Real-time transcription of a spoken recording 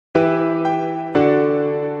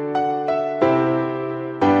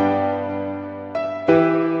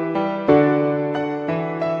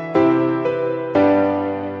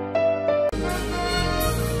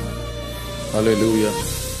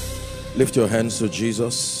Lift your hands to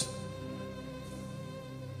Jesus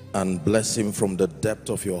and bless him from the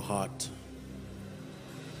depth of your heart.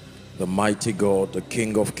 The mighty God, the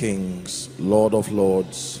King of Kings, Lord of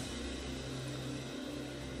Lords.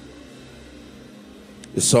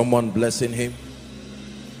 Is someone blessing him?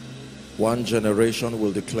 One generation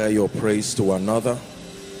will declare your praise to another.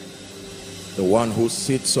 The one who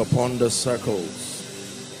sits upon the circles.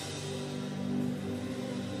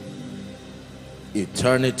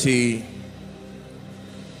 Eternity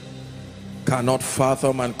cannot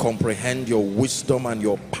fathom and comprehend your wisdom and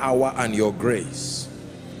your power and your grace.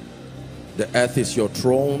 The earth is your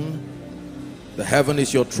throne, the heaven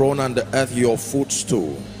is your throne, and the earth your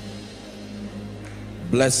footstool.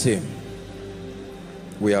 Bless him.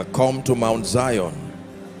 We are come to Mount Zion.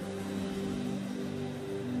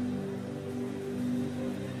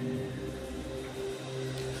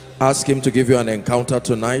 Ask him to give you an encounter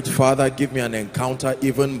tonight. Father, give me an encounter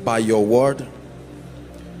even by your word.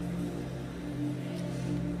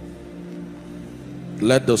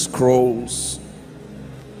 Let the scrolls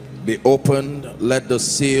be opened. Let the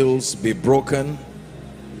seals be broken.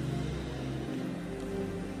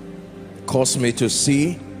 Cause me to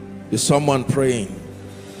see. Is someone praying?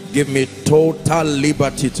 Give me total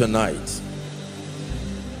liberty tonight.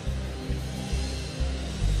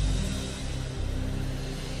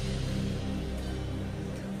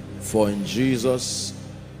 For in Jesus'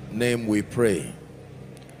 name we pray.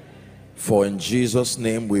 For in Jesus'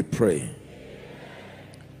 name we pray.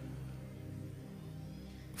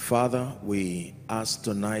 Father, we ask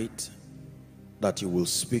tonight that you will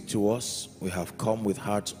speak to us. We have come with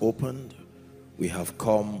hearts opened. We have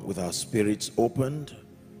come with our spirits opened.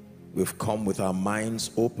 We've come with our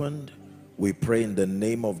minds opened. We pray in the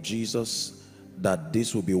name of Jesus that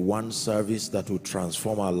this will be one service that will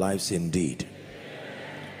transform our lives indeed.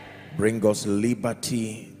 Bring us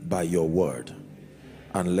liberty by your word,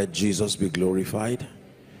 and let Jesus be glorified.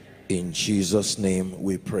 In Jesus' name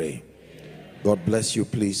we pray. God bless you.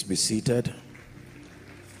 Please be seated.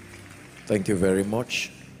 Thank you very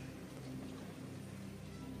much.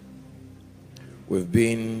 We've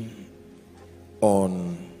been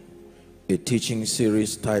on a teaching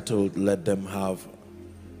series titled Let Them Have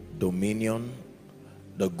Dominion.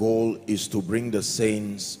 The goal is to bring the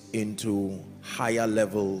saints into higher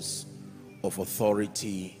levels of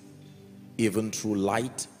authority, even through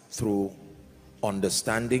light, through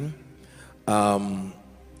understanding.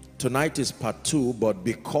 Tonight is part 2, but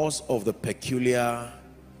because of the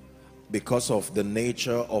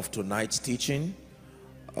nature of tonight's teaching,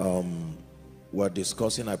 we're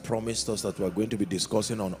discussing, I promised us that we're going to be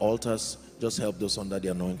discussing on altars. Just help those under the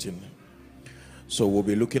anointing. So we'll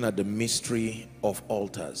be looking at the mystery of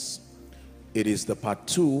altars. It is the part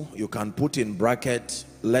 2. You can put in bracket,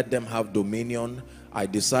 let them have dominion. I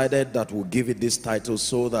decided that we'll give it this title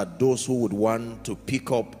so that those who would want to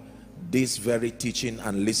pick up this very teaching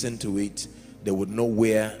and listen to it, they would know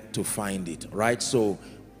where to find it, right? So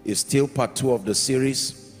it's still part 2 of the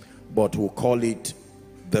series, but we'll call it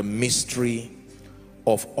the mystery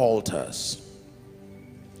of altars.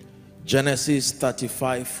 Genesis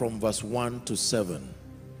 35 from verse 1 to 7.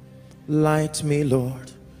 Light me,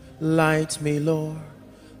 Lord. Light me, Lord.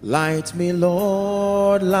 Light me,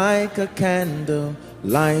 Lord, like a candle.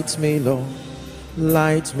 Light me, Lord.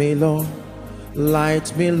 Light me, Lord.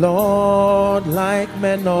 Light me, Lord, like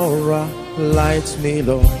menorah. Light me,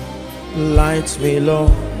 Lord. Light me,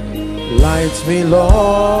 Lord. Light me,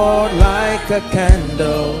 Lord, like a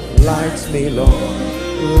candle. Light me, Lord.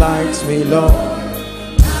 Light me, Lord.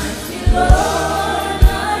 Light me, Lord,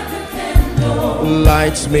 like a candle.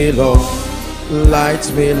 Light me, Lord.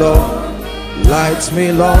 Light me, Lord. Light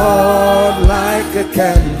me, Lord, like a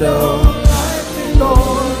candle. Light me,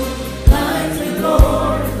 Lord. Light me,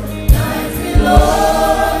 Lord. Light me,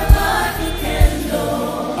 Lord, like a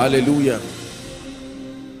candle. Hallelujah.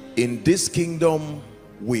 In this kingdom,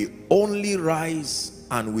 we only rise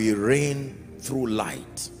and we reign through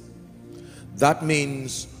light. That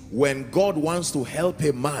means when God wants to help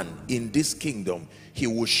a man in this kingdom, he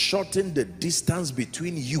will shorten the distance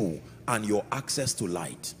between you and your access to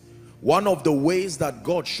light. One of the ways that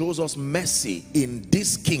God shows us mercy in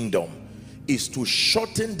this kingdom is to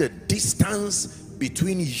shorten the distance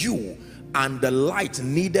between you and the light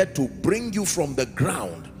needed to bring you from the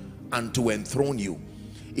ground and to enthrone you.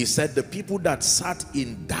 He said the people that sat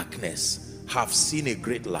in darkness have seen a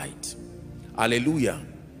great light. Hallelujah.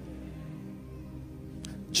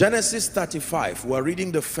 Genesis 35, we're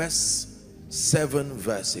reading the first 7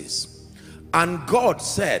 verses. And God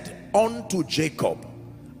said unto Jacob,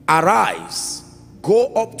 arise,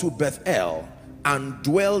 go up to Bethel and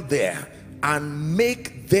dwell there, and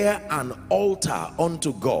make there an altar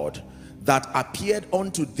unto God that appeared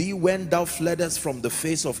unto thee when thou fleddest from the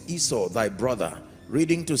face of Esau thy brother.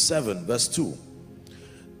 Reading to 7 verse 2.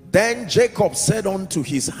 Then Jacob said unto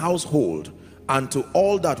his household and to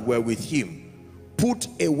all that were with him, put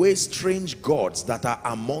away strange gods that are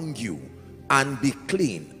among you, and be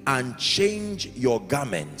clean, and change your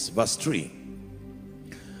garments. Verse 3.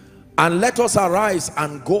 And let us arise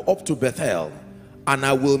and go up to Bethel, and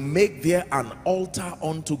I will make there an altar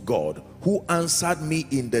unto God, who answered me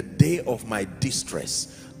in the day of my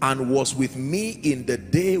distress, and was with me in the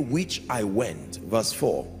day which I went. Verse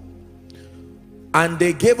 4. And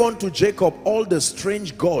they gave unto Jacob all the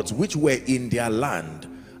strange gods which were in their land,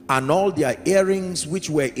 and all their earrings which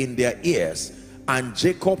were in their ears, and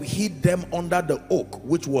Jacob hid them under the oak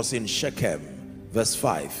which was in Shechem. Verse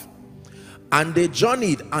 5. And they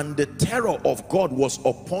journeyed, and the terror of God was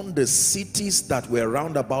upon the cities that were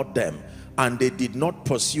round about them, and they did not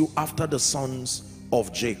pursue after the sons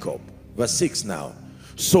of Jacob. Verse 6 now.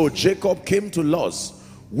 So Jacob came to Luz,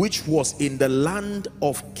 which was in the land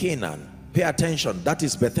of Canaan. Pay attention, that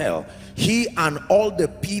is Bethel. He and all the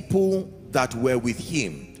people that were with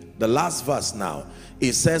him. The last verse now,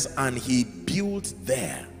 it says, and he built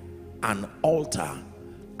there an altar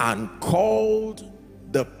and called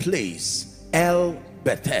the place El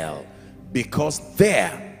Bethel, because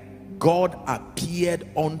there God appeared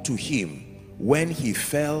unto him when he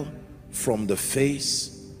fell from the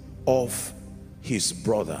face of his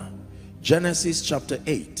brother. Genesis chapter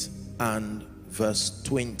 8 and verse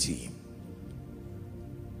 20.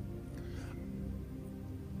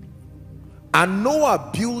 And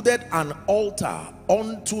Noah builded an altar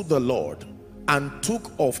unto the Lord, and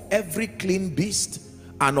took of every clean beast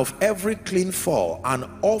and of every clean fowl, and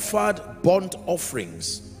offered burnt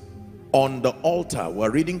offerings on the altar.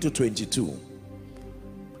 We're reading to 22.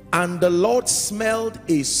 And the Lord smelled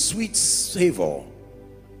a sweet savor,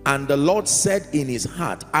 and the Lord said in his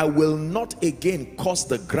heart, I will not again curse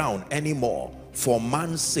the ground anymore for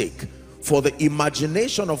man's sake, for the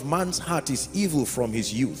imagination of man's heart is evil from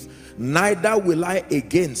his youth. Neither will I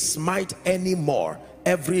again smite any more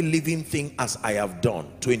every living thing as I have done.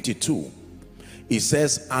 22. It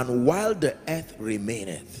says, and while the earth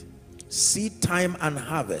remaineth, seed time and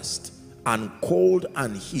harvest, and cold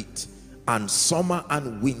and heat, and summer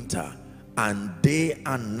and winter, and day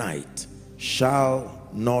and night shall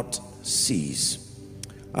not cease.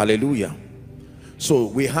 Hallelujah. So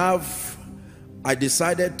we have, I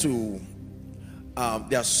decided to,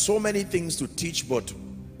 there are so many things to teach, but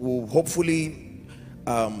we'll hopefully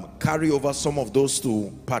carry over some of those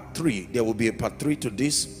to part 3. There will be a part 3 to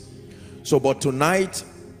this. So, but tonight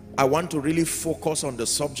I want to really focus on the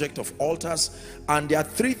subject of altars, and there are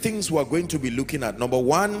 3 things we're going to be looking at. Number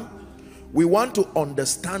 1, we want to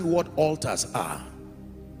understand what altars are.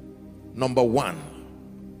 Number 1,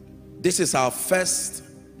 this is our first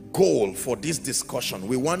goal for this discussion.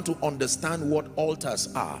 We want to understand what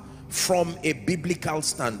altars are from a biblical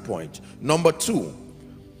standpoint. Number 2,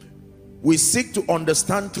 we seek to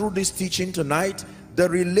understand through this teaching tonight the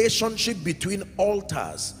relationship between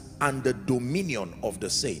altars and the dominion of the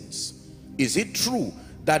saints. Is it true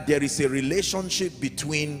that there is a relationship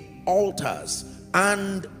between altars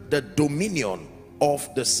and the dominion of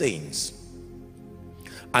the saints?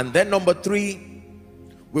 And then number 3,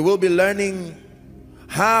 we will be learning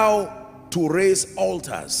how to raise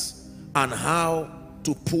altars and how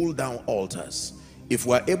to pull down altars. If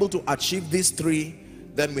we're able to achieve these 3,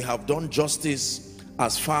 then we have done justice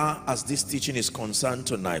as far as this teaching is concerned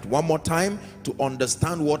tonight. One more time, to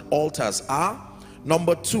understand what altars are.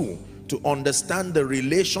 Number 2, to understand the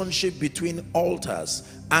relationship between altars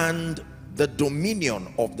and the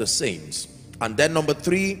dominion of the saints. And then number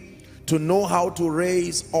 3, to know how to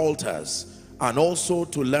raise altars, and also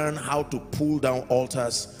to learn how to pull down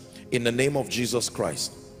altars in the name of Jesus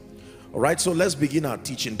Christ. All right, so let's begin our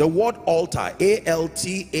teaching. The word altar,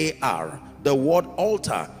 A-L-T-A-R, the word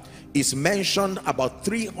altar is mentioned about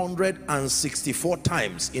 364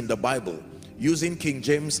 times in the Bible, using King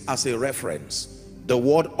James as a reference. The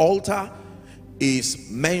word altar is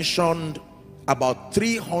mentioned about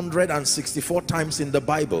 364 times in the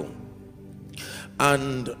Bible.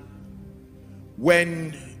 And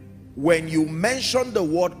when you mention the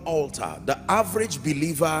word altar, the average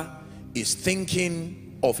believer is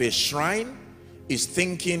thinking of a shrine, is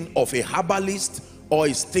thinking of a herbalist, or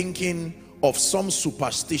is thinking of some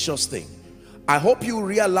superstitious thing. I hope you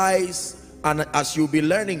realize, and as you'll be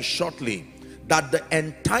learning shortly, that the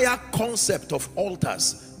entire concept of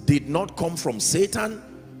altars did not come from Satan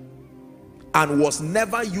and was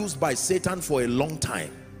never used by Satan for a long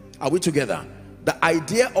time. Are we together? The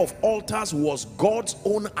idea of altars was God's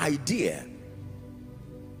own idea.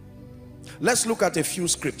 Let's look at a few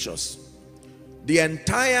scriptures. The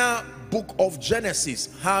entire book of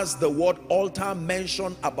Genesis has the word altar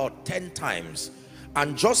mentioned about 10 times.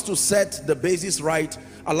 And just to set the basis right,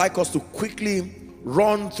 I'd like us to quickly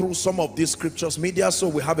run through some of these scriptures. Media, so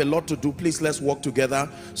we have a lot to do. Please, let's work together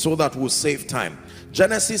so that we'll save time.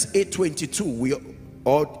 Genesis 8:22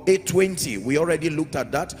 or 8:20, we already looked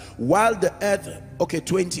at that. While the earth, okay,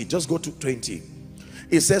 20, just go to 20.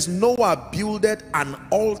 It says Noah builded an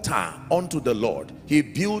altar unto the Lord. He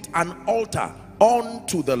built an altar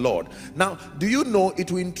unto the Lord. Now, do you know,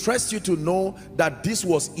 it will interest you to know that this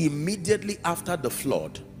was immediately after the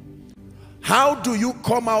flood. How do you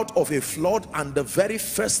come out of a flood and the very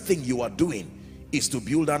first thing you are doing is to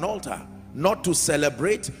build an altar? Not to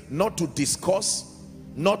celebrate, not to discuss,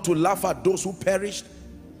 not to laugh at those who perished.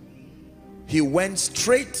 He went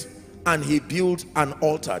straight and he built an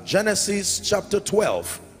altar. Genesis chapter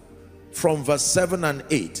 12 from verse 7 and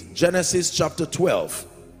 8. Genesis chapter 12.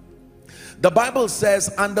 The Bible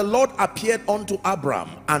says, and the Lord appeared unto Abram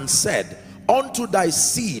and said, unto thy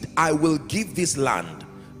seed I will give this land.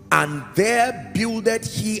 And there builded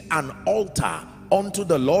he an altar unto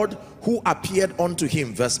the Lord who appeared unto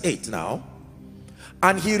him. Verse 8 now.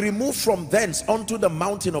 And he removed from thence unto the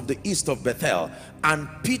mountain of the east of Bethel, and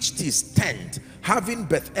pitched his tent, having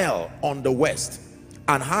Bethel on the west,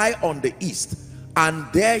 and Hai on the east. And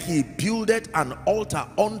there he builded an altar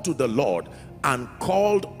unto the Lord, and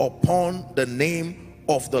called upon the name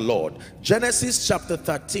of the Lord. Genesis chapter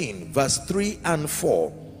 13 verse 3 and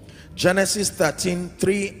 4. Genesis 13,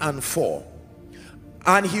 3 and 4.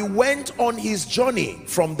 And he went on his journey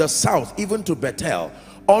from the south even to Bethel,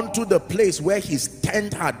 unto the place where his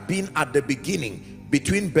tent had been at the beginning,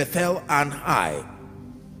 between Bethel and Hai.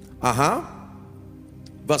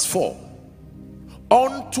 Verse 4.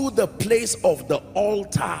 Unto the place of the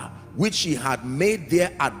altar which he had made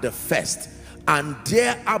there at the first. And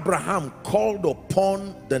there Abraham called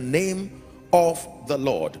upon the name of the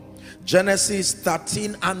Lord. Genesis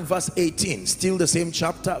 13 and verse 18, still the same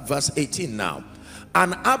chapter, verse 18 now.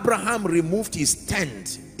 And Abraham removed his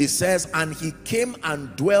tent, it says, and he came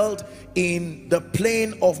and dwelt in the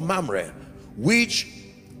plain of Mamre, which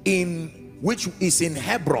is in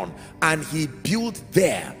Hebron, and he built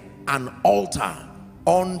there an altar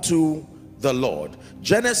unto the Lord.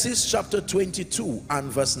 Genesis chapter 22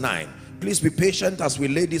 and verse 9. Please be patient as we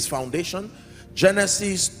lay this foundation.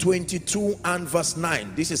 Genesis 22 and verse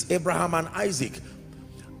 9. This is Abraham and Isaac.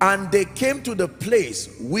 And they came to the place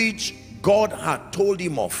which God had told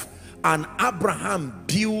him of, and Abraham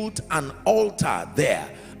built an altar there,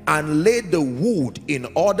 and laid the wood in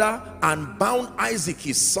order, and bound Isaac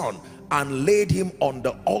his son, and laid him on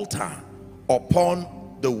the altar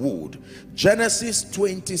upon the wood. Genesis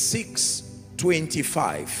 26,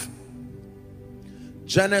 25.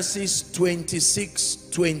 Genesis 26,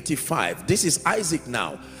 25. This is Isaac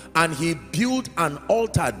now. And he built an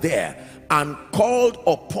altar there, and called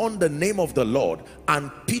upon the name of the Lord,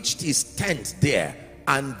 and pitched his tent there.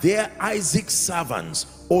 And there Isaac's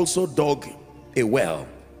servants also dug a well.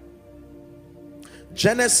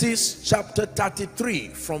 Genesis chapter 33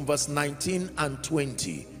 from verse 19 and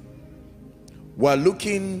 20. We're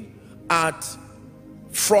looking at,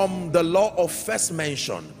 from the law of first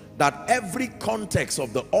mention, that every context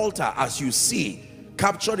of the altar, as you see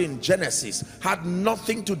captured in Genesis, had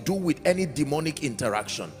nothing to do with any demonic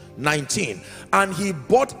interaction. 19. And he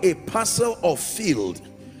bought a parcel of field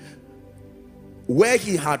where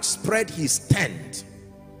he had spread his tent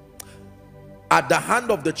at the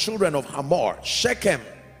hand of the children of Hamor,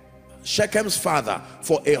 Shechem's father,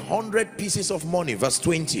 for 100 pieces of money. Verse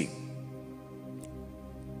 20.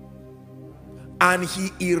 And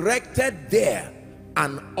he erected there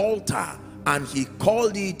an altar, and he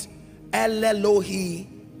called it El Elohi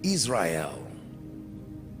Israel.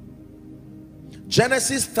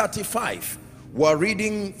 Genesis 35, we're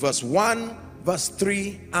reading verse 1, verse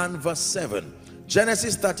 3 and verse 7.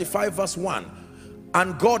 Genesis 35 verse 1.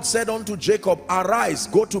 And God said unto Jacob, arise,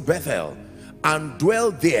 go to Bethel and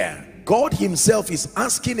dwell there. God himself is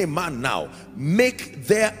asking a man now, make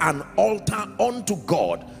there an altar unto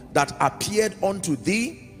God that appeared unto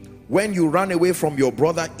thee when you ran away from your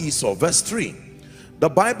brother Esau. Verse 3. The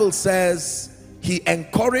Bible says he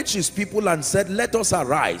encouraged his people and said, let us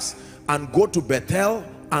arise and go to Bethel,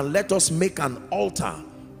 and let us make an altar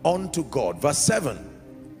unto God. Verse 7.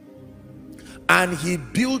 And he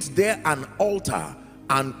built there an altar,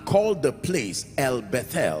 and called the place El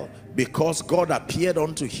Bethel, because God appeared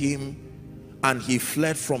unto him, and he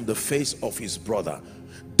fled from the face of his brother.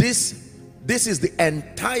 This This is the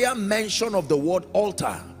entire mention of the word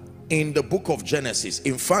altar in the book of Genesis.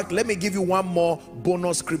 In fact, let me give you one more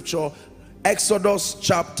bonus scripture. Exodus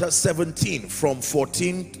chapter 17 from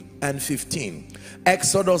 14 and 15.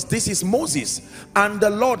 Exodus, this is Moses. And the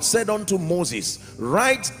Lord said unto Moses,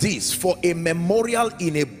 write this for a memorial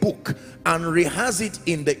in a book, and rehearse it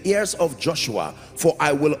in the ears of Joshua, for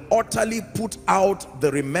I will utterly put out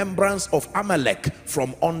the remembrance of Amalek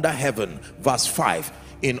from under heaven. Verse 5.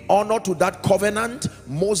 In honor to that covenant,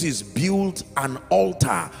 Moses built an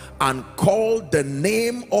altar and called the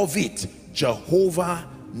name of it Jehovah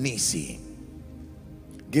Nissi.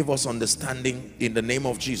 Give us understanding in the name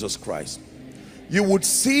of Jesus Christ. You would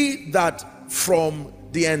see that from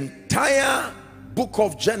the entire book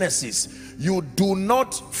of Genesis, you do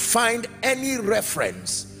not find any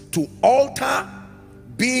reference to altar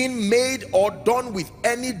being made or done with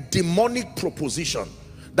any demonic proposition.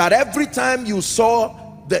 That every time you saw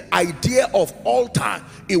the idea of altar,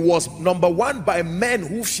 it was number one by men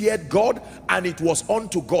who feared God, and it was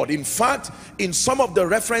unto God. In fact, in some of the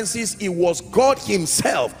references, it was God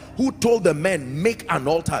himself who told the men, make an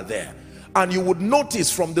altar there. And you would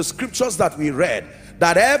notice from the scriptures that we read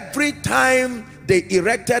that every time they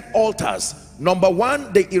erected altars, number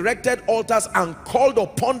one, they erected altars and called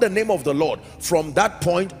upon the name of the Lord from that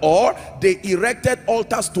point, or they erected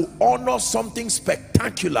altars to honor something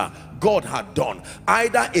spectacular God had done,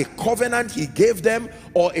 either a covenant he gave them,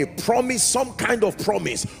 or a promise, some kind of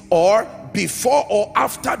promise, or before or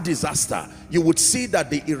after disaster. You would see that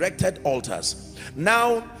they erected altars.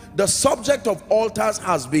 Now, the subject of altars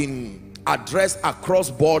has been addressed across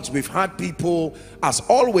boards. We've had people, as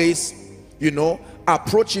always, you know,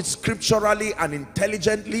 approach it scripturally and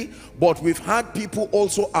intelligently, but we've had people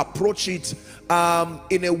also approach it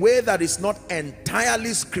in a way that is not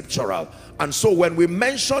entirely scriptural. And so when we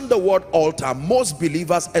mention the word altar, most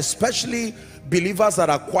believers, especially believers that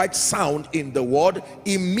are quite sound in the word,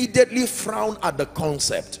 immediately frown at the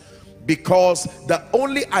concept, because the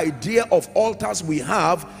only idea of altars we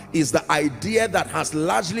have is the idea that has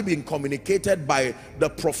largely been communicated by the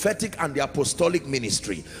prophetic and the apostolic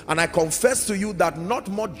ministry. And I confess to you that not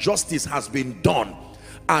much justice has been done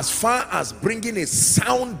as far as bringing a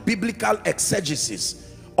sound biblical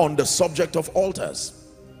exegesis on the subject of altars.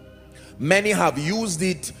 Many have used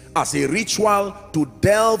it as a ritual to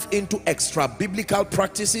delve into extra biblical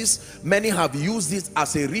practices. Many have used it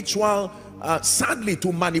as a ritual, sadly,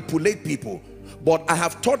 to manipulate people. But I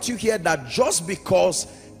have taught you here that just because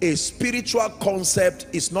a spiritual concept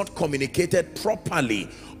is not communicated properly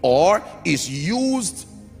or is used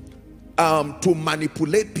to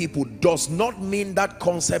manipulate people does not mean that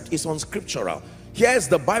concept is unscriptural. Here's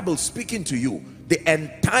the Bible speaking to you. The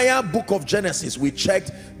entire book of Genesis, we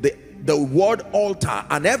checked the word altar,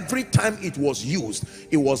 and every time it was used,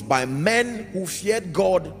 it was by men who feared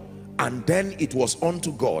God, and then it was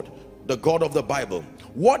unto God, the God of the Bible.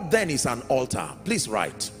 What then is an altar? Please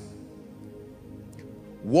write.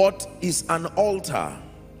 What is an altar?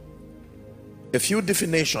 A few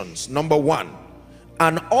definitions. Number one,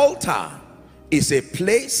 an altar is a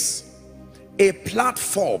place, a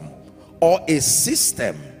platform, or a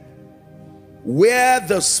system where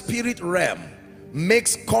the spirit realm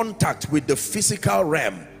makes contact with the physical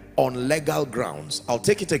realm on legal grounds. I'll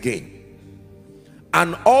take it again.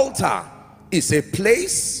 An altar is a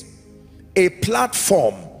place, a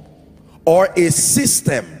platform, or a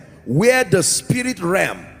system where the spirit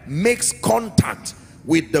realm makes contact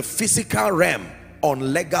with the physical realm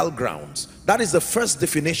on legal grounds. That is the first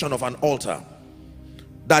definition of an altar.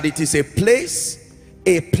 That it is a place,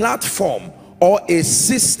 a platform, or a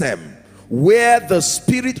system where the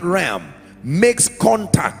spirit realm makes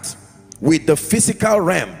contact with the physical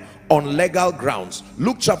realm on legal grounds.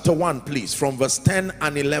 Luke chapter 1, please, from verse 10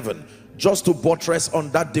 and 11, just to buttress on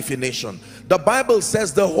that definition. The Bible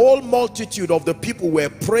says the whole multitude of the people were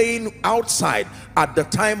praying outside at the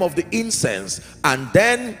time of the incense. And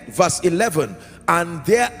then verse 11, and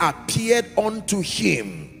there appeared unto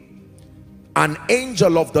him an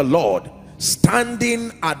angel of the Lord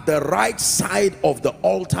standing at the right side of the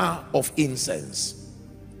altar of incense.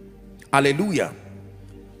 Hallelujah.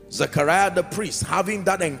 Zechariah the priest having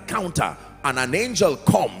that encounter, and an angel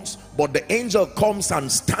comes, but the angel comes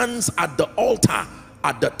and stands at the altar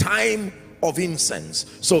at the time of incense.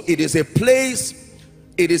 So it is a place,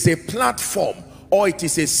 it is a platform, or it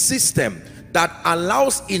is a system that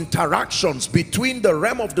allows interactions between the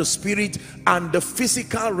realm of the spirit and the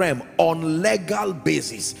physical realm on legal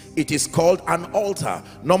basis. It is called an altar.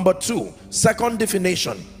 Number two, second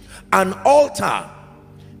definition, an altar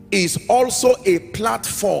is also a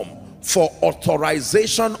platform for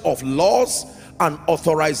authorization of laws and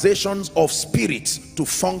authorizations of spirits to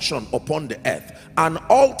function upon the earth. An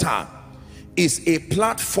altar is a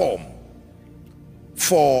platform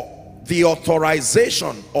for the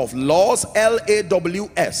authorization of laws,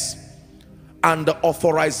 LAWS, and the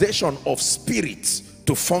authorization of spirits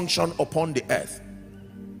to function upon the earth.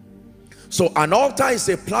 So an altar is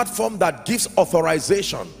a platform that gives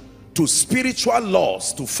authorization to spiritual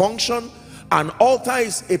laws to function. An altar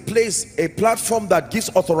is a platform that gives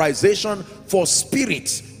authorization for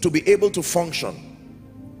spirits to be able to function.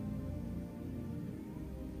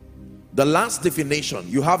 The last definition,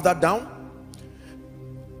 you have that down?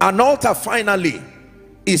 An altar, finally,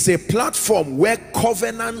 is a platform where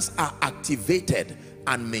covenants are activated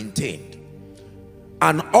and maintained.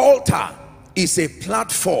 An altar is a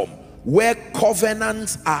platform where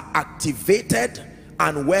covenants are activated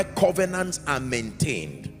and where covenants are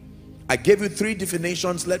maintained. I gave you 3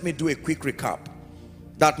 definitions. Let me do a quick recap.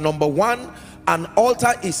 That number 1, an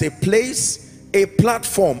altar is a place, a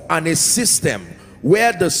platform, and a system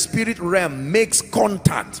where the spirit realm makes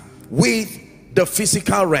contact with the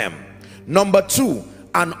physical realm. Number 2,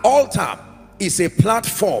 an altar is a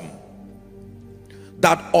platform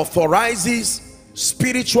that authorizes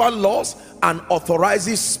spiritual laws and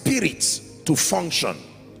authorizes spirits to function.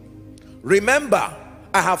 Remember,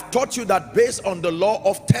 I have taught you that based on the law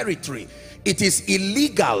of territory, it is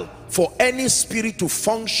illegal for any spirit to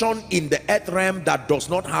function in the earth realm that does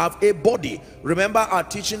not have a body. Remember our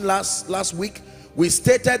teaching last week? We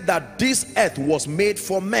stated that this earth was made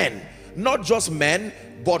for men, not just men,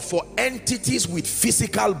 but for entities with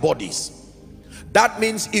physical bodies. That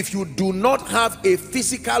means if you do not have a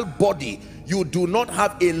physical body, you do not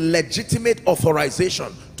have a legitimate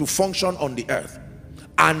authorization to function on the earth.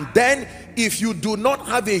 And then if you do not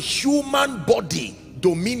have a human body,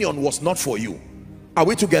 dominion was not for you. Are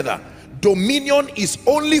we together? Dominion is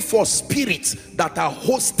only for spirits that are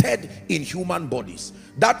hosted in human bodies.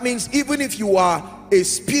 That means even if you are a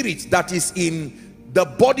spirit that is in the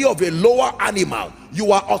body of a lower animal,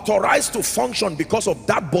 you are authorized to function because of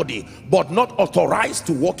that body, but not authorized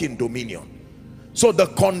to walk in dominion. So the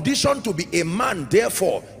condition to be a man,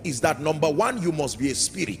 therefore, is that number 1, you must be a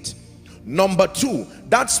spirit. Number 2,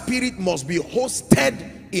 that spirit must be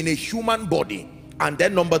hosted in a human body. And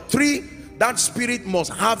then number 3, that spirit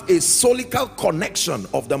must have a solical connection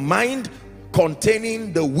of the mind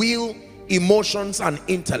containing the will, emotions, and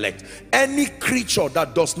intellect. Any creature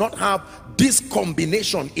that does not have this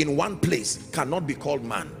combination in one place cannot be called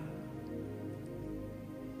man.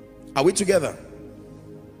 Are we together?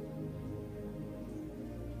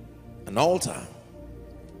 An altar.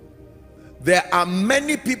 There are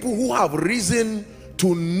many people who have risen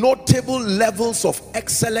to notable levels of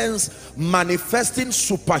excellence, manifesting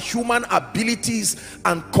superhuman abilities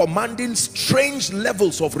and commanding strange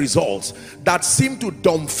levels of results that seem to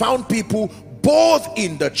dumbfound people, both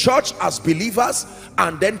in the church as believers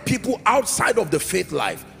and then people outside of the faith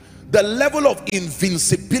life. The level of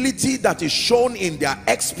invincibility that is shown in their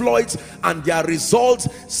exploits and their results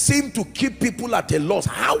seem to keep people at a loss.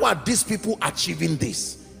 How are these people achieving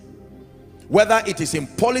this? Whether it is in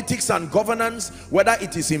politics and governance, whether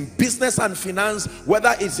it is in business and finance,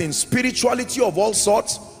 whether it's in spirituality of all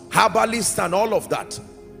sorts, herbalists and all of that.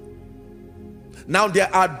 Now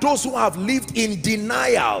there are those who have lived in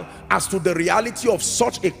denial as to the reality of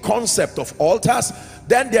such a concept of altars.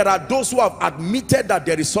 Then there are those who have admitted that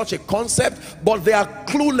there is such a concept, but they are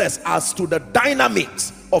clueless as to the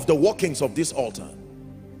dynamics of the workings of this altar.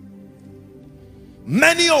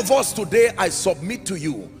 Many of us today, I submit to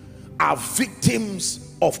you, are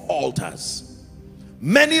victims of altars.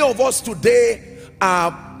 Many of us today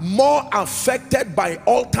are more affected by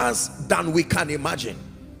altars than we can imagine.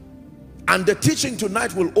 And the teaching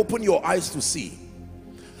tonight will open your eyes to see.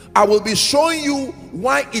 I will be showing you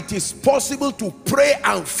why it is possible to pray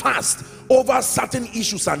and fast over certain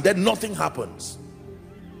issues and then nothing happens.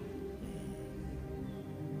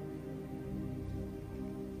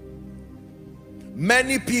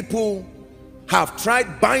 Many people have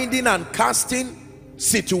tried binding and casting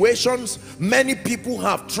situations. Many people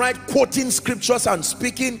have tried quoting scriptures and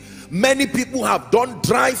speaking. Many people have done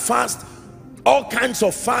dry fast, all kinds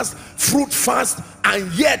of fast, fruit fast, and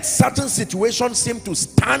yet certain situations seem to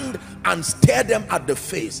stand and stare them at the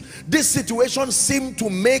face. These situations seem to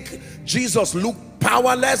make Jesus look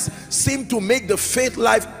powerless, seem to make the faith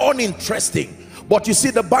life uninteresting. But you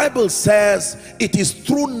see, the Bible says it is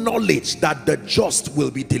through knowledge that the just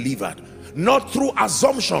will be delivered. Not through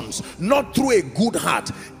assumptions, not through a good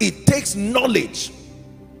heart. It takes knowledge.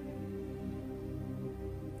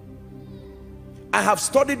 I have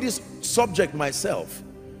studied this subject myself,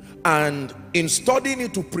 and in studying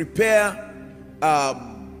it to prepare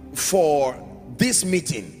for this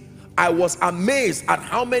meeting, I was amazed at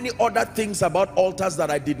how many other things about altars that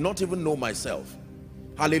I did not even know myself.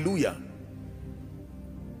 Hallelujah.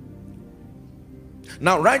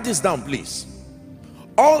 Now write this down, please.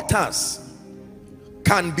 Altars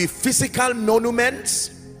can be physical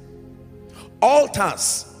monuments.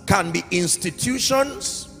 Altars can be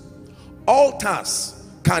institutions. Altars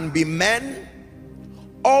can be men.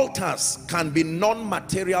 Altars can be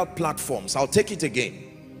non-material platforms. I'll take it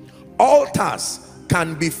again. Altars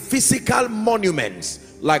can be physical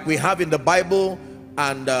monuments like we have in the Bible,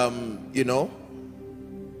 and you know,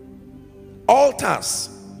 altars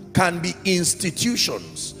can be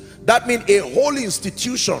institutions. That means a whole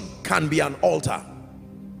institution can be an altar.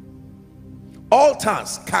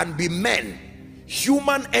 Altars can be men.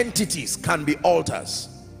 Human entities can be altars.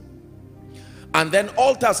 And then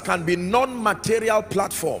altars can be non-material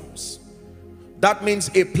platforms. That means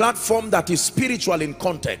a platform that is spiritual in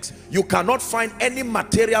context. You cannot find any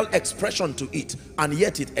material expression to it, and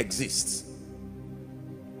yet it exists.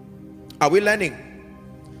 Are we learning?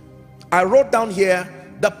 I wrote down here,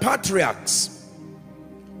 the patriarchs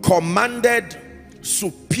commanded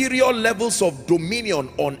superior levels of dominion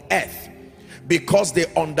on earth because they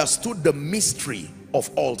understood the mystery of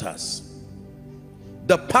altars.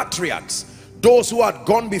 The patriarchs, those who had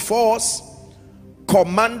gone before us,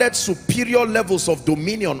 commanded superior levels of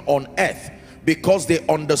dominion on earth because they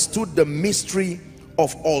understood the mystery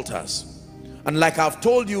of altars. And like I've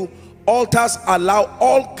told you, altars allow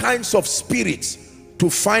all kinds of spirits to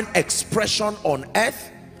find expression on earth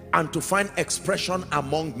and to find expression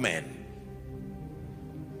among men.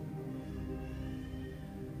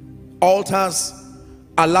 Altars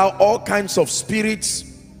allow all kinds of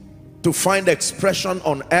spirits to find expression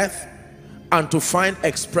on earth and to find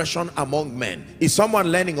expression among men. Is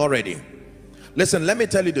someone learning already? Listen, let me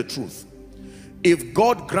tell you the truth. If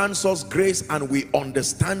God grants us grace and we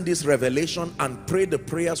understand this revelation and pray the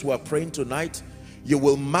prayers we are praying tonight, you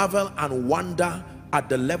will marvel and wonder at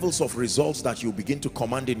the levels of results that you begin to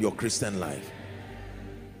command in your Christian life.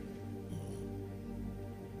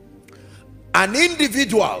 An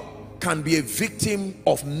individual can be a victim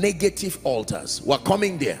of negative altars. We're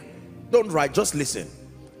coming there. Don't write, just listen.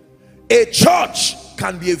 A church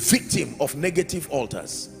can be a victim of negative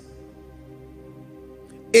altars.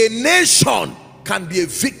 A nation can be a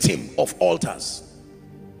victim of altars.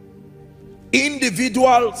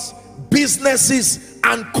 Individuals, businesses,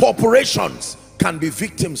 and corporations can be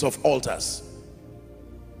victims of altars.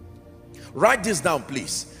 Write this down,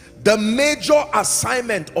 please. The major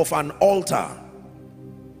assignment of an altar,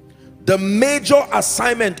 the major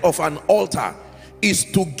assignment of an altar is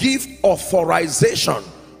to give authorization.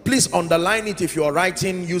 Please underline it if you are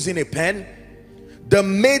writing using a pen. The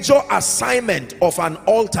major assignment of an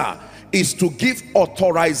altar is to give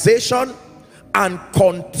authorization and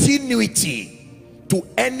continuity to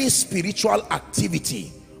any spiritual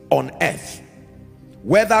activity on earth,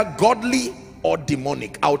 whether godly or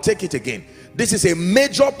demonic. I'll take it again. This is a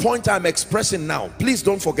major point I'm expressing now. Please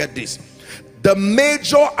don't forget this. The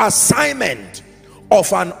major assignment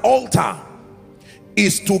of an altar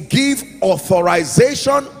is to give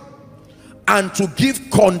authorization and to give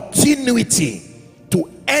continuity to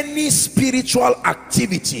any spiritual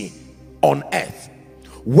activity on earth,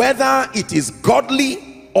 whether it is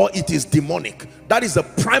godly or it is demonic. That is the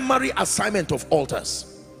primary assignment of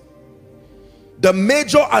altars. The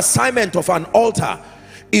major assignment of an altar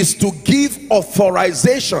is to give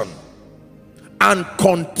authorization and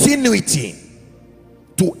continuity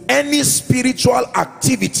to any spiritual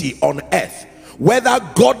activity on earth, whether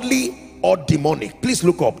godly or demonic. Please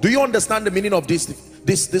look up. Do you understand the meaning of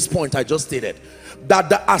this point I just stated? That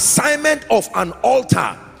the assignment of an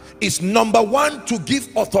altar is, number one, to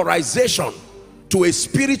give authorization to a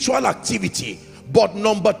spiritual activity, but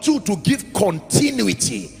number two, to give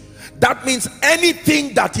continuity. That means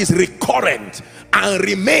anything that is recurrent and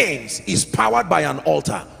remains is powered by an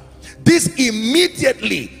altar. This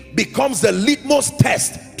immediately becomes the litmus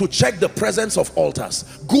test to check the presence of altars,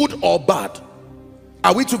 good or bad.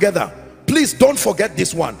 Are we together? Please don't forget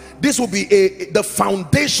this one. This will be the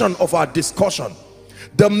foundation of our discussion.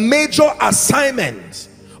 The major assignment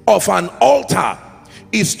of an altar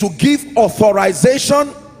is to give authorization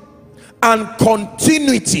and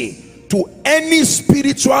continuity to any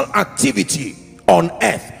spiritual activity on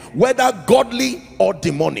earth, whether godly or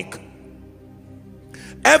demonic.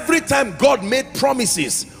 Every time God made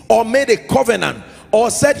promises or made a covenant or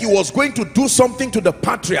said he was going to do something to the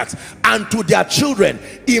patriarchs and to their children,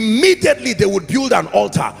 immediately they would build an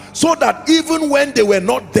altar, so that even when they were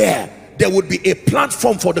not there, there would be a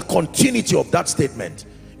platform for the continuity of that statement.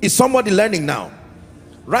 Is somebody learning now?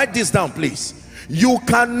 Write this down, please. You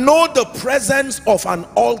can know the presence of an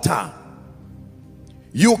altar.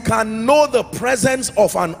 You can know the presence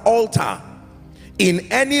of an altar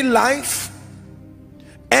in any life,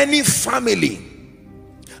 any family,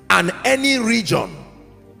 and any region.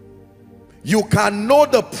 You can know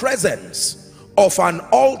the presence of an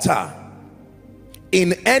altar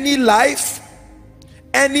in any life,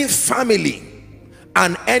 any family,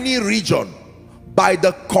 and any region by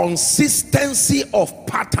the consistency of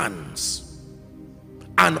patterns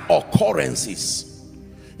and occurrences.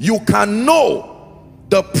 You can know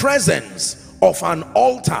the presence of an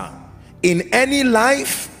altar in any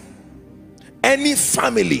life, any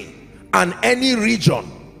family, and any region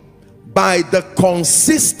by the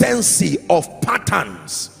consistency of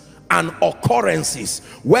patterns and occurrences,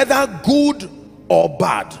 whether good or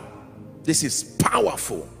bad. This is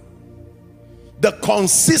powerful. The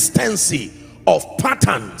consistency of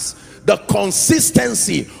patterns, the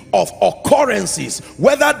consistency of occurrences,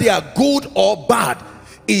 whether they are good or bad,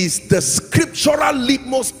 is the scriptural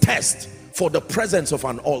litmus test for the presence of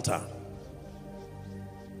an altar.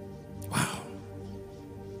 Wow.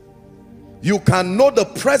 You can know the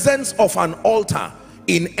presence of an altar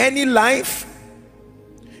in any life,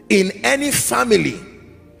 in any family,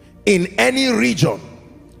 in any region.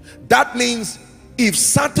 That means if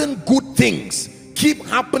certain good things keep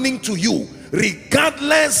happening to you,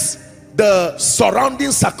 regardless the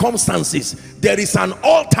surrounding circumstances, there is an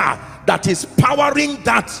altar that is powering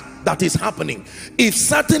that is happening. If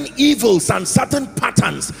certain evils and certain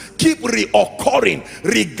patterns keep reoccurring,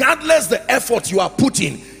 regardless the effort you are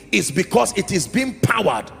putting, is because it is being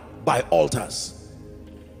powered by altars.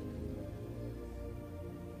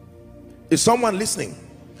 Is someone listening?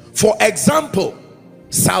 For example,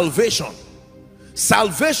 salvation.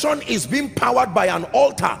 Salvation is being powered by an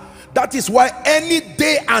altar. That is why any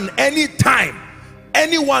day and any time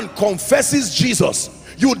anyone confesses Jesus,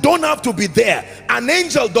 you don't have to be there. An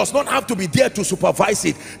angel does not have to be there to supervise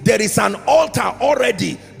it. There is an altar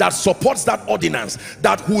already that supports that ordinance,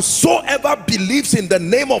 that whosoever believes in the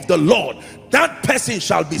name of the Lord, that person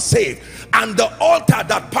shall be saved. And the altar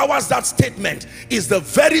that powers that statement is the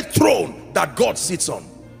very throne that God sits on.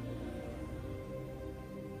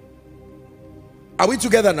 Are we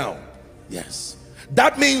together now? Yes.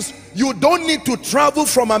 That means you don't need to travel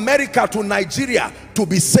from America to Nigeria to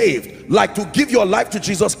be saved, like to give your life to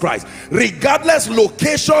Jesus Christ. Regardless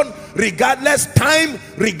location, regardless time,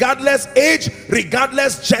 regardless age,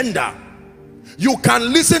 regardless gender. You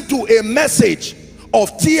can listen to a message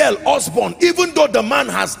of T.L. Osborne, even though the man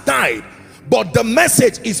has died, but the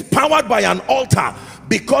message is powered by an altar,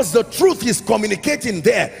 because the truth is communicating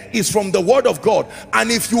there is from the word of God.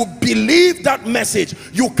 And if you believe that message,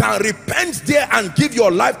 you can repent there and give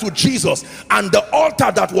your life to Jesus, and the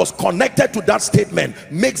altar that was connected to that statement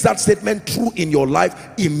makes that statement true in your life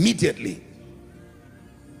immediately.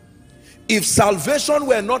 If salvation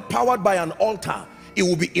were not powered by an altar, it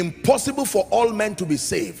would be impossible for all men to be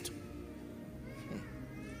saved.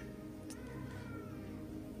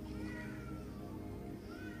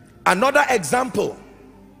 Another example,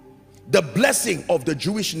 the blessing of the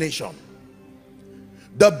Jewish nation.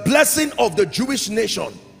 The blessing of the Jewish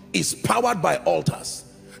nation is powered by altars.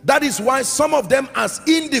 That is why some of them as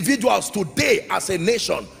individuals today as a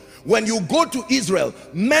nation, when you go to Israel,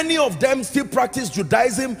 many of them still practice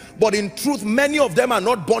Judaism, but in truth many of them are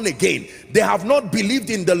not born again. They have not believed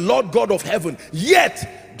in the Lord God of heaven.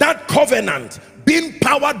 Yet that covenant, being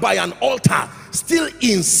powered by an altar, still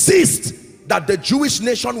insists that the Jewish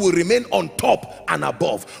nation will remain on top and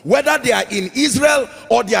above. Whether they are in Israel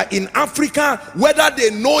or they are in Africa, whether they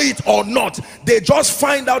know it or not, they just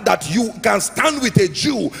find out that you can stand with a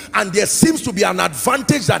Jew and there seems to be an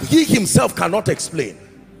advantage that he himself cannot explain.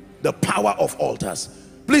 The power of altars.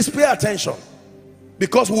 Please pay attention,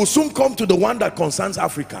 because we'll soon come to the one that concerns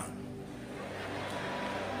Africa.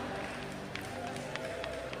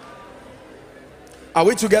 Are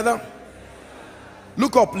we together?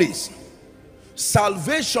 Look up, please.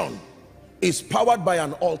 Salvation is powered by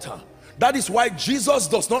an altar. That is why Jesus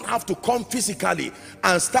does not have to come physically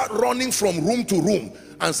and start running from room to room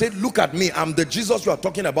and say, look at me, I'm the Jesus you are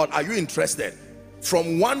talking about, are you interested?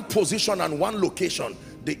 From one position and one location,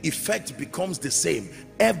 the effect becomes the same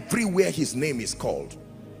everywhere his name is called.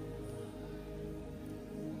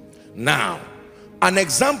 Now, an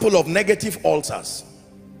example of negative altars.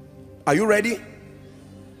 Are you ready?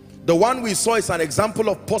 The one we saw is an example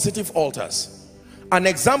of positive altars. An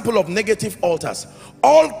example of negative altars.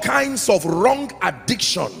 All kinds of wrong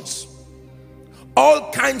addictions,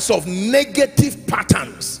 all kinds of negative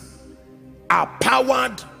patterns are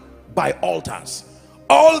powered by altars.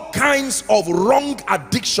 All kinds of wrong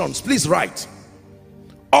addictions, please write.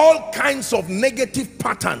 All kinds of negative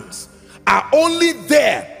patterns are only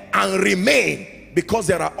there and remain because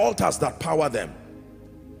there are altars that power them.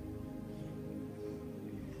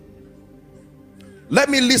 Let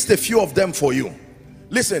me list a few of them for you.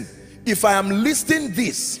 Listen, if I am listing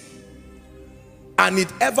this and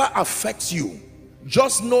it ever affects you,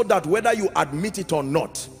 just know that whether you admit it or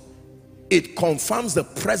not, it confirms the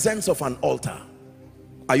presence of an altar.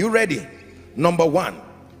 Are you ready? Number one,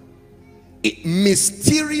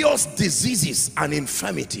 mysterious diseases and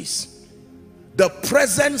infirmities. The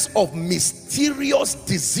presence of mysterious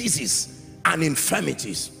diseases and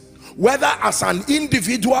infirmities, whether as an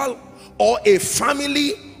individual or a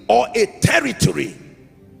family or a territory,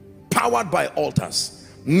 powered by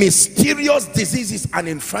altars. Mysterious diseases and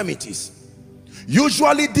infirmities.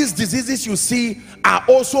 Usually these diseases you see are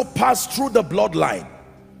also passed through the bloodline.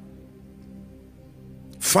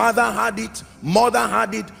 Father had it, mother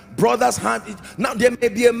had it, brothers had it. Now there may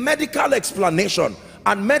be a medical explanation,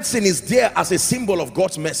 and medicine is there as a symbol of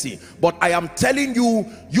God's mercy, but I am telling you,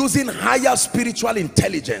 using higher spiritual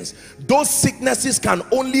intelligence, those sicknesses can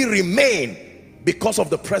only remain because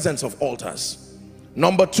of the presence of altars.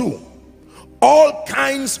 Number two, all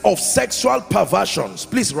kinds of sexual perversions.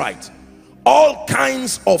 Please write. All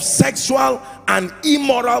kinds of sexual and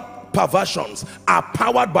immoral perversions are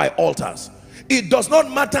powered by altars. It does not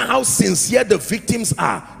matter how sincere the victims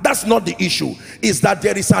are. That's not the issue. It's that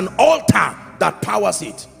there is an altar that powers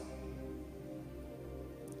it.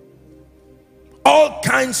 All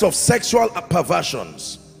kinds of sexual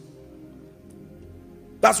perversions.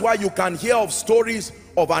 That's why you can hear of stories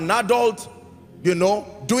of an adult, you know,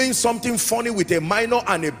 doing something funny with a minor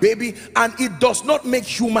and a baby, and it does not make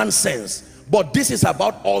human sense. But this is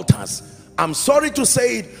about altars. I'm sorry to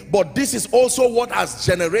say it, but this is also what has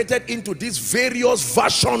generated into these various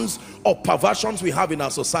versions of perversions we have in our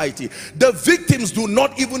society. The victims do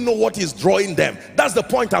not even know what is drawing them. That's the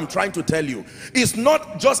point I'm trying to tell you. It's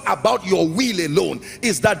not just about your will alone.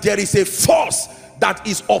 It's that there is a force that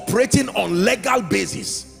is operating on legal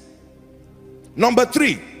basis. Number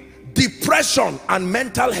three, depression and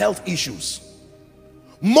mental health issues.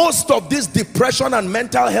 Most of this depression and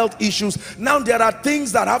mental health issues, now there are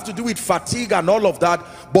things that have to do with fatigue and all of that,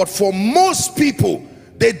 but for most people,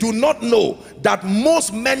 they do not know that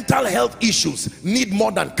most mental health issues need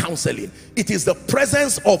more than counseling. It is the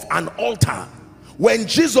presence of an altar. When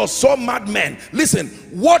Jesus saw madmen, listen,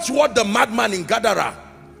 watch what the madman in Gadara,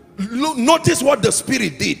 notice what the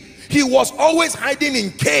spirit did. He was always hiding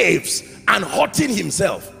in caves and hurting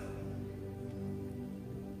himself.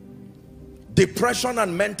 Depression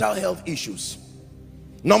and mental health issues.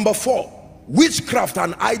 Number four, witchcraft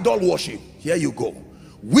and idol worship. Here you go.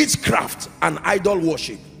 Witchcraft and idol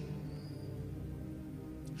worship.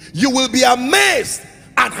 You will be amazed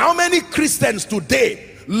at how many Christians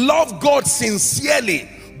today love God sincerely,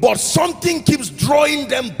 but something keeps drawing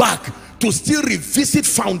them back to still revisit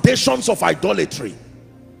foundations of idolatry.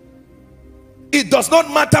 It does not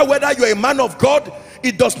matter whether you're a man of God.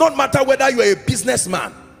 It does not matter whether you're a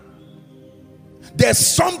businessman. There's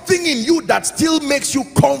something in you that still makes you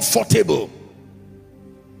comfortable.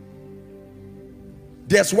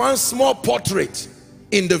 There's one small portrait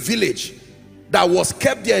in the village that was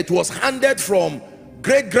kept there. It was handed from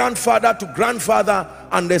great-grandfather to grandfather,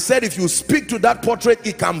 and they said if you speak to that portrait,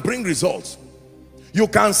 it can bring results. You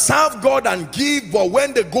can serve God and give, but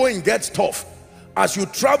when the going gets tough, as you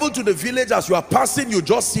travel to the village, as you are passing, you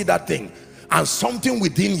just see that thing, and something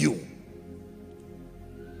within you.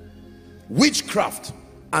 Witchcraft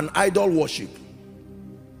and idol worship.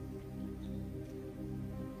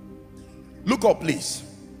 Look up, please.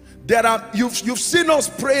 There are, you've seen us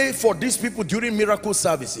pray for these people during miracle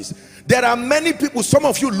services. There are many people, some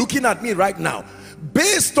of you looking at me right now,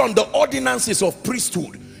 based on the ordinances of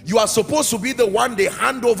priesthood, you are supposed to be the one they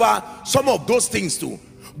hand over some of those things to.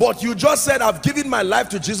 But you just said, I've given my life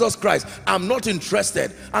to Jesus Christ, I'm not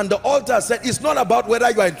interested. And the altar said, it's not about whether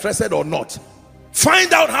you are interested or not.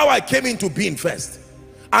 Find out how I came into being first.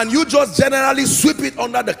 And you just generally sweep it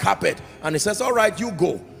under the carpet. And it says, all right, you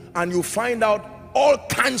go. And you find out all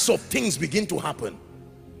kinds of things begin to happen.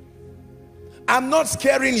 I'm not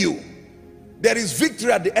scaring you. There is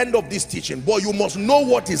victory at the end of this teaching, but you must know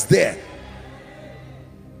what is there.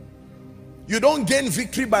 You don't gain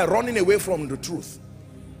victory by running away from the truth.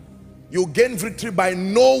 You gain victory by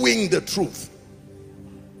knowing the truth.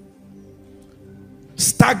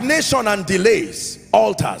 Stagnation and delays,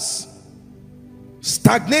 altars.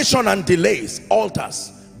 Stagnation and delays, altars.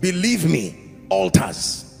 Believe me,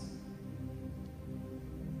 altars.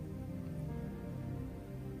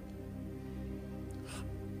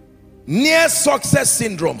 Near success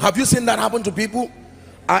syndrome. Have you seen that happen to people?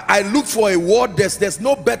 I look for a word. There's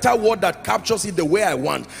no better word that captures it the way I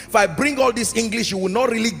want. If I bring all this English, you will not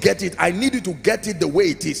really get it. I need you to get it the way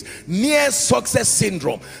it is. Near success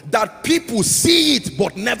syndrome. That people see it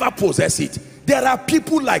but never possess it. There are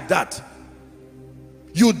people like that.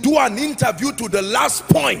 You do an interview to the last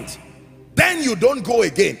point, then you don't go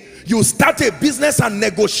again. You start a business and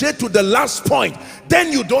negotiate to the last point,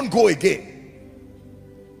 then you don't go again.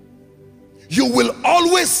 You will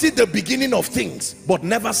always see the beginning of things but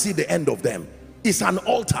never see the end of them. It's an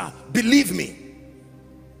altar, believe me.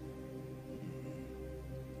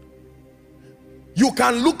 You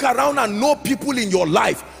can look around and know people in your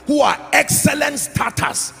life who are excellent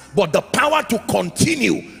starters, but the power to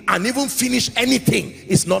continue and even finish anything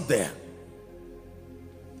is not there.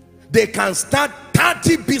 They can start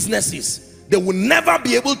 30 businesses. They will never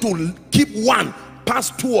be able to keep one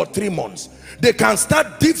past 2 or 3 months. They can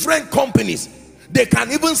start different companies. They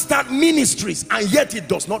can even start ministries, and yet it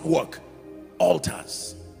does not work.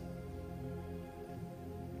 Altars.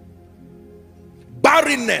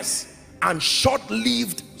 Barrenness and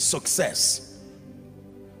short-lived success.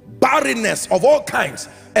 Barrenness of all kinds,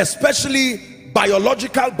 especially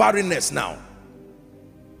biological barrenness now.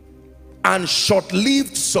 And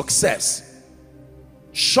short-lived success.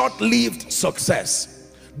 Short-lived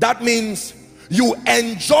success. That means you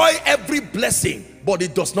enjoy every blessing, but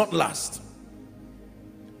it does not last.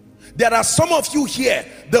 There are some of you here,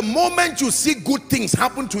 the moment you see good things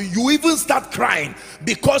happen to you, you even start crying,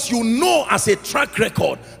 because you know as a track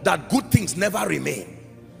record that good things never remain.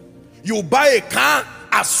 You buy a car,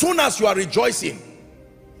 as soon as you are rejoicing,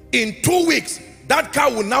 in 2 weeks that car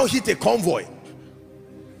will now hit a convoy.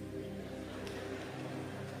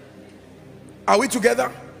 Are we together?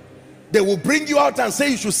 They will bring you out and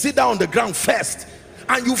say you should sit down on the ground first,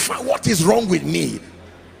 and you find, what is wrong with me?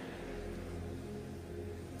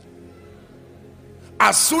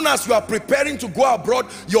 As soon as you are preparing to go abroad,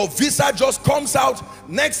 your visa just comes out.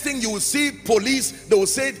 Next thing you will see police, they will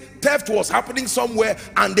say theft was happening somewhere,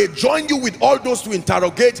 and they join you with all those to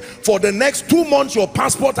interrogate. For the next 2 months your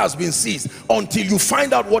passport has been seized until you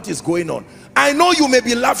find out what is going on. I know you may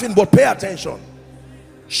be laughing, but pay attention.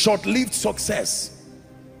 Short-lived success.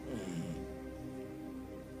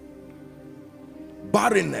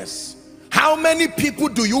 Barrenness. How many people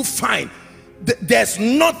do you find there's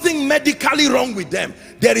nothing medically wrong with them?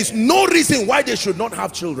 There is no reason why they should not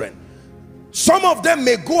have children. Some of them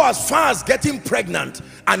may go as far as getting pregnant,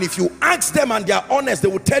 and if you ask them and they are honest, they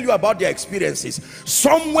will tell you about their experiences.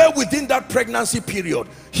 Somewhere within that pregnancy period,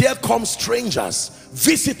 here come strangers,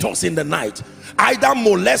 visitors in the night, either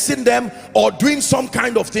molesting them or doing some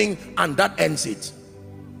kind of thing, and that ends it.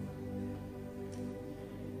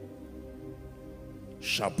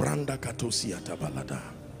 Shabranda katosia tabalada.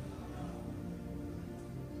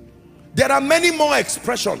 There are many more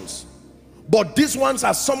expressions, but these ones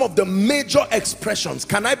are some of the major expressions.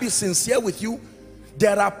 Can I be sincere with you?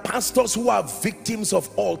 There are pastors who are victims of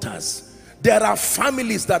altars. There are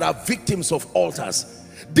families that are victims of altars.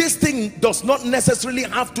 This thing does not necessarily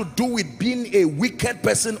have to do with being a wicked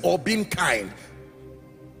person or being kind.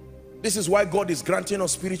 This is why God is granting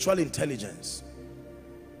us spiritual intelligence.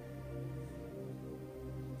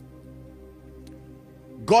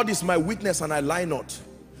 God is my witness and I lie not.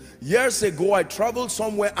 Years ago, I traveled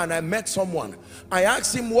somewhere and I met someone. I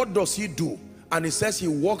asked him, what does he do? And he says he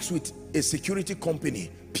works with a security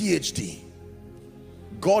company, PhD.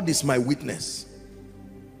 God is my witness.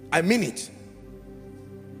 I mean it.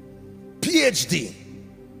 PhD.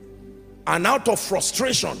 And out of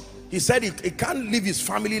frustration, he said he can't leave his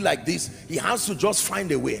family like this. He has to just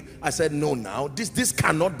find a way. I said, no, now, this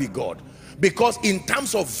cannot be God. Because in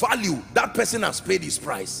terms of value, that person has paid his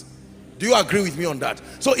price. Do you agree with me on that?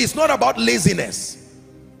 So it's not about laziness.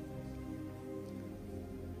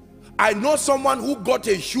 I know someone who got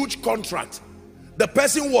a huge contract. The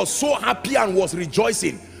person was so happy and was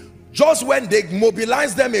rejoicing. Just when they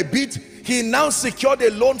mobilized them a bit, he now secured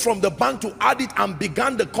a loan from the bank to add it and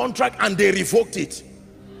began the contract, and they revoked it.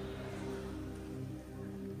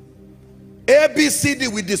 ABCD,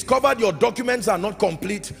 we discovered your documents are not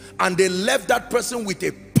complete, and they left that person with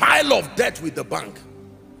a pile of debt with the bank.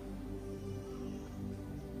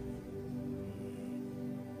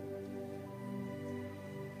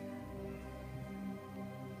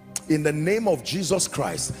 In the name of Jesus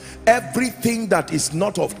Christ, everything that is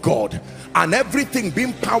not of God and everything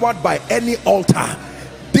being powered by any altar,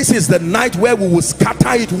 this is the night where we will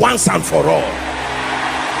scatter it once and for all.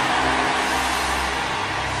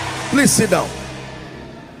 Please sit down.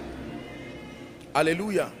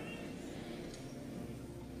 Hallelujah.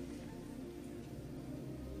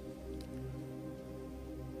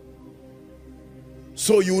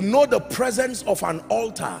 So you know the presence of an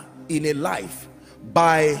altar in a life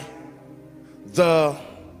by the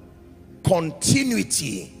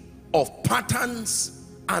continuity of patterns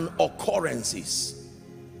and occurrences.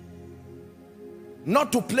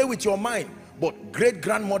 Not to play with your mind, but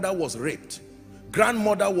great-grandmother was raped,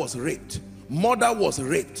 grandmother was raped, mother was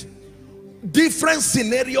raped. Different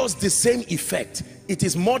scenarios, the same effect. It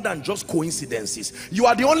is more than just coincidences. You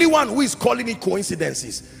are the only one who is calling it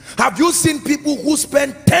coincidences. Have you seen people who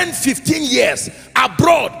spend 10-15 years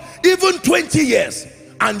abroad, even 20 years,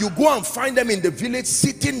 and you go and find them in the village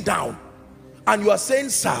sitting down, and you are saying,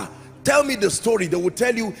 sir, tell me the story. They will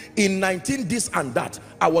tell you, in 19 this and that,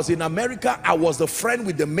 I was in America, I was a friend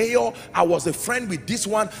with the mayor, I was a friend with this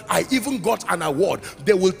one, I even got an award.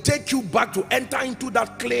 They will take you back to enter into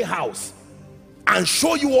that clay house and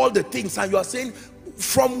show you all the things, and you are saying,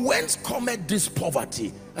 from whence cometh this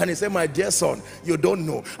poverty? And he said, my dear son, you don't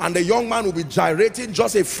know. And the young man will be gyrating,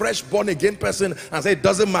 just a fresh born again person, and say, it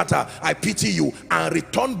doesn't matter, I pity you, and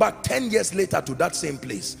return back 10 years later to that same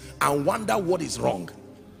place and wonder what is wrong.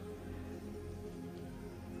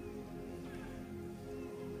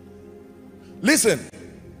 Listen,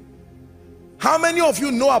 how many of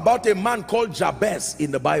you know about a man called Jabez in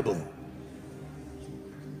the Bible?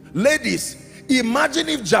 Ladies, imagine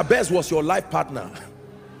if Jabez was your life partner.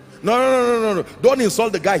 No. Don't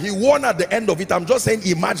insult the guy. He won at the end of it. I'm just saying,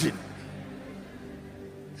 imagine.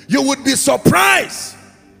 You would be surprised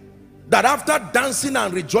that after dancing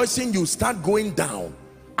and rejoicing, you start going down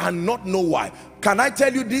and not know why. Can I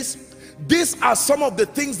tell you this? These are some of the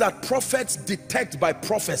things that prophets detect by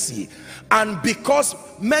prophecy. And because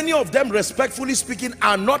many of them, respectfully speaking,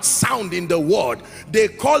 are not sound in the word, they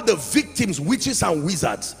call the victims witches and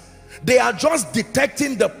wizards. They are just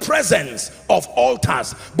detecting the presence of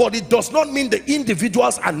altars, but it does not mean the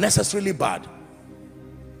individuals are necessarily bad.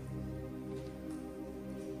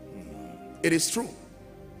 It is true.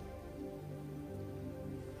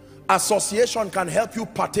 Association can help you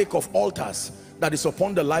partake of altars that is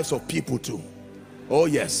upon the lives of people too. Oh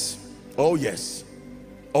yes, oh yes,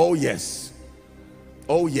 oh yes,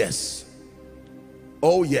 oh yes,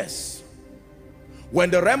 oh yes. When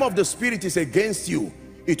the realm of the spirit is against you,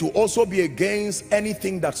 it will also be against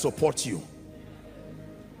anything that supports you.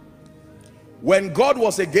 When God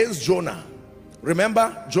was against Jonah,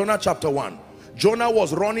 remember Jonah chapter 1, Jonah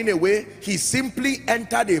was running away. He simply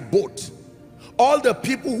entered a boat. All the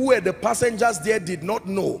people who were the passengers there did not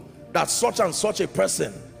know that such and such a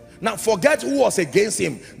person. Now forget who was against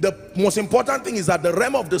him. The most important thing is that the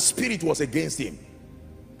realm of the spirit was against him.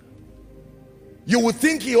 You would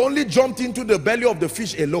think he only jumped into the belly of the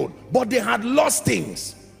fish alone, but they had lost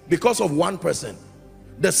things because of one person.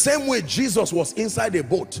 The same way Jesus was inside a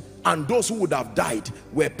boat, and those who would have died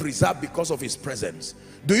were preserved because of his presence.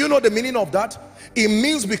 Do you know the meaning of that? It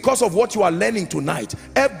means because of what you are learning tonight,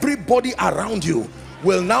 everybody around you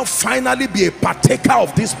will now finally be a partaker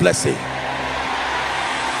of this blessing.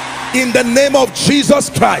 In the name of Jesus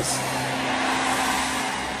Christ.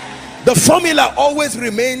 The formula always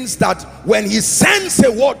remains that when he sends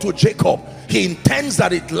a word to Jacob, he intends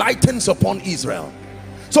that it lightens upon Israel.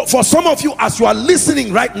 So for some of you, as you are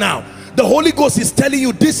listening right now, the Holy Ghost is telling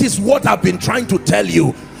you, this is what I've been trying to tell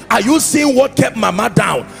you. Are you seeing what kept mama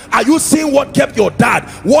down? Are you seeing what kept your dad?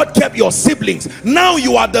 What kept your siblings? Now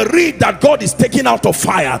you are the reed that God is taking out of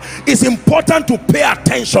fire. It's important to pay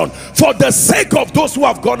attention for the sake of those who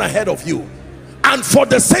have gone ahead of you and for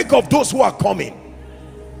the sake of those who are coming.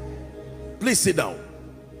 Please sit down.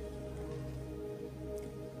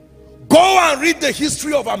 Go and read the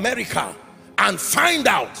history of America and find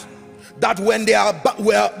out that when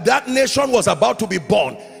that nation was about to be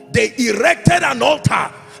born, they erected an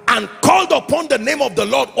altar and called upon the name of the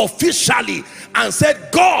Lord officially and said,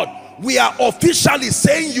 God, we are officially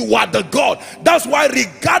saying you are the God. That's why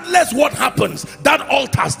regardless what happens, that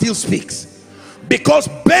altar still speaks. Because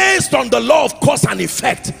based on the law of cause and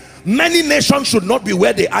effect, many nations should not be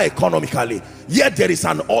where they are economically, yet there is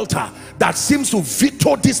an altar that seems to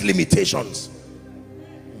veto these limitations.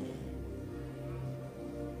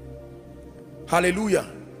 Hallelujah.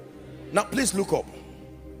 Now please look up.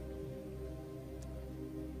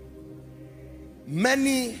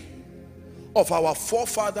 Many of our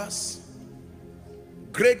forefathers,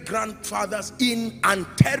 great-grandfathers in and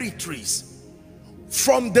territories,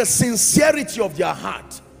 from the sincerity of their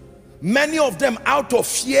heart, many of them out of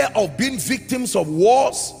fear of being victims of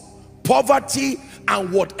wars, poverty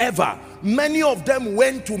and whatever, many of them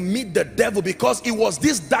went to meet the devil because it was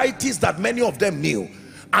these deities that many of them knew.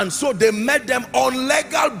 And so they met them on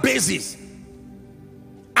legal basis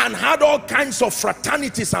and had all kinds of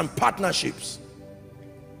fraternities and partnerships.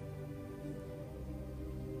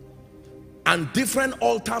 and different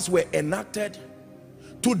altars were enacted.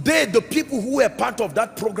 Today, the people who were part of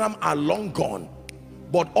that program are long gone,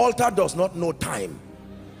 but altar does not know time.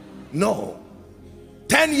 No.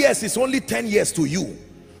 10 years is only 10 years to you.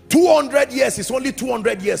 200 years is only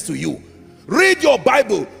 200 years to you. Read your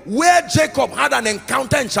Bible. Where Jacob had an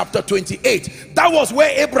encounter in chapter 28, that was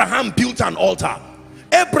where Abraham built an altar.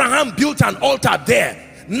 Abraham built an altar there.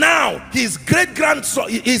 Now his great-grandson,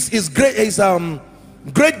 his great-grandson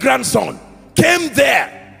came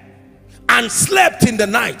there and slept in the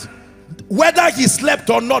night. Whether he slept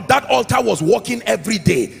or not, that altar was working every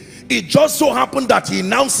day. It just so happened that he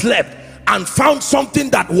now slept and found something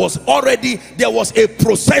that was already, there was a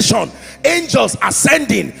procession, angels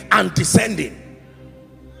ascending and descending.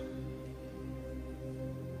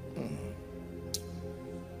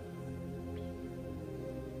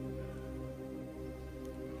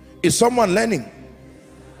 Is someone learning?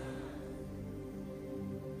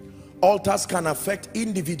 Altars can affect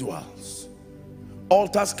individuals.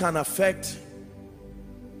 Altars can affect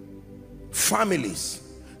families.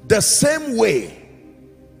 The same way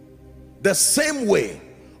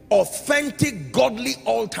authentic godly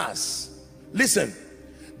altars. Listen,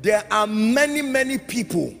 there are many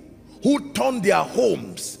people who turned their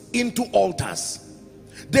homes into altars.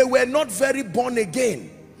 They were not very born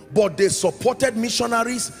again, but they supported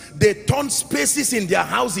missionaries. They turned spaces in their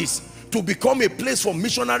houses to become a place for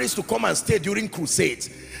missionaries to come and stay during crusades.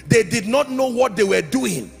 They did not know what they were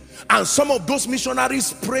doing, and some of those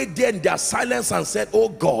missionaries prayed there in their silence and said, oh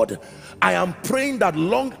God, I am praying that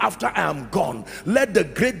long after I am gone, let the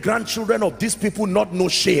great-grandchildren of these people not know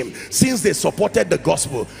shame, since they supported the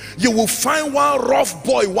gospel. You will find one rough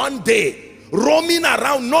boy one day roaming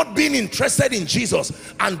around, not being interested in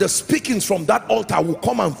Jesus, and the speakings from that altar will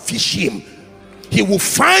come and fish him. He will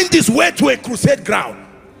find his way to a crusade ground,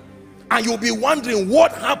 and you'll be wondering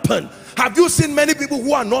what happened. Have you seen many people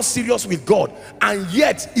who are not serious with God, and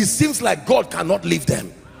yet it seems like God cannot leave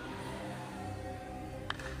them?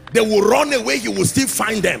 They will run away, you will still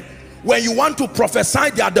find them. When you want to prophesy,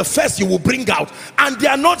 they are the first you will bring out, and they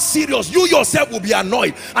are not serious. You yourself will be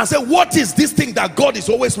annoyed and say, what is this thing that God is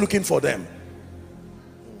always looking for them?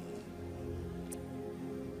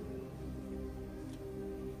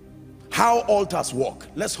 How altars work.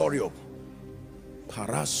 Let's hurry up.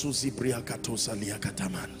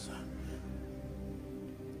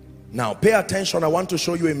 Now pay attention. I want to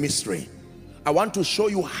show you a mystery. I want to show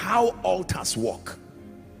you how altars work.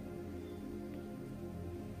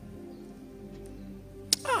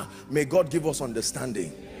 May God give us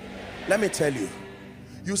understanding. Let me tell you,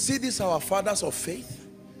 you see these our fathers of faith,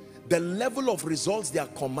 the level of results they are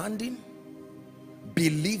commanding.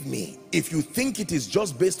 Believe me, if you think it is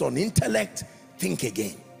just based on intellect, think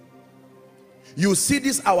again. You see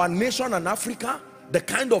this our nation and Africa, the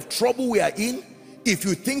kind of trouble we are in. If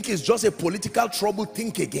you think it's just a political trouble,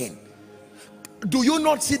 think again. Do you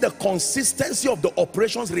not see the consistency of the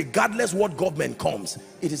operations regardless what government comes?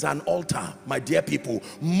 It is an altar, my dear people,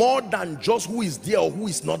 more than just who is there or who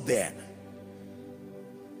is not there.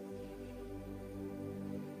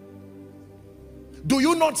 Do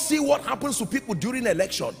you not see what happens to people during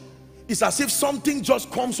election? It's as if something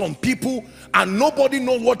just comes on people and nobody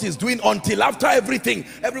knows what is doing until after everything,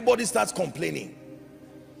 everybody starts complaining.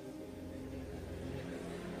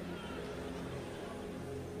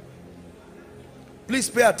 Please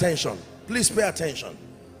pay attention. Please pay attention.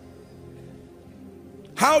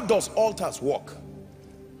 How does altars work?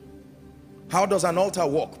 How does an altar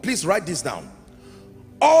work? Please write this down.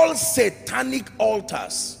 All satanic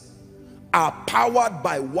altars are powered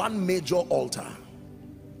by one major altar.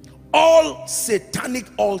 All satanic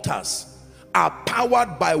altars are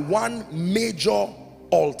powered by one major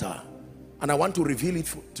altar. And I want to reveal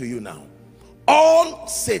it to you now. All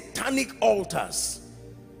satanic altars,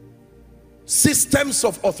 systems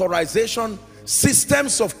of authorization,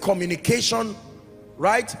 systems of communication,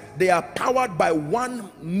 right? They are powered by one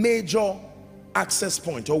major access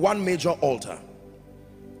point or one major altar.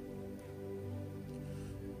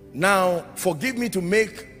 Now, forgive me to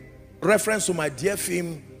make reference to my dear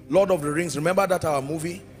film, Lord of the Rings. Remember that our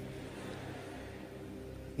movie?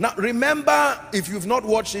 Now, remember, if you've not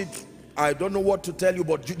watched it, I don't know what to tell you,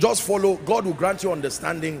 but just follow. God will grant you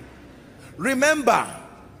understanding. Remember,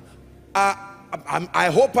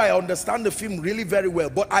 I hope I understand the film really very well,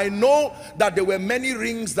 but I know that there were many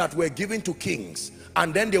rings that were given to kings,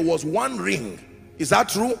 and then there was one ring, is that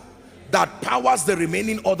true, that powers the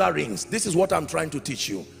remaining other rings. This is what I'm trying to teach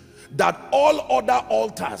you, that all other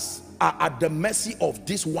altars are at the mercy of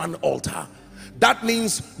this one altar. That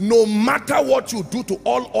means no matter what you do to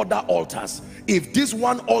all other altars, if this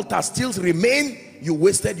one altar still remains, you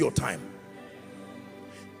wasted your time.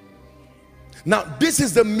 Now, this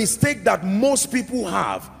is the mistake that most people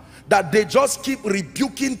have, that they just keep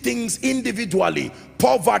rebuking things individually.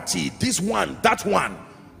 Poverty, this one, that one.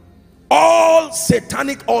 All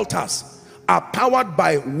satanic altars are powered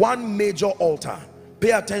by one major altar.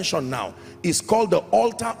 Pay attention now. It's called the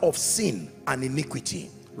altar of sin and iniquity.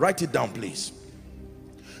 Write it down, please.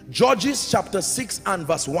 Judges chapter 6 and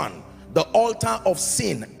verse 1. The altar of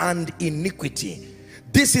sin and iniquity.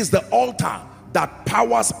 This is the altar that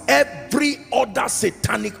powers every other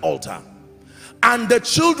satanic altar. And the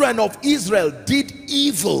children of Israel did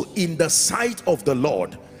evil in the sight of the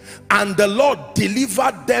Lord, and the Lord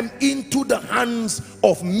delivered them into the hands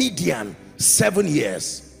of Midian 7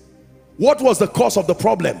 years. What was the cause of the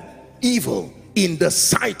problem? Evil in the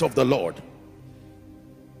sight of the Lord.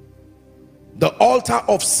 The altar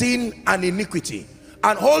of sin and iniquity.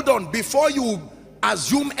 And hold on, before you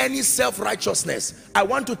assume any self-righteousness, I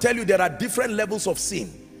want to tell you there are different levels of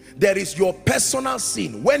sin. There is your personal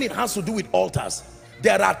sin when it has to do with altars.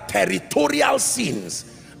 There are territorial sins,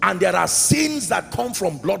 and there are sins that come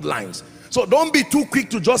from bloodlines. So don't be too quick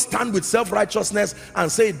to just stand with self-righteousness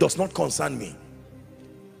and say it does not concern me.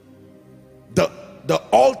 The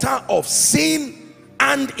altar of sin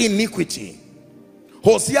and iniquity.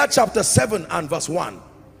 Hosea chapter 7 and verse 1.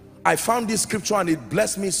 I found this scripture and it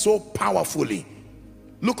blessed me so powerfully.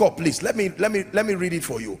 Look up, please. Let me read it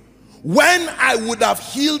for you. When I would have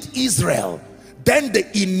healed Israel, then the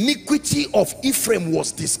iniquity of Ephraim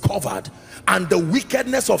was discovered, and the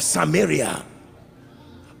wickedness of Samaria.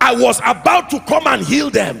 I was about to come and heal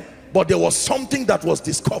them, but there was something that was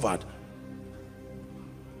discovered.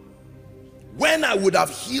 When I would have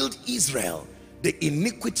healed Israel, the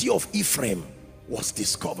iniquity of Ephraim was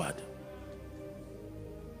discovered.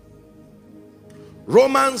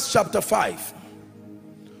 Romans chapter 5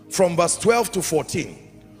 from verse 12 to 14.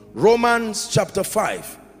 Romans chapter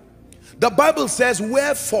 5. The Bible says,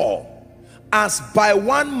 wherefore, as by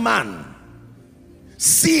one man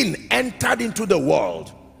sin entered into the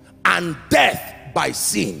world, and death by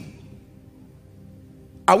sin.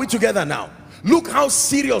 Are we together now? Look how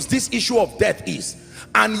serious this issue of death is.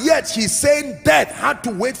 And yet he's saying death had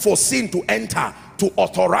to wait for sin to enter to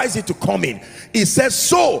authorize it to come in. He says,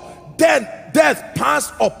 so then death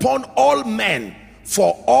passed upon all men,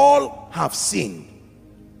 for all have sinned.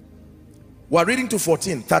 We're reading to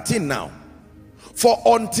 13 now. For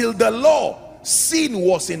until the law, sin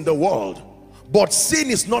was in the world, but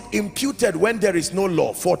sin is not imputed when there is no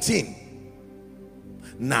law. 14.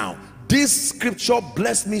 Now, this scripture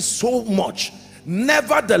blessed me so much.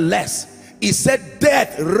 Nevertheless, he said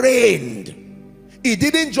death reigned. It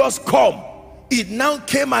didn't just come. It now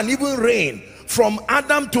came and even reigned from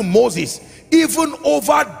Adam to Moses, even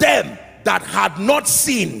over them that had not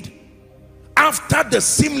sinned, after the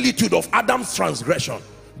similitude of Adam's transgression.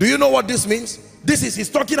 Do you know what this means? He's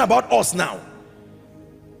talking about us now.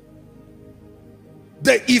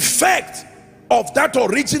 The effect of that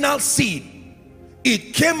original seed,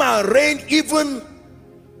 it came and reigned even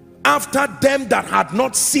after them that had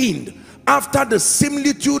not sinned, after the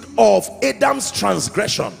similitude of Adam's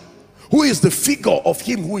transgression, who is the figure of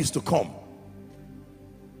him who is to come.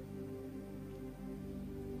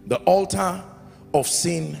 The altar of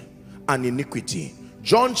sin and iniquity.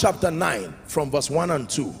 John chapter 9 from verse 1 and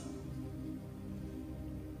 2.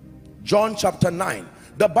 John chapter 9.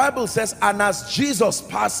 The Bible says, and as Jesus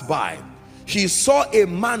passed by, he saw a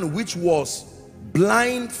man which was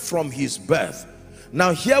blind from his birth.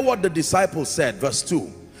 Now hear what the disciples said, verse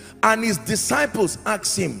 2. And his disciples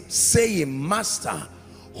asked him, saying, Master,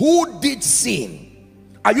 who did sin?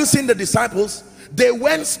 Are you seeing the disciples? They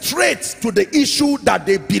went straight to the issue that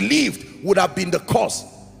they believed would have been the cause.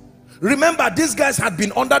 Remember, these guys had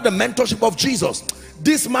been under the mentorship of Jesus.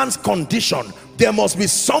 This man's condition, there must be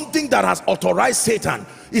something that has authorized Satan.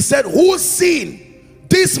 He said, who sinned,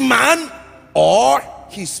 this man or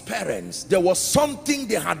his parents? There was something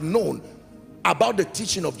they had known about the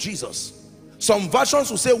teaching of Jesus. Some versions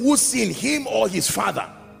will say, who sinned, him or his father?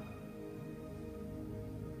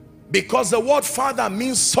 Because the word father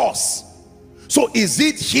means source. So is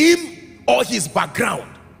it him or his background?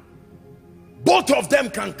 Both of them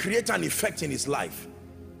can create an effect in his life.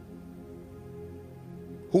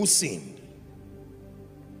 Who sinned?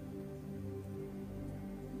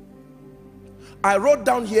 I wrote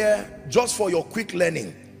down here, just for your quick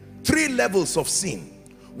learning, 3 levels of sin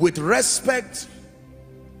with respect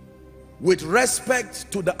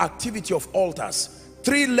to the activity of altars.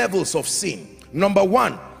 3 levels of sin. Number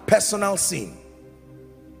 1, personal sin.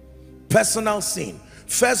 Personal sin.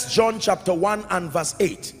 1 John chapter 1 and verse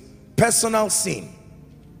 8. Personal sin.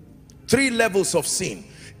 3 levels of sin.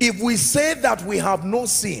 If we say that we have no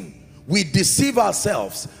sin, We deceive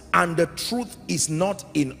ourselves and the truth is not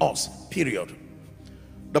in us, period.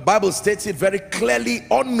 The Bible states it very clearly,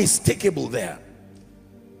 unmistakable there.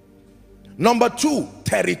 Number two,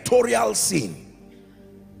 territorial sin.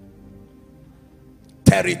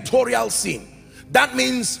 Territorial sin. That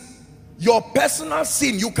means your personal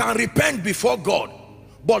sin, you can repent before God,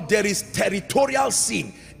 but there is territorial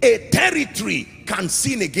sin. A territory can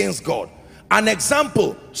sin against God. An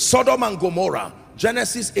example, Sodom and Gomorrah,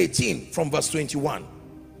 Genesis 18 from verse 21.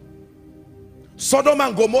 Sodom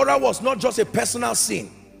and Gomorrah was not just a personal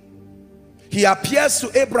sin. He appears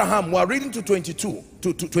to Abraham, we are reading to 22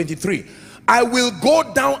 to 23. I will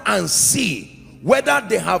go down and see whether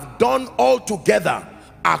they have done all together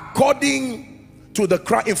according to the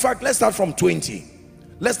cry. In fact, let's start from 20.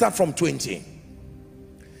 Let's start from 20.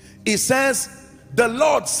 It says, the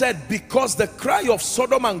Lord said, because the cry of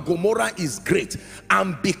Sodom and Gomorrah is great,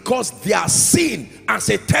 and because their sin as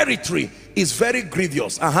a territory is very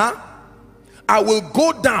grievous, I will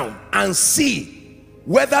go down and see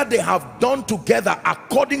whether they have done together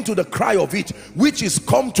according to the cry of it, which is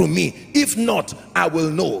come to me. If not, I will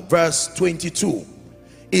know. Verse 22.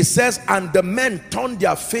 It says, and the men turned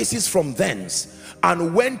their faces from thence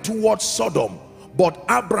and went towards Sodom, but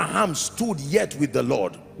Abraham stood yet with the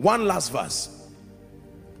Lord. One last verse.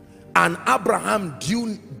 And Abraham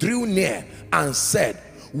drew near and said,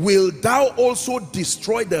 will thou also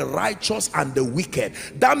destroy the righteous and the wicked?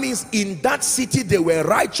 That means in that city there were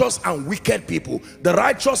righteous and wicked people. The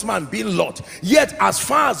righteous man being Lot. Yet as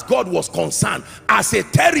far as God was concerned, as a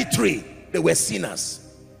territory, they were sinners.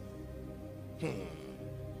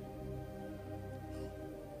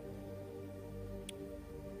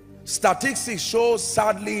 Statistics show,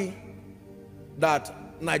 sadly, that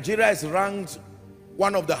Nigeria is ranked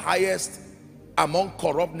one of the highest among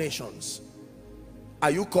corrupt nations. Are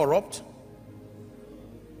you corrupt?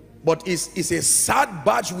 But it's a sad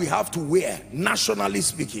badge we have to wear, nationally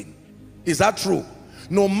speaking. Is that true?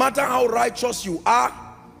 No matter how righteous you are,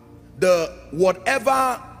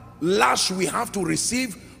 whatever lash we have to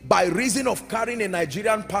receive by reason of carrying a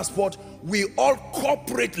Nigerian passport, we all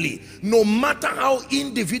corporately, no matter how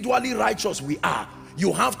individually righteous we are,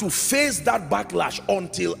 you have to face that backlash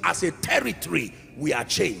until as a territory we are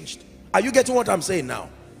changed. Are you getting what I'm saying now?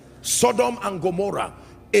 Sodom and Gomorrah,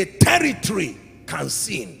 a territory can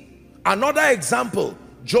sin. Another example,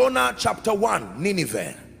 Jonah chapter 1,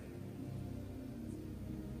 Nineveh.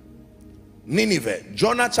 Nineveh,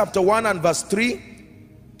 Jonah chapter 1 and verse 3,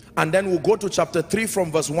 and then we'll go to chapter 3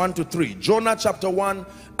 from verse 1 to 3. Jonah chapter 1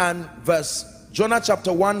 verse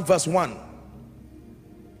 1.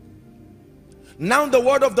 Now the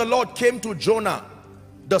word of the Lord came to Jonah,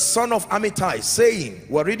 the son of Amittai, saying,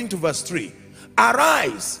 we're reading to verse 3,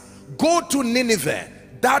 arise, go to Nineveh,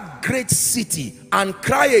 that great city, and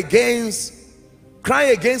cry against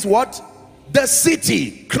what? The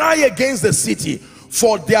city. Cry against the city,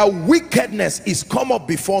 for their wickedness is come up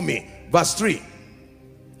before me. Verse 3.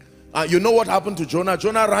 You know what happened to Jonah?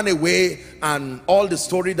 Jonah ran away, and all the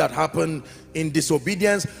story that happened in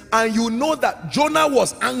disobedience. And you know that Jonah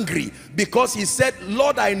was angry because he said,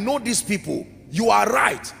 Lord, I know these people. You are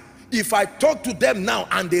right. If I talk to them now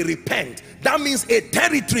and they repent, that means a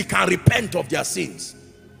territory can repent of their sins.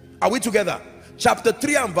 Are we together? Chapter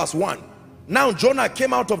 3 and verse 1. Now Jonah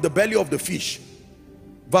came out of the belly of the fish.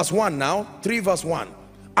 Verse 1 now, 3 verse 1.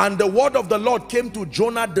 And the word of the Lord came to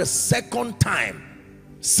Jonah the second time,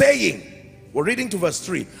 saying, we're reading to verse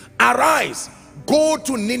 3, arise, go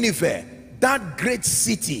to Nineveh, that great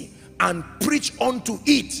city, and preach unto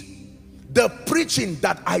it the preaching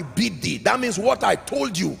that I bid thee. That means what I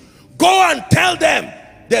told you. Go and tell them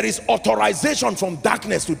there is authorization from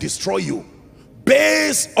darkness to destroy you,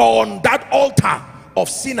 based on that altar of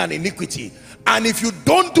sin and iniquity. And if you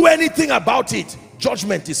don't do anything about it,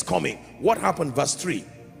 judgment is coming. What happened? Verse 3.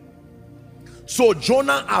 So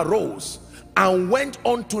Jonah arose and went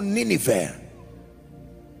on to Nineveh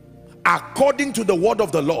according to the word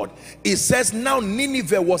of the Lord. It says, now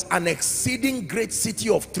Nineveh was an exceeding great city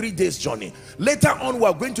of 3 days journey. Later on we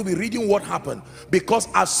are going to be reading what happened, because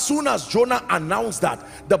as soon as Jonah announced that,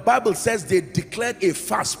 the Bible says they declared a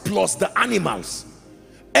fast, plus the animals.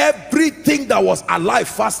 Everything that was alive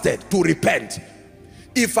fasted to repent.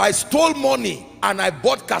 If I stole money and I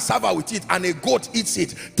bought cassava with it and a goat eats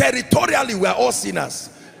it, territorially we are all sinners.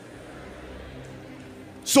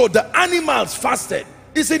 So the animals fasted.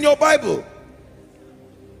 It's in your Bible.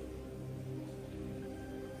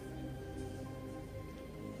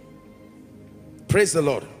 Praise the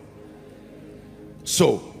Lord.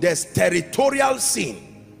 So there's territorial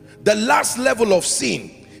sin. The last level of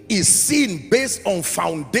sin is sin based on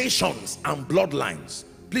foundations and bloodlines.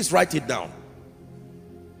 Please write it down.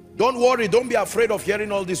 Don't worry, don't be afraid of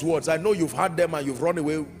hearing all these words. I know you've heard them and you've run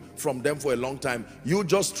away from them for a long time. You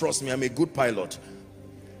just trust me, I'm a good pilot.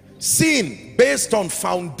 Sin based on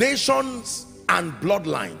foundations and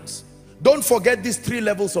bloodlines. Don't forget these three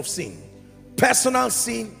levels of sin: personal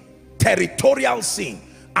sin, territorial sin,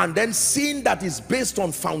 and then sin that is based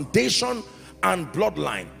on foundation and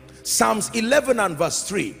bloodline. Psalms 11 and verse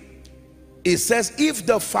 3, it says, if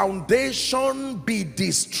the foundation be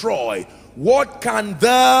destroyed, what can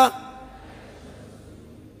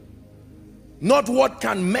not what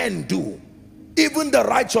can men do? Even the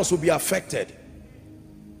righteous will be affected.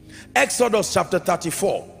 Exodus chapter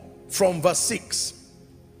 34 from verse 6.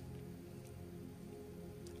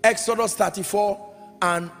 Exodus 34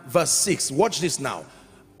 and verse 6. Watch this now.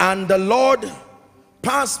 And the Lord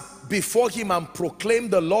passed before him and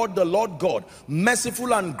proclaimed, the Lord God,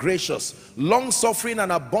 merciful and gracious, long-suffering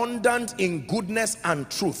and abundant in goodness and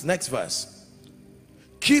truth. Next verse.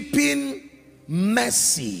 Keeping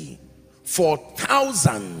mercy for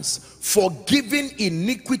thousands, forgiving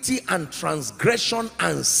iniquity and transgression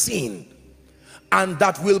and sin, and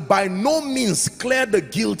that will by no means clear the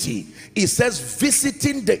guilty. It says,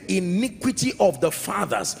 visiting the iniquity of the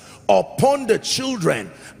fathers upon the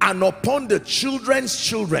children and upon the children's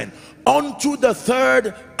children unto the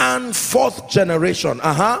third and fourth generation.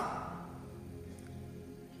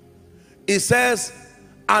 It says,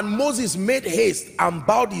 and Moses made haste and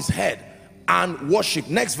bowed his head and worshiped.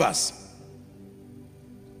 Next verse.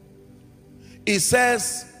 It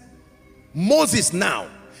says, Moses, now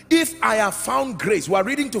if I have found grace, we are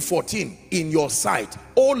reading to 14, in your sight,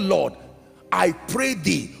 O Lord, I pray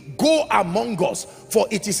thee, go among us, for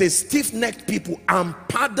it is a stiff-necked people, and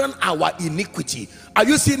pardon our iniquity. Are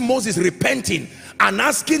you seeing Moses repenting and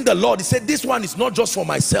asking the Lord? He said, this one is not just for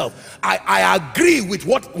myself. I agree with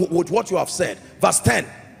what you have said. Verse 10.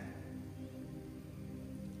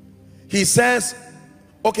 He says,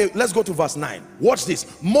 okay, let's go to verse 9. Watch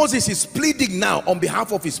this. Moses is pleading now on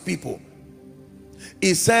behalf of his people.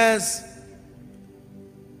 He says,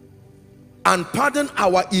 and pardon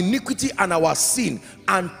our iniquity and our sin,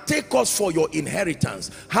 and take us for your inheritance.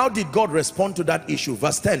 How did God respond to that issue?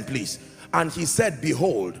 Verse 10, please. And he said,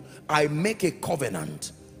 behold, I make a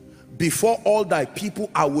covenant. Before all thy people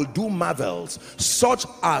I will do marvels, such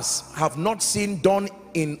as have not seen done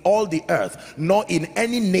in all the earth, nor in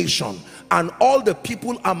any nation. And all the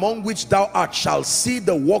people among which thou art shall see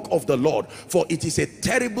the work of the Lord, for it is a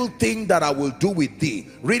terrible thing that I will do with thee.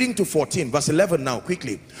 Reading to 14, verse 11 now,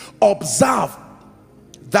 quickly. Observe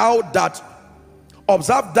thou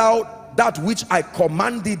that which I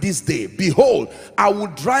command thee this day. Behold, I will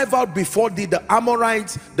drive out before thee the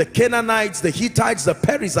Amorites, the Canaanites, the Hittites, the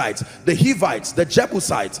Perizzites, the Hivites, the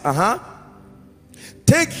Jebusites.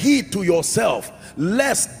 Take heed to yourself,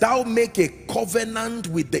 lest thou make a covenant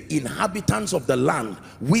with the inhabitants of the land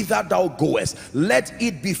whither thou goest. Let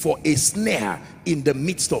it be for a snare in the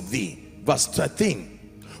midst of thee. Verse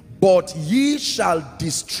 13. But ye shall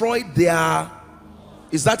destroy their...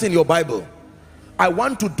 Is that in your Bible? I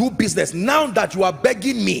want to do business. Now that you are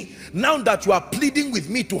begging me, now that you are pleading with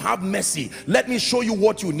me to have mercy, let me show you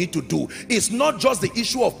what you need to do. It's not just the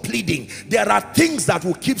issue of pleading. There are things that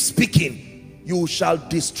will keep speaking. You shall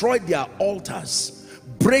destroy their altars,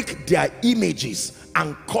 break their images,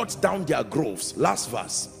 and cut down their groves. Last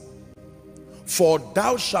verse. For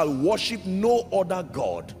thou shalt worship no other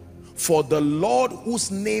God, for the Lord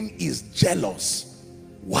whose name is jealous.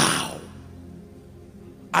 Wow.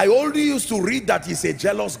 I only used to read that he's a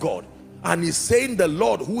jealous God, and he's saying the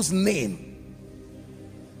Lord whose name,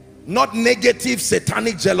 not negative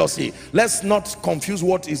satanic jealousy. Let's not confuse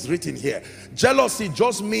what is written here. Jealousy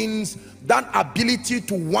just means that ability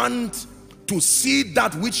to want to see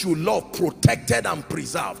that which you love protected and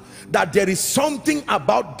preserved. That there is something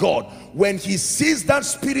about God, when he sees that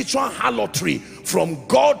spiritual harlotry from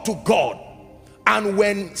God to God, and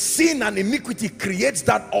when sin and iniquity creates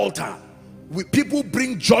that altar, people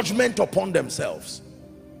bring judgment upon themselves.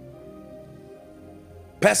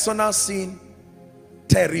 Personal sin,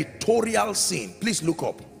 territorial sin. Please look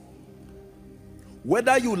up.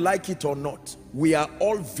 Whether you like it or not, we are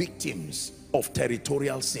all victims of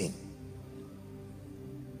territorial sin.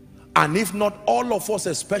 And if not all of us,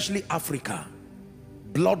 especially Africa,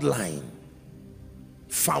 bloodline,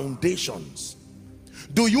 foundations.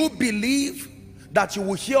 Do you believe that you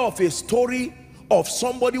will hear of a story of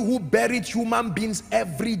somebody who buried human beings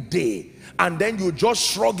every day, and then you just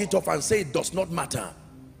shrug it off and say it does not matter?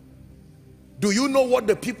 Do you know what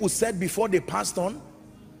the people said before they passed on?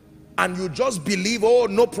 And you just believe, oh,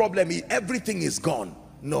 no problem, everything is gone.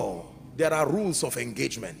 No, there are rules of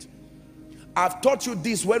engagement. I've taught you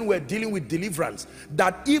this when we're dealing with deliverance,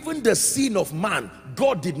 that even the sin of man,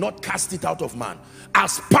 God did not cast it out of man.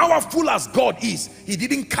 As powerful as God is, he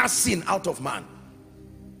didn't cast sin out of man.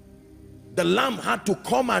 The lamb had to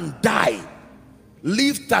come and die,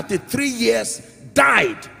 live 33 years,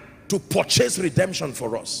 died to purchase redemption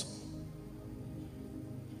for us.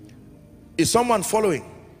 Is someone following?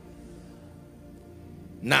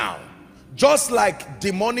 Now, just like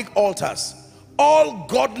demonic altars, all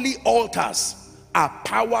godly altars are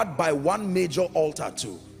powered by one major altar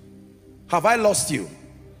too. Have I lost you?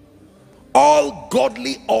 All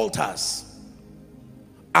godly altars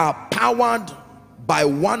are powered by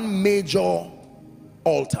one major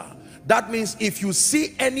altar. That means if you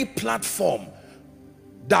see any platform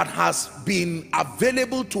that has been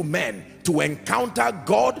available to men to encounter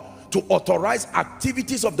God, to authorize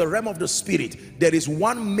activities of the realm of the spirit, there is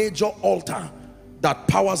one major altar that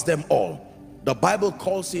powers them all. The Bible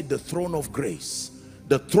calls it the throne of grace.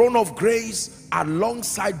 The throne of grace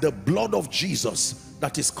alongside the blood of Jesus,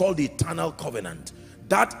 that is called the eternal covenant.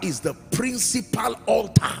 That is the principal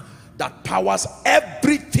altar that powers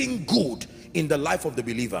everything good in the life of the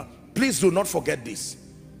believer. Please do not forget this.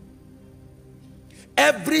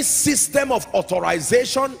 Every system of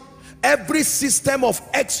authorization, every system of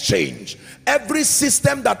exchange, every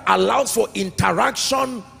system that allows for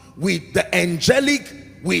interaction with the angelic,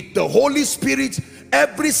 with the Holy Spirit,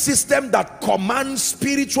 every system that commands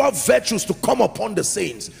spiritual virtues to come upon the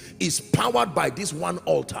saints is powered by this one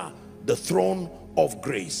altar, the throne of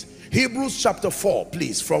grace. Hebrews chapter 4,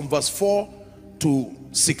 please, from verse 4 to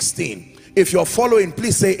 16. If you're following,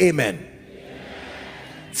 please say amen.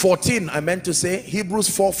 14, I meant to say, Hebrews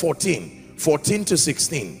 4:14, 14 to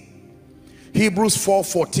 16. Hebrews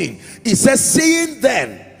 4:14. It says, seeing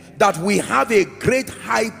then that we have a great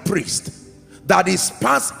high priest that is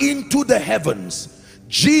passed into the heavens,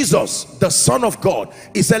 Jesus, the Son of God,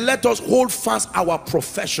 he said, let us hold fast our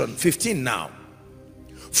profession. 15 now.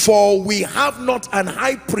 For we have not an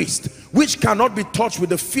high priest which cannot be touched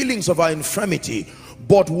with the feelings of our infirmity,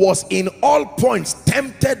 but was in all points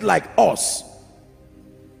tempted like us,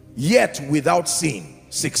 yet without sin.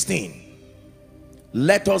 16.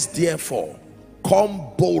 Let us therefore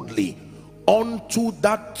come boldly unto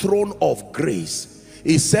that throne of grace.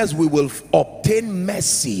 It says we will obtain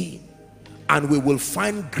mercy and we will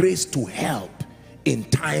find grace to help in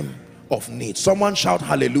time of need. Someone shout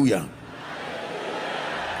hallelujah.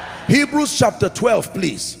 Hebrews chapter 12,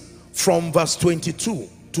 please, from verse 22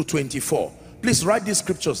 to 24. Please write these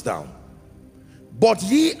scriptures down. But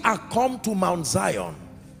ye are come to Mount Zion,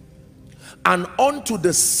 and unto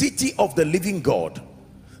the city of the living God,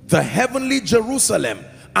 the heavenly Jerusalem,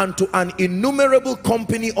 and to an innumerable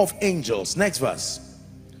company of angels. Next verse.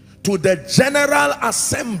 To the general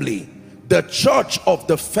assembly, the church of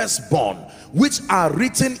the firstborn, which are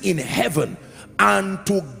written in heaven, and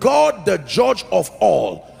to God the judge of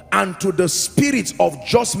all, and to the spirits of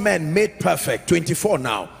just men made perfect. 24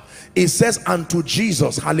 now. It says, unto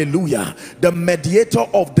Jesus, hallelujah, the mediator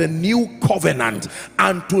of the new covenant,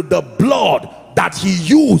 and to the blood that he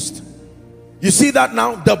used. You see that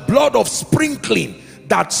now? The blood of sprinkling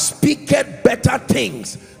that speaketh better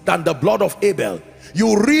things than the blood of Abel.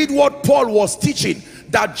 You read what Paul was teaching,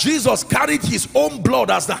 that Jesus carried his own blood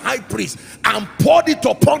as the high priest and poured it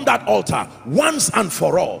upon that altar once and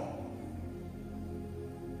for all.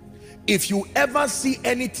 If you ever see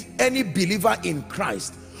any believer in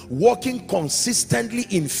Christ walking consistently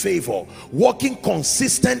in favor, walking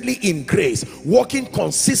consistently in grace, walking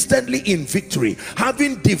consistently in victory,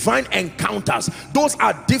 having divine encounters, those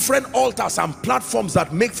are different altars and platforms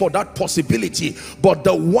that make for that possibility. But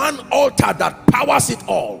the one altar that powers it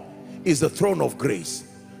all is the throne of grace.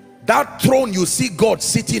 That throne you see God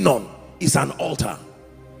sitting on is an altar.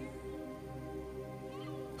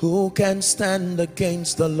 Who can stand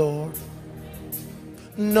against the Lord?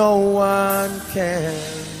 No one can.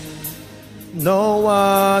 No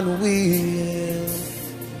one will.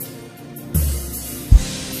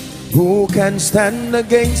 Who can stand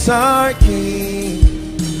against our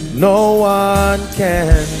King? No one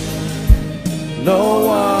can. No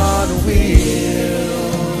one will.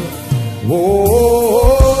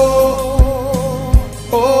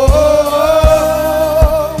 Oh,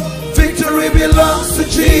 victory belongs to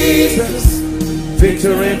Jesus.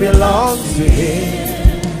 Victory belongs to him.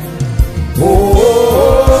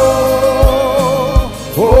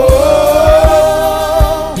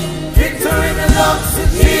 Victory belongs to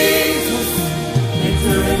Jesus.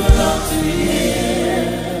 Victory belongs to him.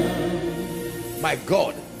 My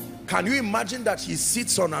God, can you imagine that he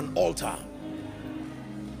sits on an altar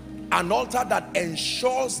that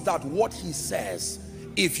ensures that what he says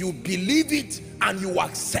if you believe it and you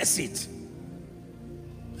access it.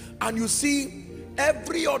 And you see,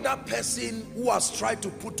 every other person who has tried to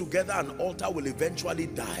put together an altar will eventually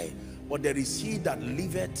die, but there is he that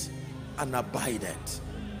liveth and abideth.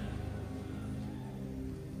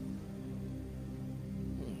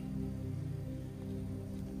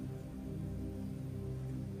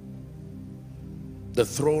 The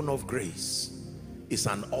throne of grace is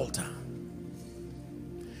an altar.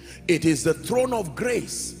 It is the throne of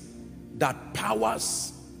grace that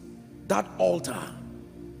powers that altar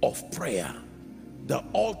of prayer, the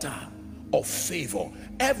altar of favor.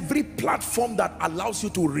 Every platform that allows you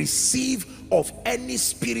to receive of any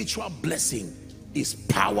spiritual blessing is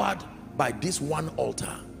powered by this one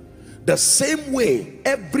altar. The same way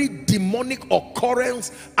every demonic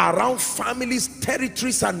occurrence around families,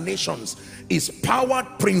 territories, and nations is powered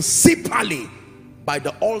principally by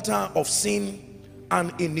the altar of sin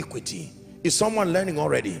and iniquity. Is someone learning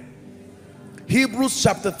already? Hebrews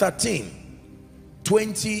chapter 13,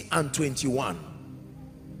 20 and 21.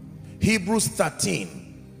 Hebrews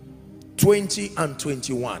 13, 20 and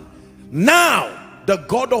 21. Now the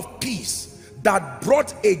God of peace, that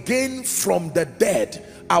brought again from the dead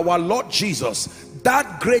our Lord Jesus,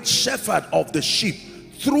 that great shepherd of the sheep,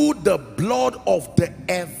 through the blood of the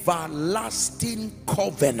everlasting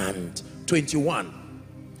covenant. 21.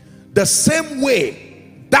 The same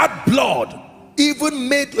way that blood even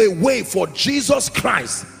made a way for Jesus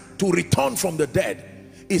Christ to return from the dead.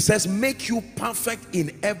 It says, make you perfect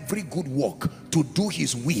in every good work to do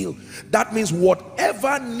his will. That means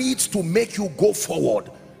whatever needs to make you go forward,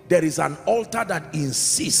 there is an altar that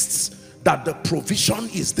insists that the provision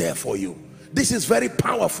is there for you. This is very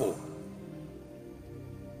powerful.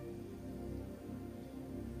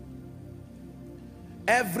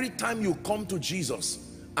 Every time you come to Jesus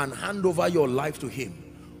and hand over your life to him,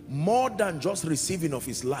 more than just receiving of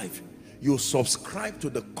his life, you subscribe to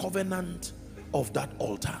the covenant of that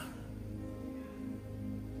altar.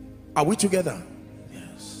 Are we together?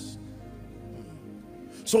 Yes.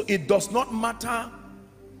 So it does not matter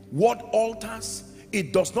what altars,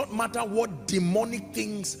 it does not matter what demonic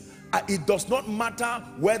things, it does not matter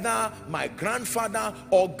whether my grandfather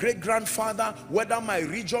or great-grandfather, whether my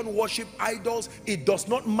region worship idols, it does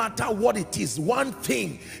not matter what it is. One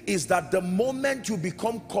thing is that the moment you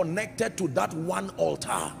become connected to that one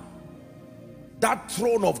altar, that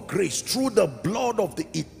throne of grace, through the blood of the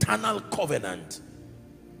eternal covenant,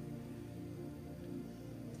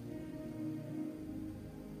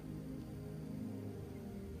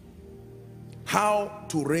 how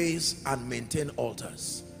to raise and maintain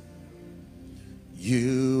altars.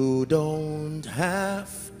 You don't have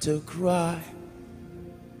to cry,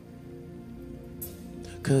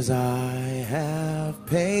 'cause I have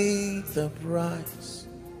paid the price.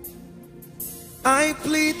 I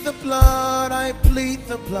plead the blood, I plead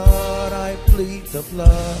the blood, I plead the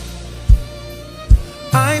blood.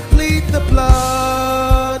 I plead the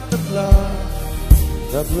blood, the blood,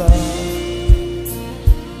 the blood.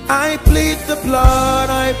 I plead the blood,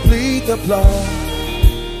 I plead the blood.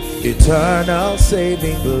 Eternal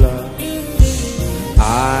saving blood.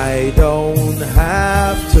 I don't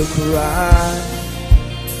have to cry,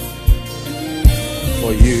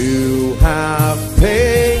 for you have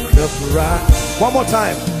paid the price. One more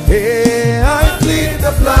time. Hey, I plead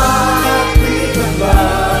the blood, I plead the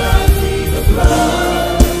blood, I plead the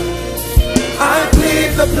blood. I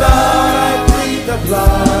plead the blood, I plead the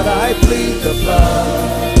blood, I plead the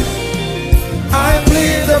blood. I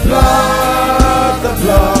plead the blood, the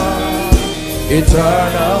blood,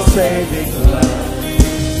 eternal saving blood.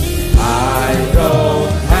 I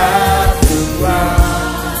don't have to cry,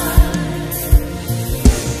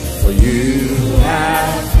 for you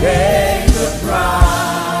have paid the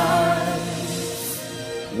price.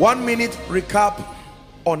 1 minute recap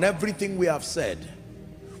on everything we have said.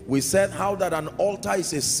 We said how that an altar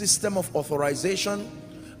is a system of authorization.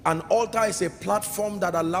 An altar is a platform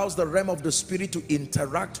that allows the realm of the spirit to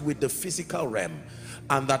interact with the physical realm,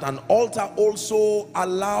 and that an altar also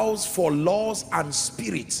allows for laws and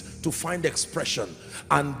spirits to find expression,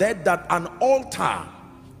 and that an altar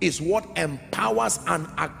is what empowers and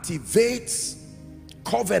activates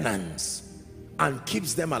covenants and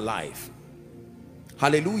keeps them alive.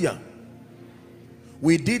 Hallelujah.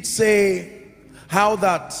 We did say how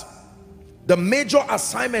that the major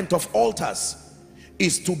assignment of altars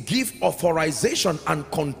is to give authorization and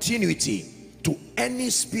continuity to any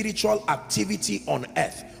spiritual activity on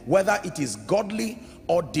earth, whether it is godly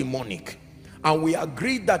or demonic. And we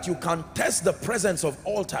agreed that you can test the presence of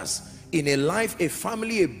altars in a life, a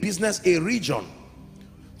family, a business, a region,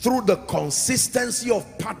 through the consistency of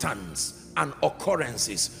patterns and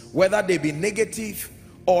occurrences, whether they be negative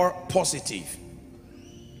or positive.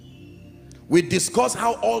 We discuss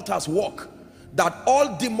how altars work, that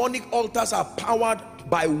all demonic altars are powered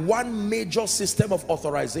by one major system of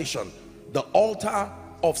authorization, the altar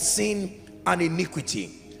of sin and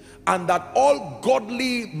iniquity, and that all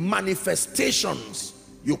godly manifestations,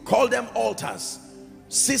 you call them altars,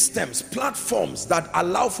 systems, platforms that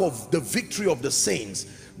allow for the victory of the saints,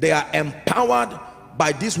 they are empowered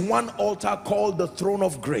by this one altar called the throne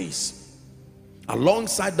of grace,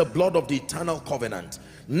 alongside the blood of the eternal covenant.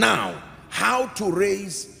 Now, how to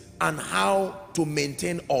raise and how to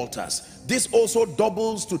maintain altars. This also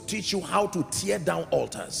doubles to teach you how to tear down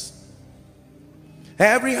altars.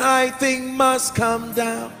 Every high thing must come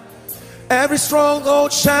down, every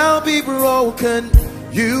stronghold shall be broken.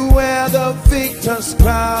 You wear the victor's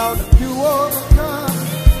crown, you overcome.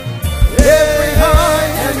 Every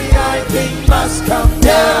high thing must come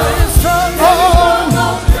down.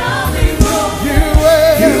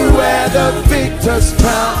 You wear the victor's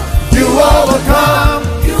crown, you overcome.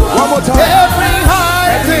 One more time.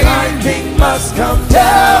 Every high thing must come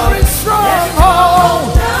down. Every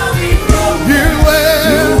stronghold,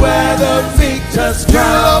 you wear the victor's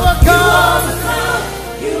crown, you overcome.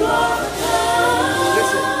 You overcome.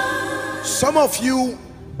 Listen, some of you,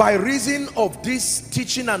 by reason of this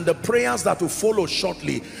teaching and the prayers that will follow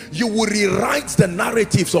shortly, you will rewrite the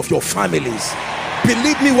narratives of your families.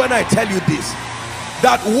 Believe me when I tell you this,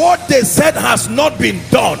 that what they said has not been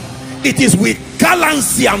done, it is with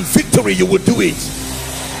gallantry and victory you will do it.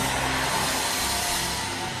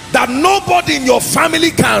 That nobody in your family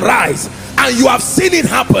can rise, and you have seen it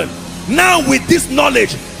happen. Now with this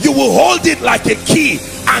knowledge, you will hold it like a key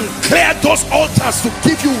and clear those altars to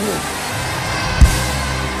give you room.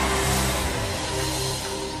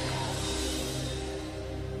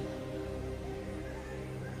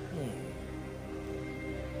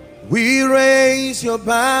 We raise your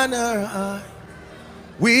banner high,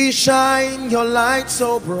 we shine your light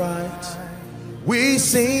so bright, we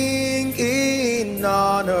sing in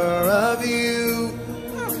honor of you.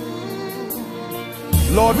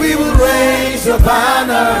 Lord, we will raise your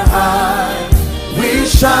banner high, we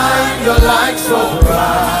shine your light so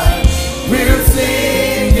bright, we'll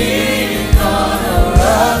sing in honor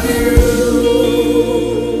of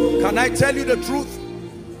you. Can I tell you the truth?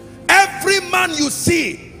 Every man you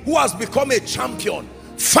see who has become a champion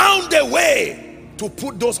found a way to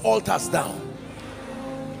put those altars down.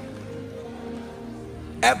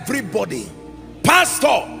 Everybody.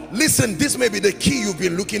 Pastor, listen, this may be the key you've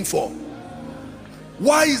been looking for.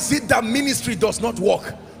 Why is it that ministry does not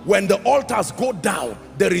work? When the altars go down,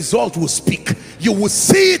 the result will speak. You will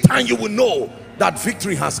see it and you will know that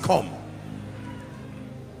victory has come.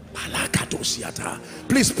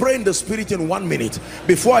 Please pray in the spirit in 1 minute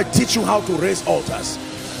before I teach you how to raise altars.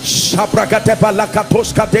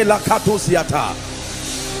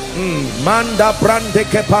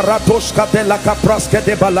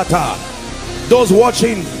 Those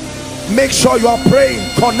watching, make sure you are praying.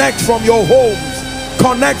 Connect from your homes,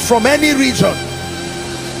 connect from any region.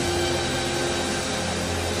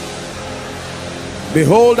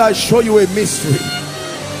 Behold, I show you a mystery.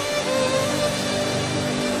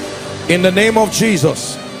 In the name of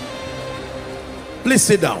Jesus, please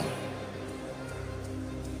sit down.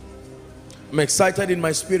 I'm excited in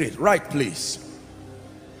my spirit. Right, please.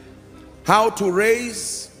 How to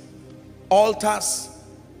raise altars,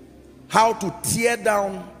 how to tear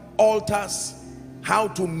down altars, how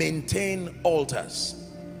to maintain altars.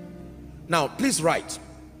 Now, please write.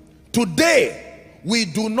 Today, we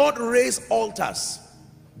do not raise altars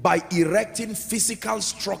by erecting physical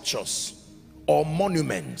structures or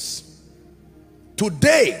monuments.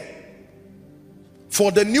 Today,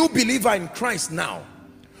 for the new believer in Christ now,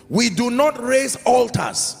 we do not raise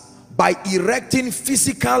altars by erecting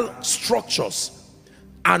physical structures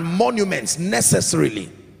and monuments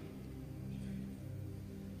necessarily.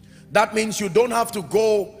 That means you don't have to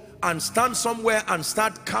go and stand somewhere and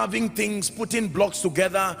start carving things, putting blocks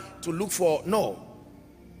together to look for. No.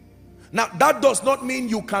 Now, that does not mean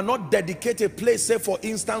you cannot dedicate a place, say for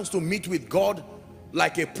instance, to meet with God,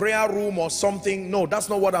 like a prayer room or something. No, that's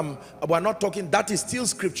not what we're not talking. That is still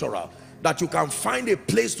scriptural, that you can find a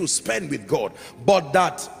place to spend with God. But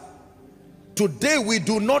that today we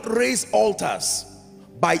do not raise altars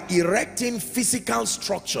by erecting physical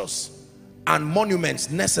structures and monuments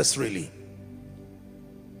necessarily.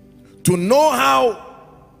 To know how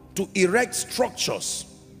to erect structures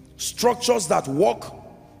that work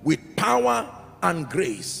with power and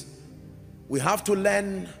grace, we have to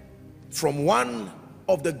learn from one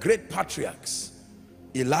of the great patriarchs,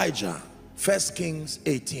 Elijah. 1 Kings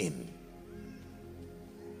 18.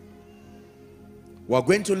 We're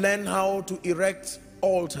going to learn how to erect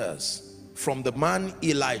altars from the man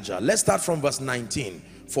Elijah. Let's start from verse 19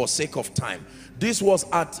 for sake of time. This was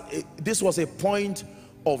a point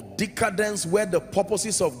of decadence where the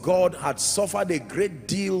purposes of God had suffered a great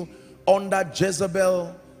deal under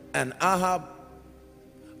Jezebel and Ahab.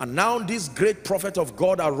 And now this great prophet of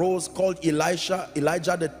God arose called Elijah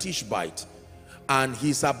the Tishbite. And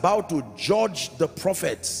he's about to judge the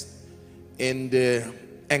prophets in the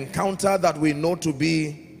encounter that we know to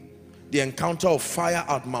be the encounter of fire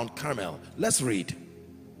at Mount Carmel. Let's read.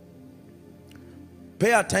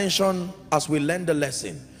 Pay attention as we learn the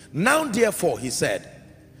lesson. Now therefore, he said,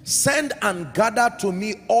 send and gather to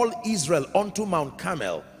me all Israel unto Mount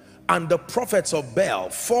Carmel, and the prophets of Baal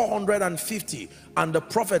 450, and the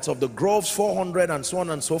prophets of the groves 400, and so on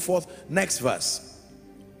and so forth. Next verse.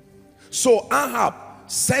 So Ahab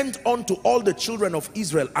sent unto all the children of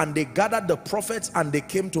Israel, and they gathered the prophets, and they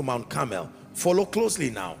came to Mount Carmel. Follow closely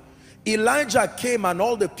now. Elijah came and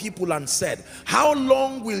all the people and said, how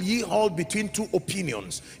long will ye hold between two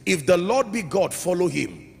opinions? If the Lord be God, follow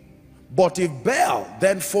him. But if Baal,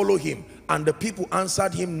 then follow him. And the people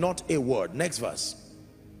answered him not a word. Next verse.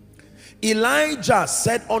 Elijah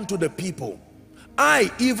said unto the people,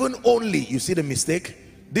 I even only, you see the mistake?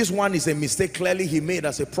 This one is a mistake clearly he made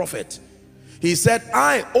as a prophet. He said,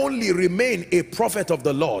 I only remain a prophet of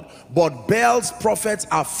the Lord, but Baal's prophets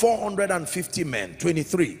are 450 men.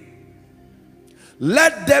 23.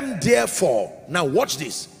 Let them therefore, now watch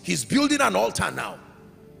this, he's building an altar now.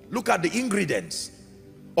 Look at the ingredients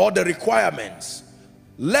or the requirements.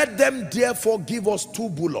 Let them therefore give us 2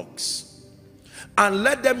 bullocks, and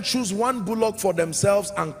let them choose 1 bullock for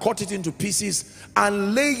themselves and cut it into pieces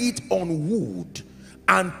and lay it on wood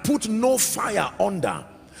and put no fire under.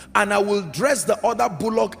 And I will dress the other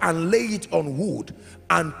bullock and lay it on wood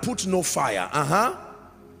and put no fire.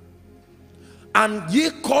 And ye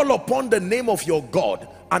call upon the name of your God,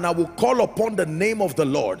 and I will call upon the name of the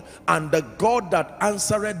Lord, and the God that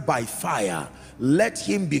answereth by fire, let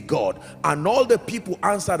him be God. And all the people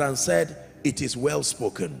answered and said, it is well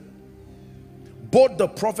spoken. Both the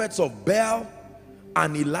prophets of Baal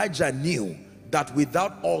and Elijah knew that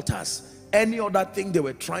without altars, any other thing they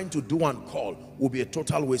were trying to do and call would be a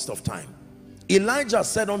total waste of time. Elijah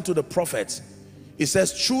said unto the prophets, he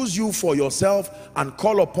says, choose you for yourself and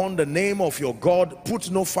call upon the name of your God, put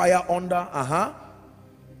no fire under.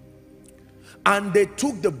 And they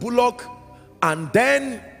took the bullock, and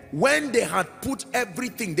then when they had put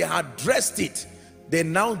everything, they had dressed it, they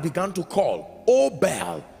now began to call, O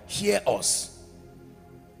Baal, hear us.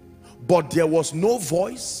 But there was no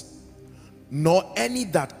voice, nor any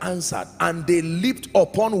that answered. And they leaped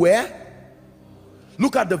upon where?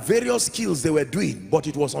 Look at the various skills they were doing, but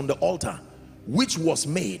it was on the altar which was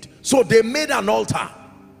made. So they made an altar.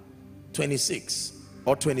 26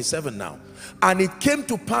 or 27 now. And it came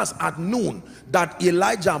to pass at noon that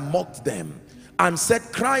Elijah mocked them and said,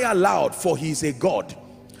 cry aloud, for he is a God.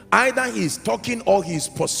 Either he is talking, or he is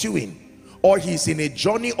pursuing, or he is in a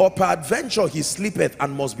journey, or peradventure he sleepeth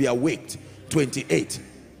and must be awaked. 28.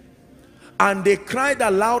 And they cried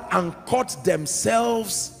aloud and cut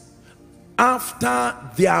themselves after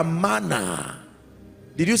their manner.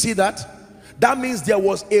 Did you see that? That means there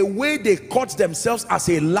was a way they cut themselves as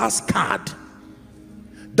a last card,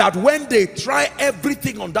 that when they try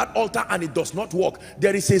everything on that altar and it does not work,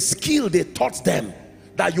 there is a skill they taught them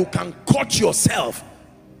that you can cut yourself.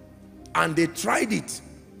 And they tried it.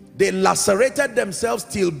 They lacerated themselves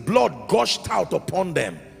till blood gushed out upon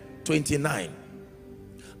them. 29.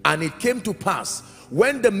 And it came to pass,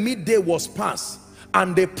 when the midday was past,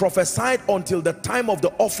 and they prophesied until the time of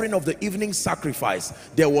the offering of the evening sacrifice,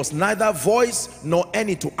 there was neither voice nor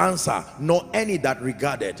any to answer, nor any that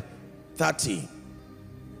regarded. 30.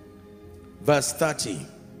 Verse 30.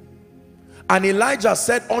 And Elijah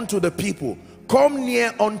said unto the people, come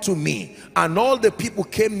near unto me. And all the people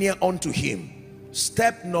came near unto him.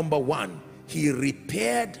 Step number 1, he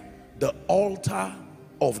repaired the altar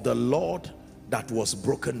of the Lord that was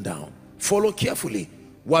broken down. Follow carefully.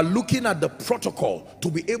 We're looking at the protocol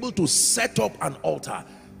to be able to set up an altar.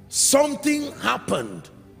 Something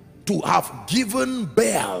happened to have given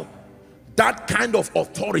Baal that kind of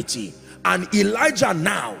authority, and Elijah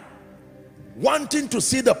now, wanting to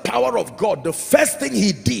see the power of God, the first thing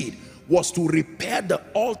he did was to repair the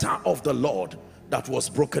altar of the Lord that was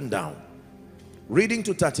broken down. Reading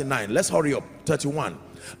to 39, let's hurry up. 31.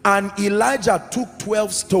 And Elijah took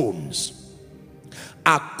 12 stones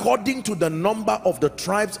according to the number of the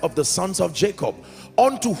tribes of the sons of Jacob,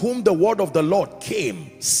 unto whom the word of the Lord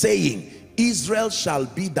came, saying, Israel shall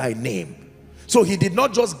be thy name. So he did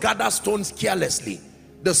not just gather stones carelessly.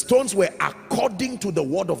 The stones were according to the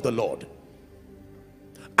word of the Lord.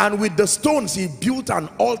 And with the stones he built an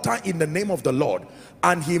altar in the name of the Lord,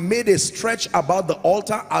 and he made a stretch about the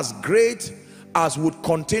altar as great as would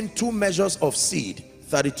contain 2 measures of seed.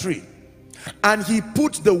 33. And he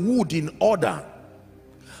put the wood in order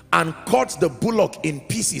and cut the bullock in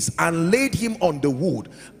pieces and laid him on the wood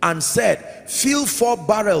and said, fill 4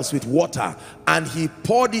 barrels with water. And he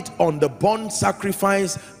poured it on the burnt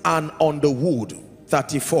sacrifice and on the wood.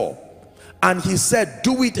 34. And he said,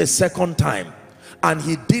 do it a second time. And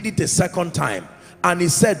he did it a second time. And he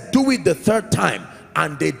said, do it the 3rd time.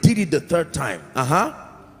 And they did it the 3rd time.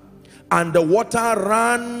 And the water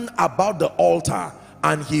ran about the altar,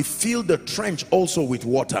 and he filled the trench also with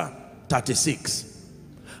water. 36.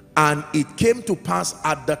 And it came to pass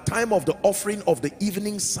at the time of the offering of the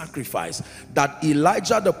evening sacrifice that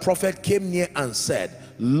Elijah the prophet came near and said,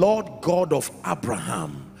 Lord God of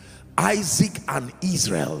Abraham, Isaac and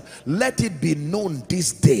Israel, let it be known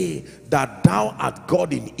this day that thou art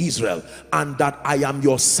God in Israel, and that I am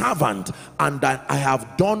your servant, and that I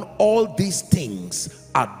have done all these things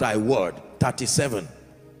at thy word. 37.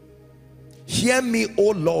 Hear me,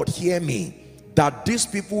 O Lord, hear me, that these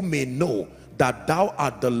people may know that thou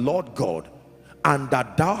art the Lord God, and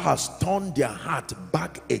that thou hast turned their heart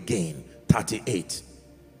back again. 38.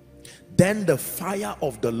 Then the fire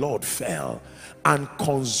of the Lord fell and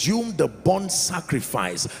consumed the burnt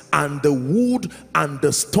sacrifice and the wood and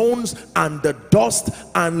the stones and the dust,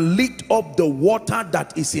 and licked up the water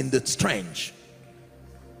that is in the trench.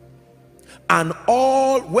 And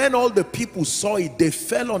when all the people saw it, they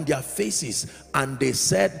fell on their faces, and they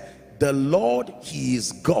said, the Lord, he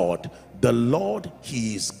is God. The Lord,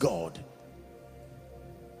 he is God.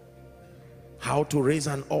 How to raise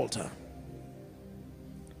an altar.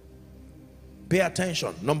 Pay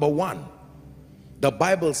attention. Number 1, the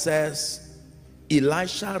Bible says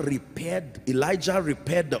Elijah repaired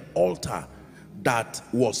the altar that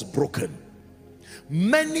was broken.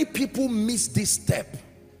 Many people miss this step.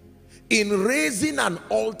 In raising an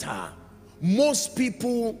altar, most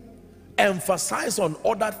people emphasize on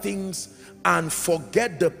other things and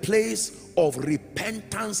forget the place of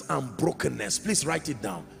repentance and brokenness. Please write it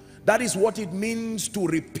down. That is what it means to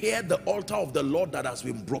repair the altar of the Lord that has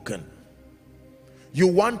been broken. You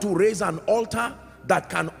want to raise an altar that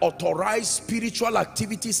can authorize spiritual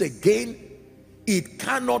activities again? It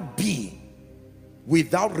cannot be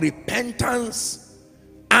without repentance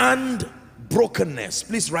and brokenness.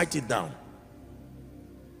 Please write it down.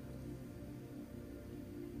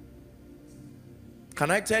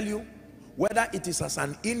 Can I tell you, whether it is as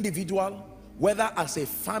an individual, whether as a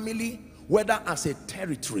family, whether as a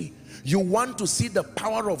territory, you want to see the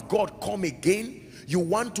power of God come again, you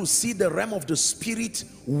want to see the realm of the spirit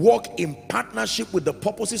walk in partnership with the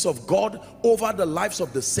purposes of God over the lives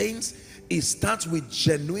of the saints, it starts with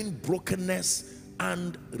genuine brokenness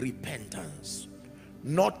and repentance.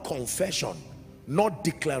 Not confession, not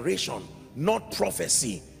declaration, not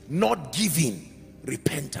prophecy, not giving,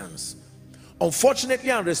 repentance.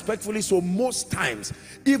 Unfortunately and respectfully, so most times,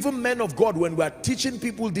 even men of God, when we are teaching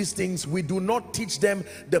people these things, we do not teach them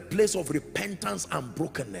the place of repentance and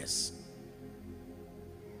brokenness.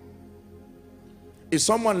 Is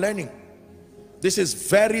someone learning? This is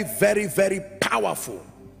very, very, very powerful.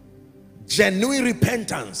 Genuine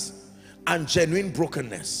repentance and genuine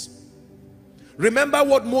brokenness. Remember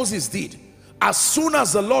what Moses did. As soon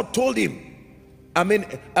as the Lord told him,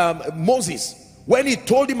 Moses, when he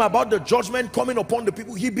told him about the judgment coming upon the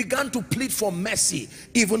people, he began to plead for mercy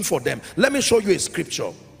even for them. Let me show you a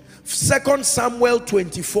scripture. 2 Samuel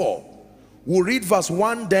 24. We'll read verse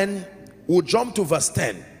 1, then we'll jump to verse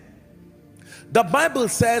 10. The Bible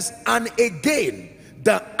says, and again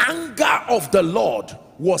the anger of the Lord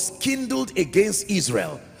was kindled against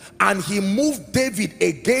Israel, and he moved David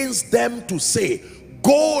against them to say,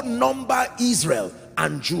 go number Israel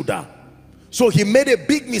and Judah. So he made a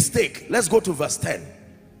big mistake. Let's go to verse 10.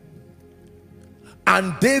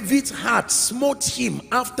 And David's heart smote him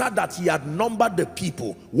after that he had numbered the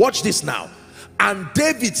people. Watch this now. And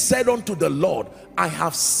David said unto the Lord, I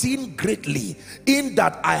have sinned greatly in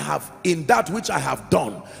that which I have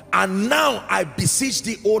done. And now I beseech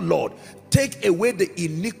thee, O Lord, take away the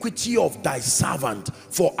iniquity of thy servant,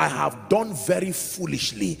 for I have done very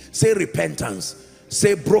foolishly. Say repentance.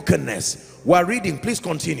 Say brokenness. We are reading. Please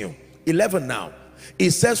continue. 11 now. It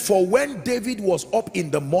says, for when David was up in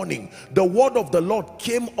the morning, the word of the Lord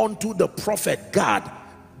came unto the prophet Gad,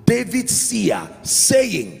 David's seer,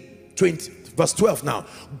 saying, verse 12 now,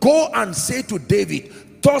 go and say to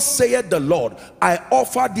David, Thus saith the Lord, I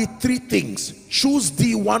offer thee 3 things. Choose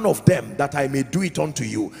thee one of them, that I may do it unto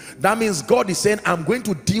you. That means God is saying, I'm going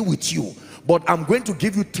to deal with you, but I'm going to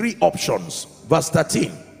give you 3 options. Verse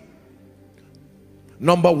 13.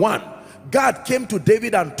 Number 1, God came to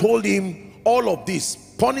David and told him all of this.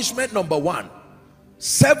 Punishment number 1,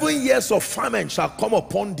 7 years of famine shall come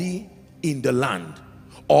upon thee in the land.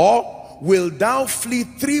 Or will thou flee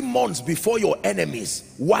 3 months before your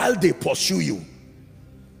enemies while they pursue you?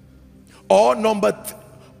 Or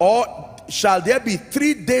or shall there be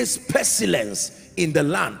 3 days pestilence in the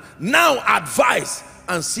land? Now advise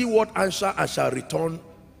and see what answer I shall return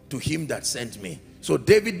to him that sent me. So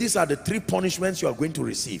David, these are the 3 punishments you are going to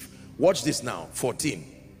receive. Watch this now. 14.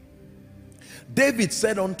 David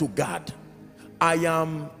said unto God, I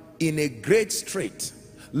am in a great strait.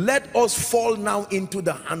 Let us fall now into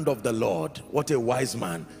the hand of the Lord. What a wise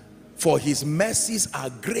man. For his mercies are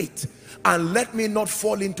great, and let me not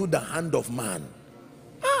fall into the hand of man.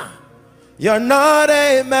 You're not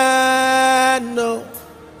a man, no.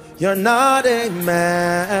 You're not a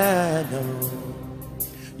man, no.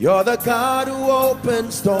 You're the God who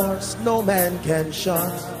opens doors no man can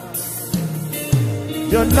shut.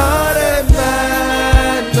 You're not a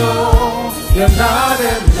man, no. You're not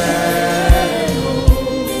a man, no.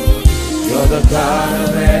 You're the God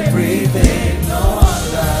of everything, no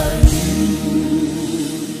other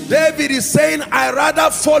you. David is saying, I rather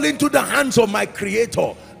fall into the hands of my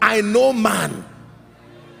Creator. I know man.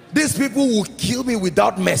 These people will kill me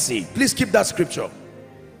without mercy. Please keep that scripture.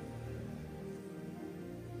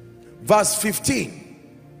 Verse 15.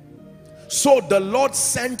 So the Lord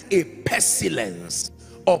sent a pestilence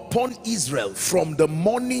upon Israel from the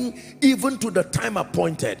morning even to the time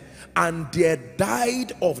appointed, and there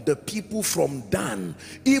died of the people from Dan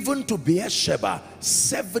even to Beersheba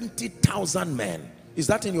 70,000 men. Is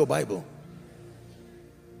that in your Bible?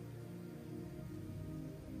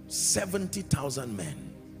 70,000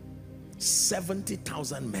 men.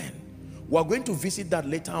 70,000 men. We're going to visit that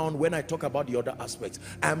later on when I talk about the other aspects.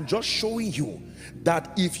 I'm just showing you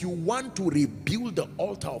that if you want to rebuild the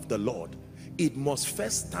altar of the Lord, it must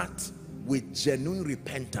first start with genuine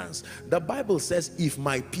repentance. The Bible says, if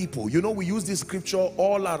my people, you know, we use this scripture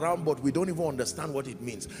all around, but we don't even understand what it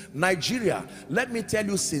means. Nigeria, let me tell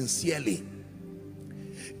you sincerely,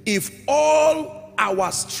 if all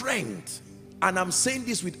our strength, and I'm saying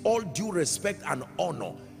this with all due respect and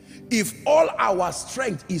honor, if all our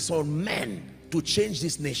strength is on men to change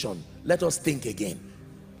this nation, let us think again.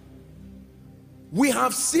 We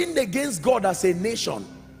have sinned against God as a nation.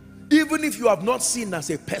 Even if you have not sinned as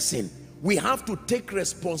a person, we have to take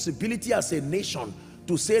responsibility as a nation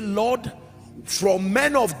to say, Lord, from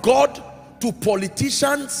men of God to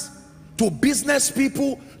politicians, to business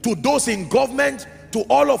people, to those in government, to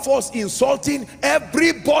all of us insulting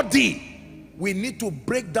everybody, we need to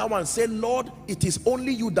break down and say, Lord, it is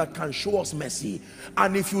only you that can show us mercy.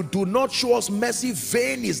 And if you do not show us mercy,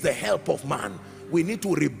 vain is the help of man. We need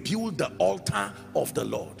to rebuild the altar of the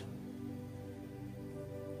Lord.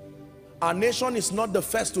 Our nation is not the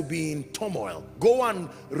first to be in turmoil. Go and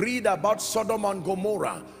read about Sodom and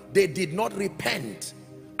Gomorrah. They did not repent,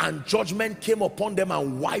 and judgment came upon them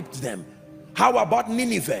and wiped them. How about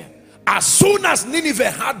Nineveh? As soon as Nineveh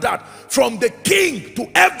had that, from the king to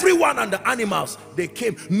everyone and the animals, they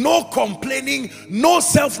came. No complaining, no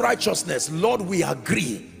self-righteousness. Lord, we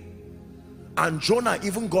agree. And Jonah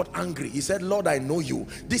even got angry. He said, Lord, I know you.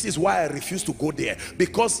 This is why I refuse to go there,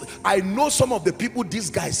 because I know some of the people these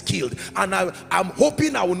guys killed, and I'm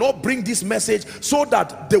hoping I will not bring this message so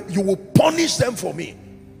that you will punish them for me.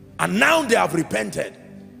 And now they have repented.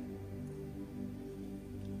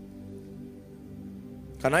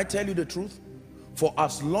 Can I tell you the truth? For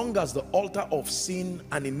as long as the altar of sin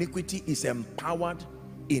and iniquity is empowered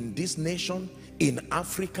in this nation, in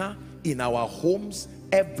Africa, in our homes,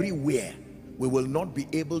 everywhere, we will not be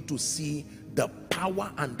able to see the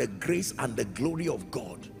power and the grace and the glory of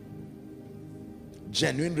God.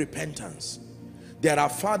 Genuine repentance. There are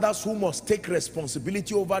fathers who must take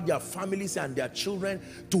responsibility over their families and their children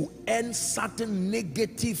to end certain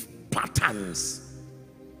negative patterns.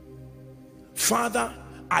 Father,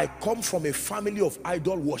 I come from a family of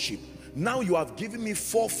idol worship. Now you have given me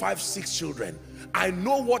 4, 5, 6 children. I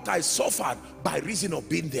know what I suffered by reason of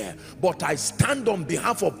being there, but I stand on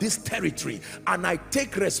behalf of this territory and I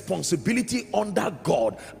take responsibility under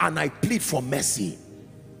God and I plead for mercy.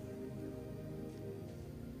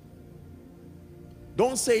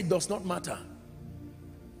 Don't say it does not matter.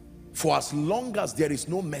 For as long as there is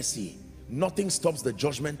no mercy, nothing stops the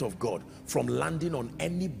judgment of God from landing on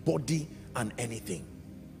anybody and anything.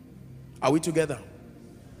 Are we together?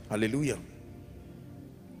 Hallelujah.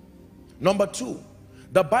 Number 2,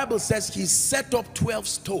 the Bible says he set up 12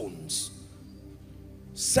 stones.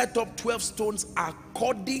 Set up 12 stones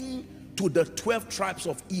according to the 12 tribes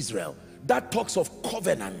of Israel. That talks of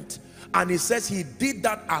covenant. And he says he did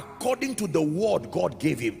that according to the word God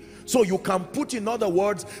gave him. So you can put, in other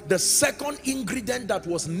words, the second ingredient that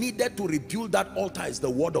was needed to rebuild that altar is the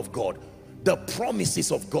word of God. The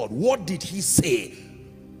promises of God. What did he say?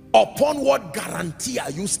 Upon what guarantee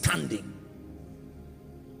are you standing?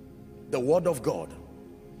 The word of God.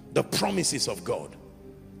 The promises of God.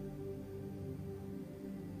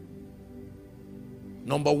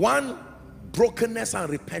 Number 1, brokenness and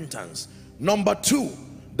repentance. Number 2,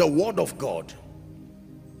 the word of God.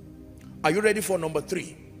 Are you ready for number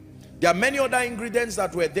 3? There are many other ingredients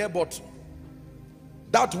that were there, but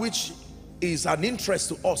that which is an interest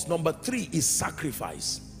to us, number 3, is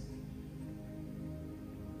sacrifice.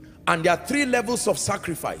 And there are 3 levels of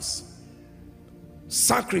sacrifice.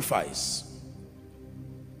 Sacrifice.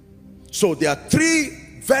 So there are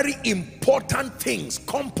 3 very important things,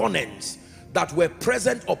 components, that were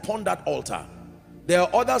present upon that altar. There are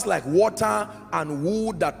others like water and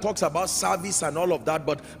wood that talks about service and all of that,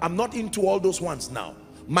 but I'm not into all those ones now.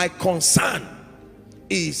 My concern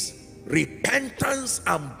is repentance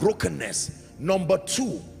and brokenness. Number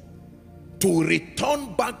 2, to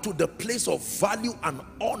return back to the place of value and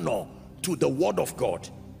honor to the word of God.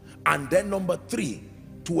 And then number 3,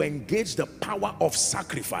 to engage the power of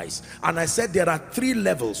sacrifice. And I said there are 3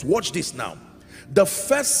 levels. Watch this now. The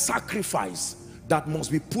first sacrifice that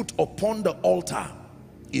must be put upon the altar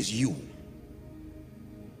is you.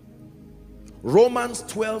 Romans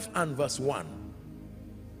 12 and verse 1.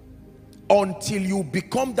 Until you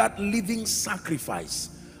become that living sacrifice,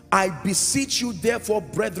 I beseech you therefore,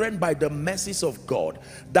 brethren, by the mercies of God,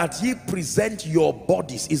 that ye present your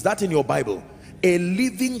bodies, is that in your Bible? A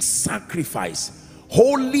living sacrifice,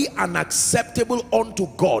 holy and acceptable unto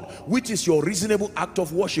God, which is your reasonable act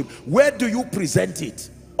of worship. Where do you present it?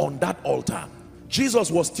 On that altar. Jesus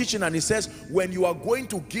was teaching and he says, when you are going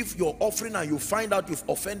to give your offering and you find out you've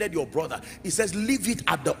offended your brother, he says, leave it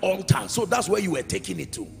at the altar. So that's where you were taking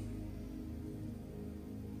it to.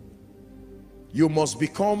 You must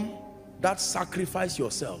become that sacrifice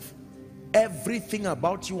yourself. Everything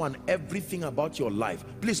about you and everything about your life.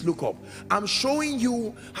 Please look up. I'm showing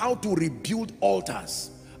you how to rebuild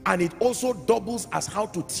altars, and it also doubles as how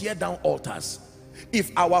to tear down altars.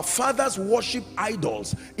 If our fathers worship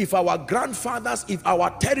idols, if our grandfathers, if our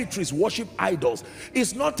territories worship idols,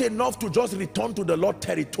 it's not enough to just return to the Lord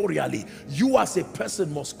territorially. You as a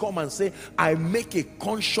person must come and say, I make a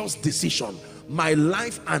conscious decision. My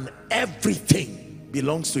life and everything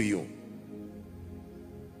belongs to you.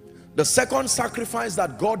 The second sacrifice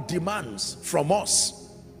that God demands from us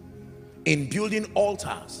in building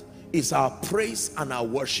altars is our praise and our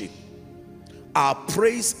worship. Our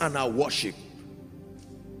praise and our worship.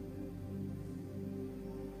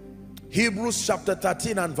 Hebrews chapter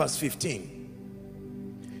 13 and verse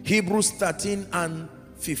 15. Hebrews 13 and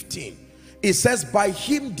 15. It says, by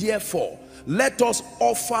him therefore let us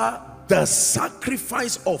offer the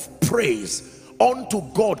sacrifice of praise unto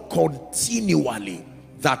God continually.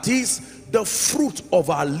 That is the fruit of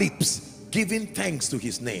our lips, giving thanks to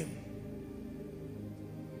his name.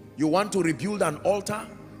 You want to rebuild an altar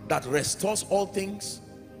that restores all things?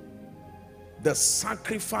 The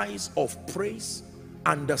sacrifice of praise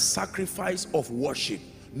and the sacrifice of worship.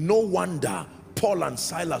 No wonder Paul and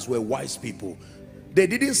Silas were wise people. They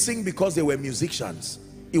didn't sing because they were musicians.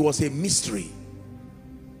 It was a mystery.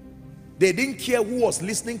 They didn't care who was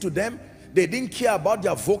listening to them. They didn't care about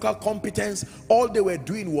their vocal competence. All they were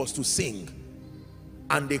doing was to sing.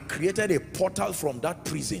 And they created a portal from that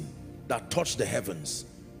prison that touched the heavens.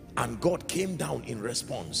 And God came down in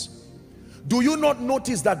response. Do you not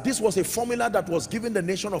notice that this was a formula that was given the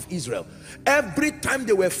nation of Israel? Every time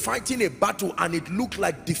they were fighting a battle and it looked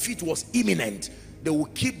like defeat was imminent, they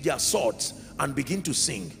would keep their swords and begin to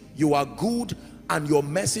sing. You are good and your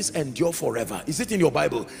mercies endure forever. Is it in your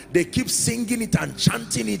Bible? They keep singing it and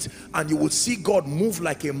chanting it, and you will see God move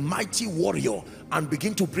like a mighty warrior and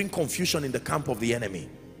begin to bring confusion in the camp of the enemy.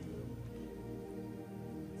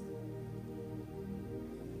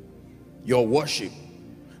 Your worship.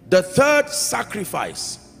 The third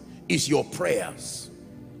sacrifice is your prayers.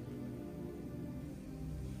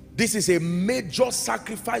 This is a major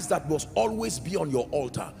sacrifice that must always be on your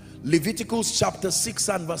altar. Leviticus chapter 6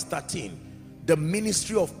 and verse 13. The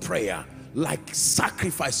ministry of prayer, like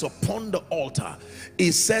sacrifice upon the altar.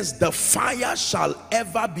 It says, the fire shall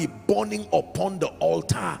ever be burning upon the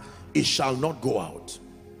altar. It shall not go out.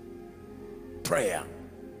 Prayer.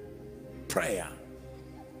 Prayer.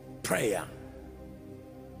 Prayer.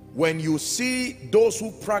 When you see those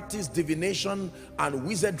who practice divination and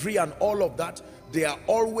wizardry and all of that, they are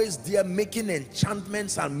always there making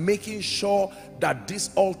enchantments and making sure that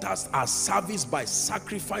these altars are serviced by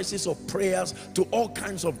sacrifices of prayers to all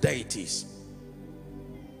kinds of deities.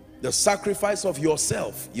 The sacrifice of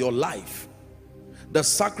yourself, your life, the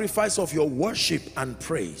sacrifice of your worship and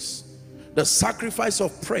praise, the sacrifice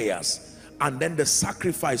of prayers, and then the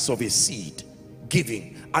sacrifice of a seed,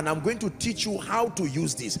 giving. And I'm going to teach you how to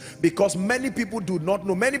use this, because many people do not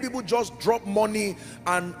know. Many people just drop money,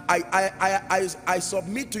 and I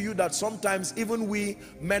submit to you that sometimes even we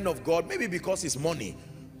men of God, maybe because it's money,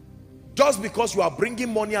 just because you are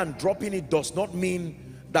bringing money and dropping it does not mean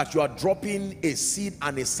that you are dropping a seed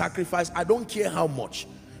and a sacrifice. I don't care how much.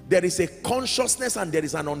 There is a consciousness and there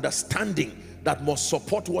is an understanding that must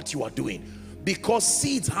support what you are doing, because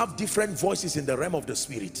seeds have different voices in the realm of the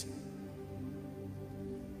spirit.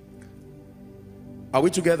 Are we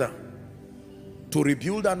together? To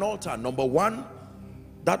rebuild an altar, number one,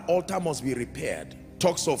 that altar must be repaired.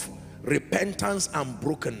 Talks of repentance and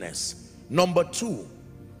brokenness. Number two,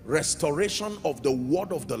 restoration of the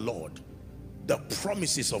word of the Lord, the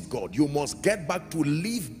promises of God. You must get back to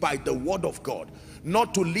live by the word of God,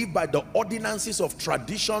 not to live by the ordinances of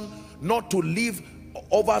tradition, not to live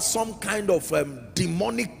over some kind of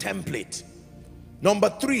demonic template. Number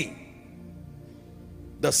three,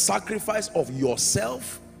 the sacrifice of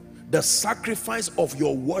yourself, the sacrifice of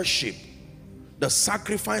your worship, the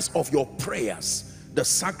sacrifice of your prayers, the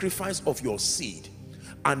sacrifice of your seed.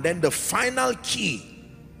 And then the final key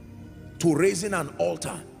to raising an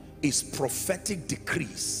altar is prophetic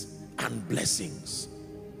decrees and blessings.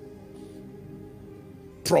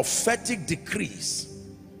 Prophetic decrees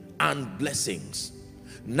and blessings.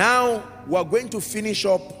 Now we're going to finish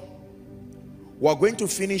up.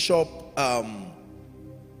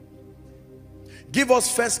 Give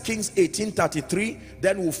us 1 Kings 18:33,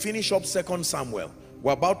 then we'll finish up 2 Samuel.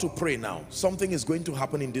 We're about to pray now. Something is going to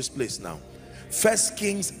happen in this place now. 1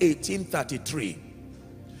 Kings 18:33.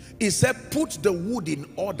 It said, put the wood in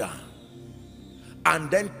order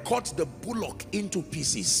and then cut the bullock into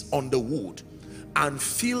pieces on the wood and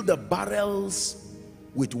fill the barrels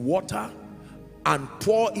with water and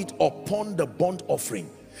pour it upon the burnt offering.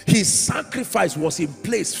 His sacrifice was in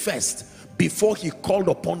place first before he called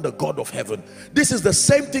upon the God of heaven. This is the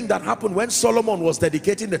same thing that happened when Solomon was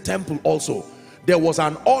dedicating the temple also. There was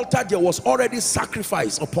an altar, there was already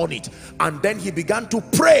sacrifice upon it, and then he began to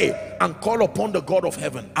pray and call upon the God of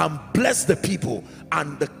heaven and bless the people,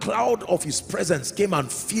 and the cloud of his presence came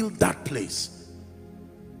and filled that place.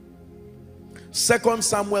 2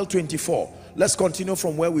 Samuel 24. Let's continue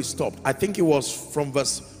from where we stopped. I think it was from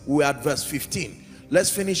we were at verse 15. Let's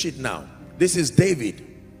finish it now. This is David.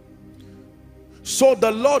 So the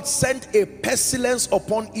Lord sent a pestilence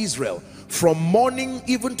upon Israel from morning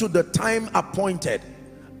even to the time appointed,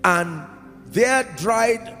 and there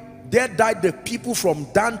died the people from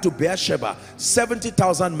Dan to Beersheba,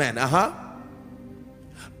 70,000 men.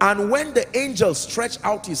 And when the angel stretched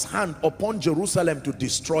out his hand upon Jerusalem to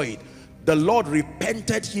destroy it, the Lord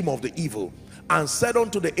repented him of the evil and said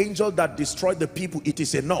unto the angel that destroyed the people, it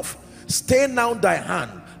is enough, stay now thy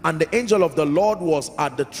hand. And the angel of the Lord was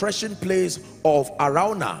at the threshing place of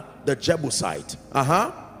Araunah the Jebusite.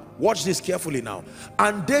 Watch this carefully now.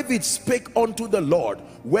 And David spake unto the Lord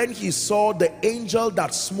when he saw the angel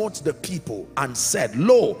that smote the people, and said,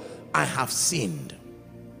 lo, I have sinned,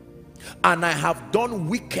 and I have done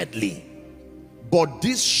wickedly. But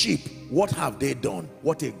this sheep, what have they done?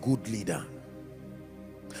 What a good leader.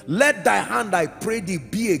 Let thy hand, I pray thee,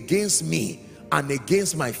 be against me and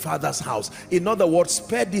against my father's house. In other words,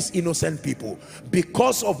 spare these innocent people.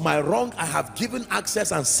 Because of my wrong, I have given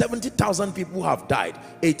access, and 70,000 people have died.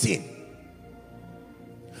 18.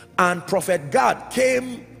 And prophet Gad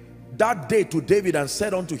came that day to David and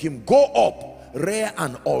said unto him, go up, rear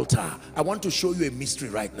an altar. I want to show you a mystery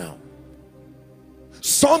right now.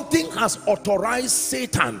 Something has authorized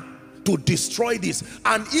Satan to destroy this,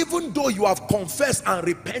 and even though you have confessed and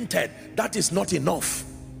repented, that is not enough.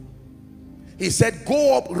 He said,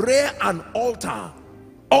 go up, rear an altar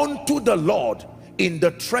unto the Lord in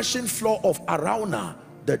the threshing floor of Araunah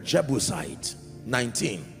the Jebusite.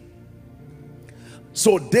 19.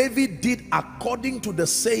 So David did according to the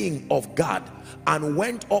saying of God, and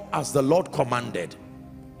went up as the Lord commanded.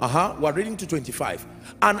 We're reading to 25.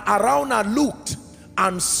 And Araunah looked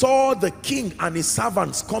and saw the king and his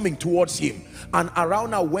servants coming towards him, and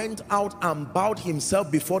Araunah went out and bowed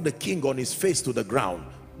himself before the king on his face to the ground.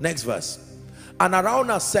 Next verse. And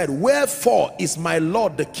Araunah said, wherefore is my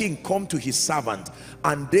lord the king come to his servant?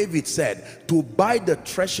 And David said, to buy the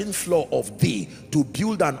threshing floor of thee, to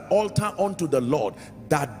build an altar unto the Lord,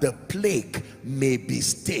 that the plague may be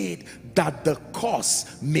stayed, that the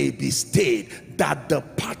curse may be stayed, that the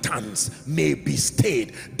patterns may be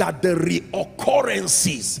stayed, that the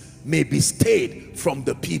reoccurrences may be stayed from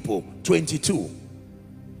the people. 22.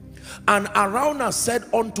 And Araunah said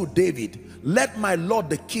unto David, let my lord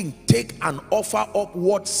the king take and offer up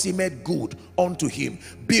what seemeth good unto him.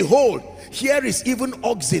 Behold, here is even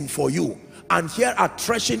oxen for you, and here are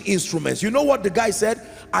threshing instruments. You know what the guy said?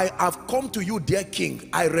 I have come to you, dear king.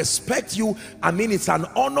 I respect you. I mean, it's an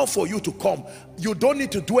honor for you to come. You don't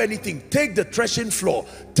need to do anything. Take the threshing floor,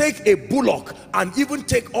 take a bullock, and even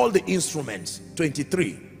take all the instruments.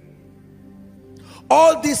 23.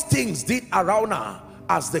 All these things did Araunah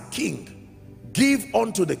as the king give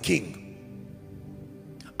unto the king.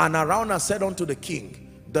 And Araunah said unto the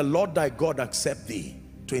king, the Lord thy God accept thee.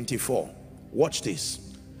 24. Watch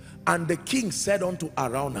this. And the king said unto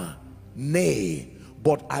Araunah, nay,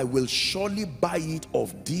 but I will surely buy it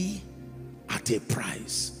of thee at a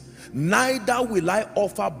price. Neither will I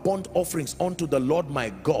offer burnt offerings unto the Lord my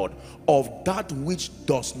God of that which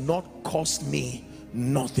does not cost me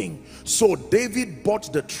nothing. So David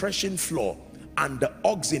bought the threshing floor and the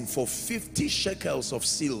oxen for 50 shekels of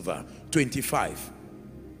silver. 25.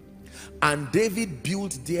 And David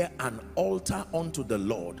built there an altar unto the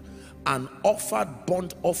Lord, and offered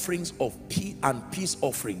burnt offerings of peace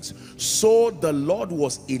offerings. So the Lord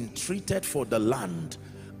was entreated for the land,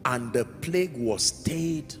 and the plague was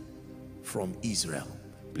stayed from Israel.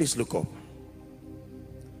 Please look up.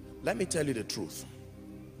 Let me tell you the truth.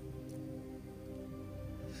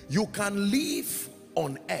 You can live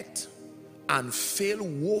on earth and fail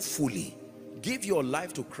woefully. Give your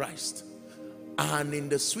life to Christ, and in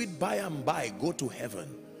the sweet by and by go to heaven.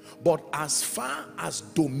 But as far as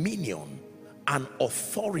dominion and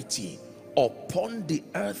authority upon the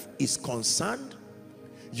earth is concerned,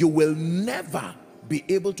 you will never be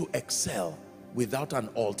able to excel without an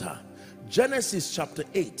altar. Genesis chapter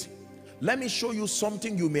 8. Let me show you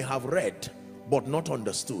something you may have read but not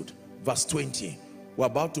understood. Verse 20. We're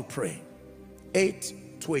about to pray.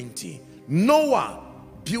 8:20. Noah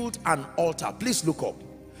built an altar. Please look up.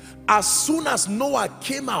 As soon as Noah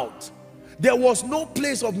came out, there was no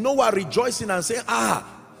place of Noah rejoicing and saying,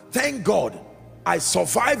 thank God I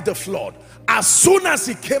survived the flood. As soon as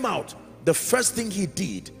he came out, the first thing he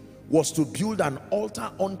did was to build an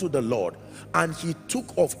altar unto the Lord. And he took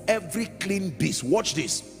of every clean beast, watch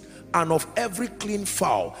this, and of every clean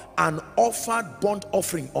fowl, and offered burnt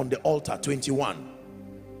offering on the altar. 21.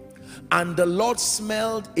 And the Lord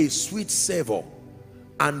smelled a sweet savor,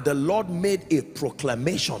 and the Lord made a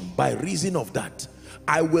proclamation by reason of that.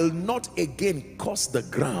 I will not again curse the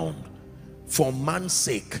ground for man's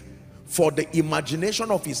sake, for the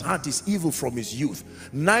imagination of his heart is evil from his youth.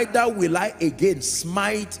 Neither will I again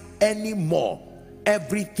smite any more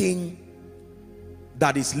everything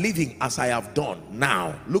that is living as I have done.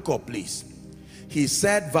 Now look up, please. He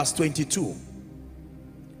said, verse 22,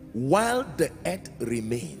 while the earth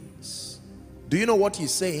remains. Do you know what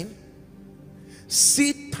he's saying?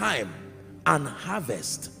 Seed time and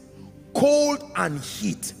harvest, cold and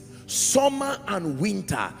heat, summer and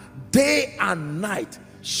winter, day and night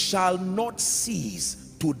shall not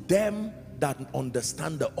cease to them that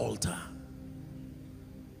understand the altar.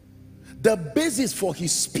 The basis for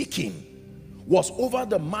his speaking was over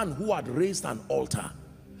the man who had raised an altar.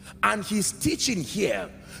 And he's teaching here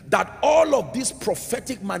that all of these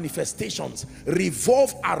prophetic manifestations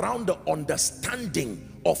revolve around the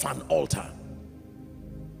understanding of an altar.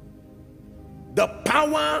 The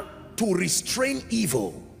power to restrain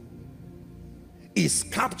evil is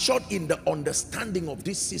captured in the understanding of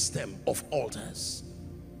this system of altars.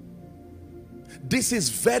 This is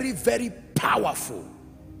very, very powerful.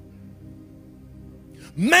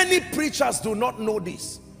 Many preachers do not know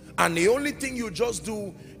this, and the only thing you just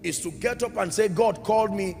do is to get up and say, God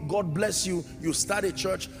called me, God bless you. You start a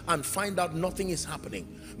church and find out nothing is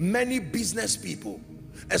happening. Many business people,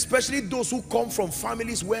 especially those who come from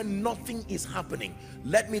families where nothing is happening,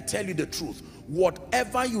 let me tell you the truth.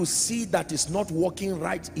 Whatever you see that is not working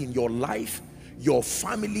right in your life, your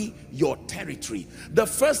family, your territory, the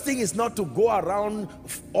first thing is not to go around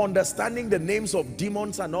understanding the names of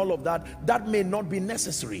demons and all of that. That may not be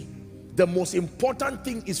necessary. The most important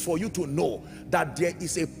thing is for you to know that there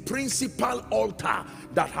is a principal altar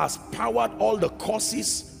that has powered all the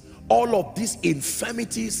causes, all of these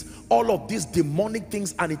infirmities, all of these demonic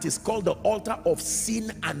things, and it is called the altar of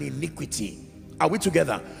sin and iniquity. Are we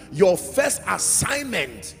together? Your first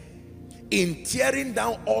assignment in tearing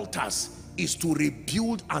down altars is to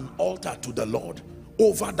rebuild an altar to the Lord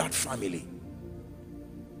over that family.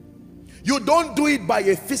 You don't do it by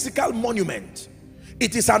a physical monument.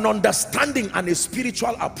 It is an understanding and a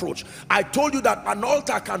spiritual approach. I told you that an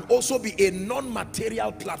altar can also be a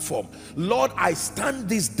non-material platform. Lord, I stand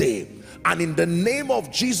this day, and in the name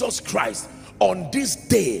of Jesus Christ, on this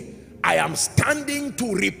day, I am standing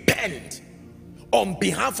to repent on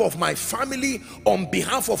behalf of my family, on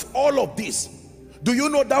behalf of all of this. Do you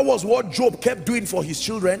know that was what Job kept doing for his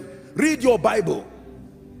children? Read your Bible.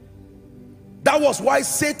 That was why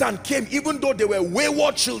Satan came, even though they were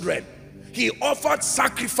wayward children. He offered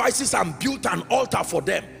sacrifices and built an altar for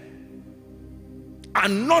them.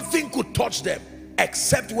 And nothing could touch them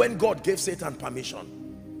except when God gave Satan permission.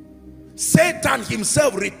 Satan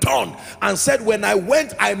himself returned and said, when I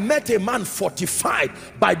went, I met a man fortified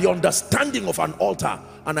by the understanding of an altar,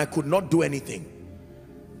 and I could not do anything.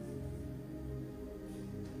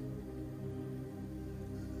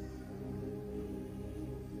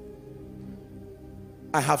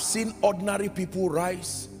 I have seen ordinary people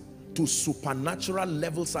rise to supernatural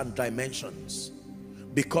levels and dimensions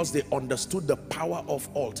because they understood the power of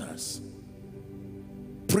altars.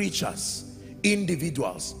 Preachers,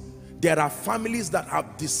 individuals. There are families that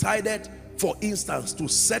have decided, for instance, to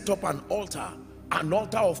set up an altar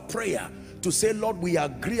of prayer, to say, Lord, we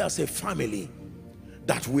agree as a family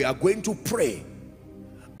that we are going to pray.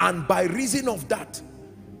 And by reason of that,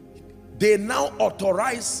 they now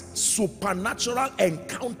authorize supernatural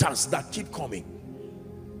encounters that keep coming.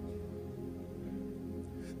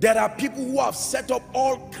 There are people who have set up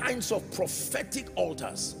all kinds of prophetic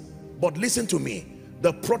altars. But listen to me,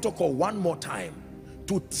 the protocol one more time: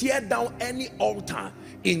 to tear down any altar,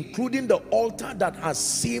 including the altar that has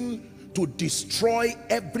seemed to destroy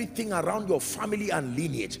everything around your family and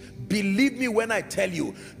lineage. Believe me when I tell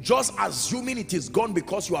you, just assuming it is gone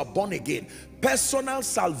because you are born again, personal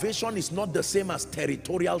salvation is not the same as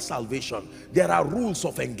territorial salvation. There are rules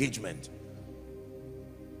of engagement.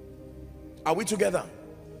 Are we together?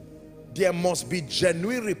 There must be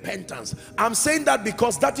genuine repentance. I'm saying that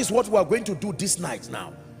because that is what we are going to do this night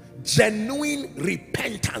now. Genuine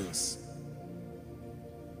repentance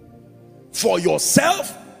for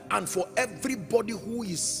yourself and for everybody who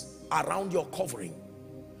is around your covering.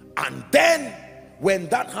 And then when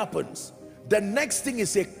that happens, the next thing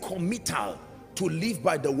is a committal to live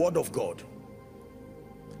by the word of God.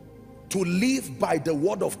 To live by the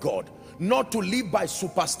word of God, not to live by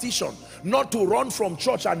superstition, not to run from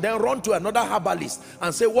church and then run to another herbalist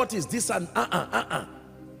and say, what is this? And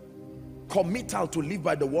committal to live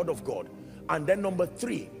by the word of God. And then number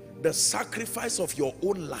 3, the sacrifice of your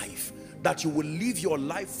own life, that you will live your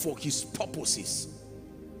life for his purposes.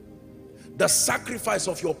 The sacrifice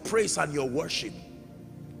of your praise and your worship.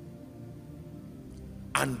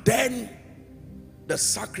 And then the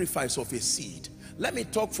sacrifice of a seed. Let me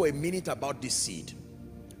talk for a minute about this seed.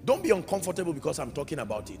 Don't be uncomfortable because I'm talking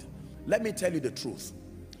about it. Let me tell you the truth.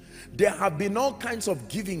 There have been all kinds of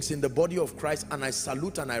givings in the body of Christ, and I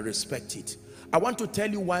salute and I respect it. I want to tell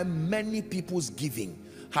you why many people's giving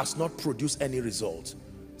has not produced any result.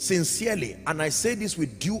 Sincerely, and I say this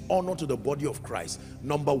with due honor to the body of Christ.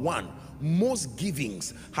 Number 1, most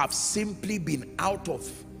givings have simply been out of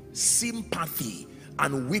sympathy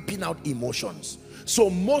and whipping out emotions. So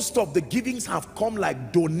most of the givings have come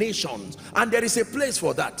like donations, and there is a place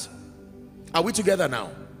for that. Are we together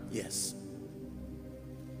now? Yes.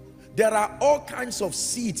 There are all kinds of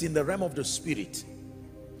seeds in the realm of the spirit,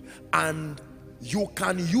 and you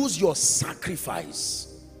can use your sacrifice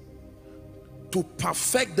to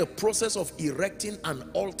perfect the process of erecting an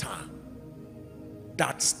altar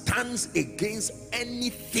that stands against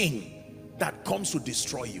anything that comes to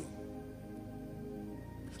destroy you.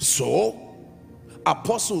 So,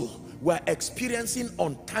 Apostle, we're experiencing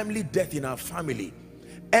untimely death in our family.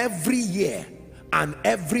 Every year and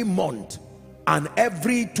every month and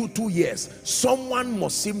every two years, someone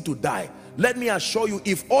must seem to die. Let me assure you,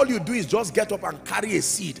 if all you do is just get up and carry a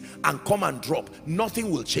seed and come and drop, nothing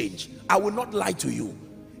will change. I will not lie to you.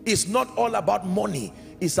 It's not all about money.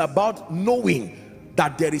 It's about knowing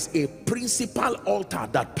that there is a principal altar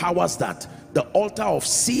that powers that. The altar of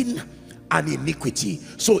sin and iniquity.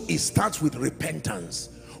 So it starts with repentance.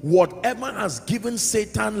 Whatever has given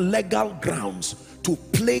Satan legal grounds to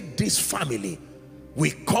plague this family,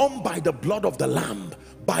 we come by the blood of the Lamb,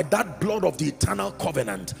 by that blood of the eternal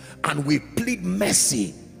covenant, and we plead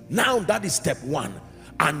mercy. Now that is step 1.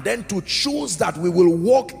 And then to choose that we will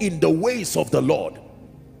walk in the ways of the Lord.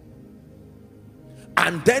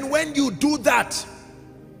 And then when you do that,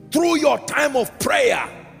 through your time of prayer,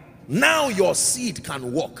 Now your seed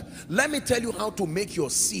can walk. Let me tell you how to make your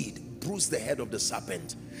seed bruise the head of the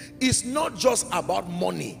serpent. It's not just about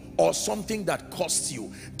money or something that costs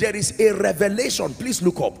you. There is a revelation, please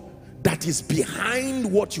look up, that is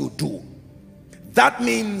behind what you do. That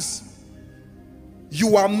means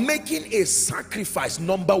you are making a sacrifice.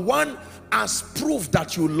 Number one, as proof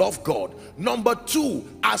that you love God. Number two,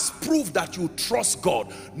 as proof that you trust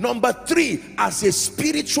God. Number three, as a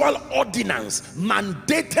spiritual ordinance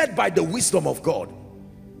mandated by the wisdom of God.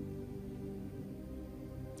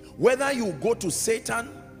 Whether you go to Satan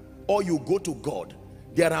or you go to God,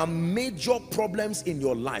 there are major problems in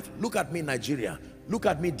your life. Look at me, Nigeria. Look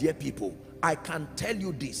at me, dear people. I can tell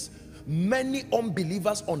you this. Many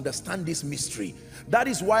unbelievers understand this mystery. That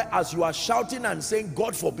is why as you are shouting and saying,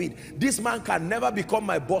 God forbid, this man can never become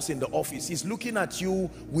my boss in the office. He's looking at you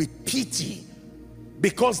with pity,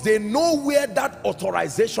 because they know where that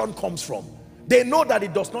authorization comes from. They know that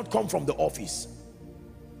it does not come from the office.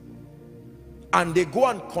 And they go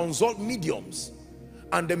and consult mediums.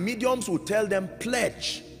 And the mediums will tell them,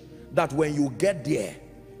 pledge that when you get there,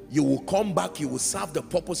 you will come back, you will serve the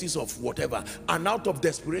purposes of whatever. And out of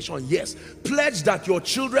desperation, yes. Pledge that your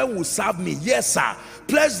children will serve me. Yes, sir.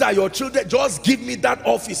 Pledge that your children, just give me that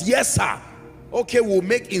office. Yes, sir. Okay, we'll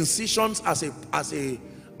make incisions as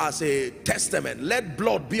a testament. Let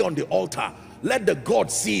blood be on the altar. Let the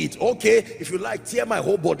God see it. Okay, if you like, tear my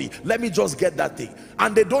whole body. Let me just get that thing.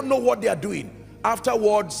 And they don't know what they are doing.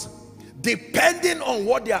 Afterwards, depending on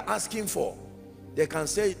what they are asking for, they can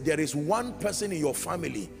say, there is one person in your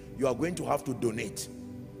family you are going to have to donate.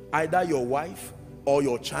 Either your wife or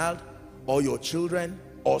your child or your children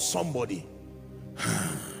or somebody.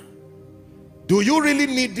 Do you really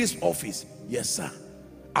need this office? Yes, sir.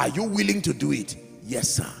 Are you willing to do it? Yes,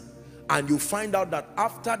 sir. And you find out that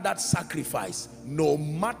after that sacrifice, no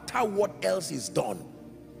matter what else is done,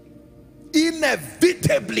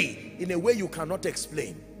 inevitably, in a way you cannot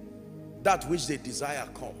explain, that which they desire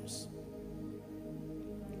comes.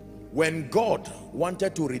 When God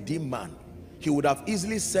wanted to redeem man, he would have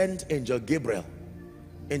easily sent Angel Gabriel.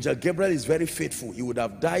 Angel Gabriel is very faithful. He would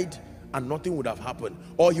have died and nothing would have happened.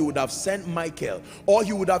 Or he would have sent Michael. Or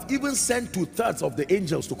he would have even sent 2/3 of the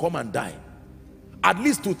angels to come and die. At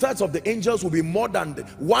least 2/3 of the angels will be more than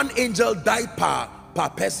one angel died per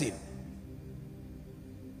person.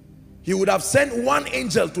 He would have sent one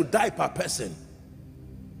angel to die per person.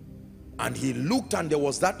 And he looked and there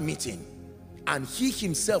was that meeting. And he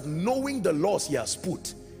himself, knowing the laws he has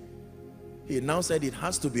put, he now said it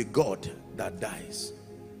has to be God that dies.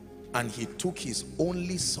 And he took his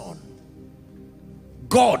only son.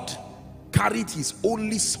 God carried his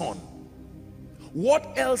only son.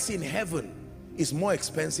 What else in heaven is more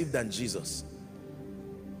expensive than Jesus?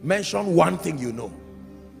 Mention one thing you know.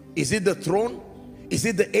 Is it the throne? Is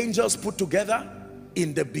it the angels put together?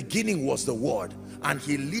 In the beginning was the Word. And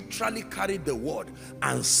he literally carried the word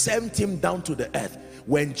and sent him down to the earth.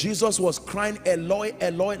 When Jesus was crying, Eloi,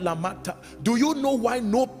 Eloi, lama. Do you know why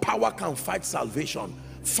no power can fight salvation?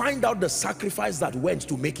 Find out the sacrifice that went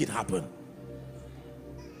to make it happen.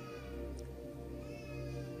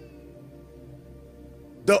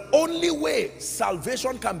 The only way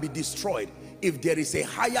salvation can be destroyed if there is a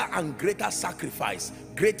higher and greater sacrifice,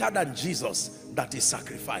 greater than Jesus, that is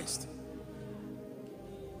sacrificed.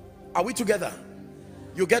 Are we together?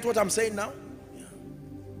 You get what I'm saying now? Yeah.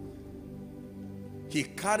 He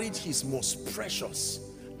carried his most precious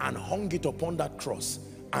and hung it upon that cross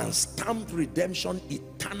and stamped redemption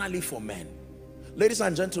eternally for men. Ladies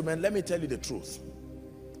and gentlemen, let me tell you the truth.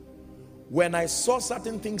 When I saw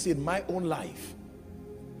certain things in my own life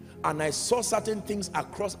and I saw certain things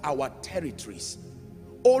across our territories,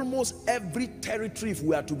 almost every territory, if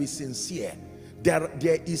we are to be sincere, there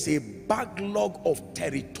is a backlog of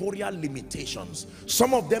territorial limitations.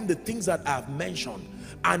 Some of them, the things that I have mentioned,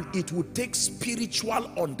 and it would take spiritual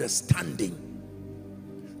understanding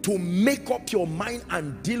to make up your mind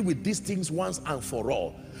and deal with these things once and for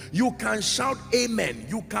all. You can shout amen,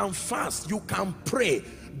 you can fast, you can pray.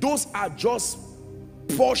 Those are just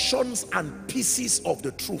portions and pieces of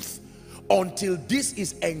the truth until this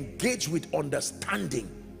is engaged with understanding.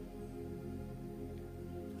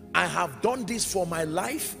 I have done this for my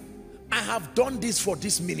life. I have done this for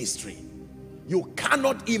this ministry. You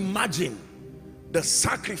cannot imagine the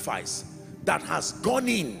sacrifice that has gone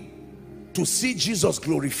in to see Jesus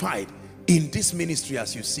glorified in this ministry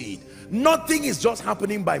as you see it. Nothing is just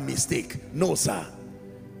happening by mistake. No, sir.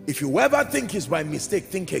 If you ever think it's by mistake,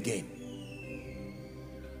 think again.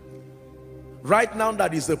 Right now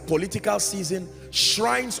that is the political season,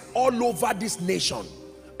 shrines all over this nation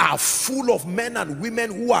are full of men and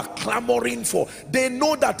women who are clamoring for. They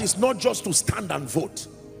know that it's not just to stand and vote.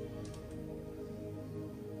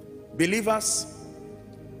 Believers,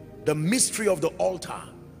 the mystery of the altar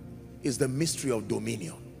is the mystery of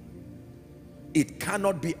dominion. It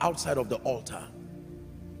cannot be outside of the altar.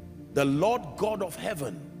 The Lord God of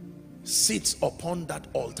heaven sits upon that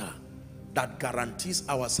altar that guarantees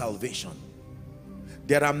our salvation.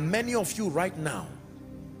 There are many of you right now,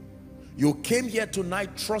 you came here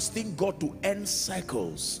tonight trusting God to end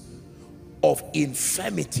cycles of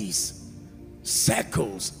infirmities,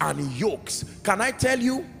 cycles and yokes. Can I tell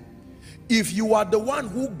you, if you are the one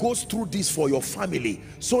who goes through this for your family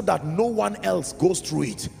so that no one else goes through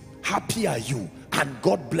it, happy are you, and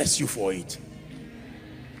God bless you for it.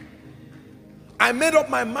 I made up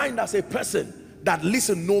my mind as a person that,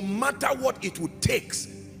 listen, no matter what it would take,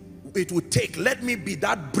 let me be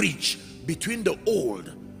that bridge between the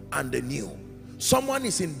old and the new. Someone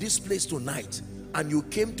is in this place tonight and you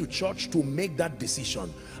came to church to make that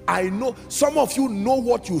decision. I know some of you know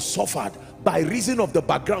what you suffered by reason of the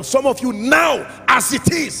background. Some of you now, as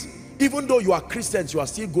it is, even though you are Christians, you are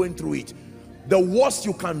still going through it. The worst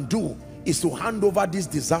you can do is to hand over this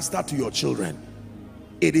disaster to your children.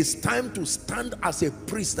 It is time to stand as a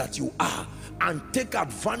priest that you are and take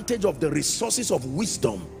advantage of the resources of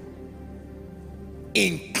wisdom,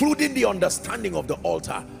 including the understanding of the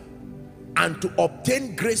altar, and to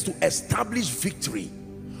obtain grace to establish victory.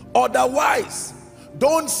 Otherwise,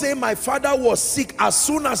 don't say my father was sick as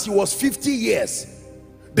soon as he was 50 years.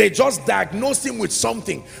 They just diagnosed him with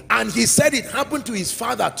something and he said it happened to his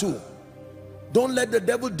father too. Don't let the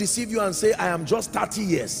devil deceive you and say I am just 30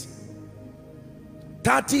 years.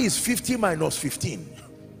 30 is 50 minus 15.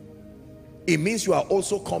 It means you are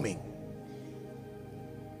also coming.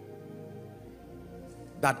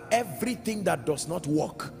 That everything that does not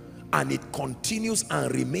work and it continues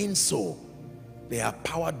and remains so, they are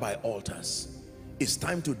powered by altars. It's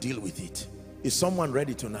time to deal with it. Is someone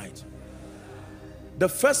ready tonight? The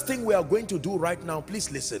first thing we are going to do right now, please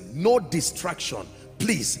listen, no distraction.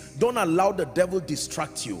 Please don't allow the devil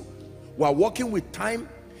distract you. We are working with time.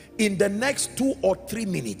 In the next 2 or 3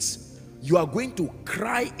 minutes, you are going to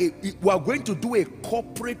cry. We are going to do a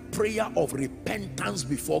corporate prayer of repentance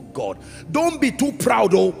before God. Don't be too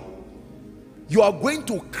proud, oh. You are going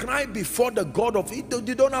to cry before the God of it.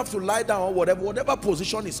 You don't have to lie down or whatever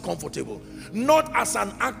position is comfortable. Not as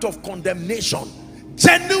an act of condemnation.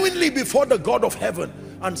 Genuinely before the God of heaven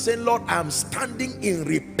and say, Lord, I am standing in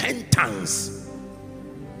repentance.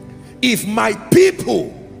 If my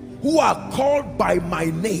people who are called by my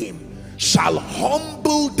name shall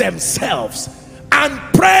humble themselves and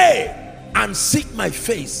pray and seek my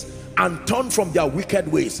face and turn from their wicked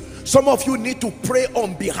ways. Some of you need to pray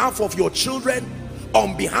on behalf of your children,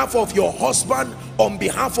 on behalf of your husband, on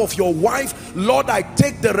behalf of your wife. Lord, I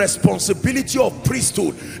take the responsibility of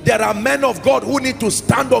priesthood. There are men of God who need to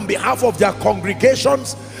stand on behalf of their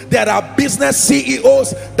congregations. There are business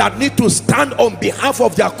CEOs that need to stand on behalf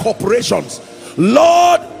of their corporations.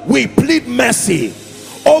 Lord, we plead mercy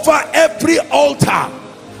over every altar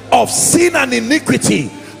of sin and iniquity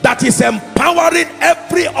that is empowering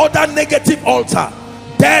every other negative altar.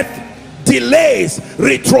 Death, delays,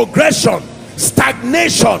 retrogression,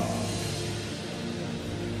 stagnation.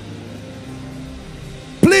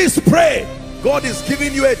 Please pray. God is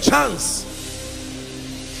giving you a chance.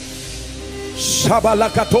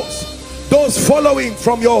 Shabalakatos. Those following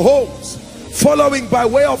from your homes, following by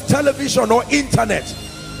way of television or internet,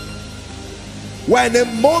 we're in a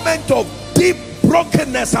moment of deep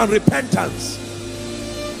brokenness and repentance.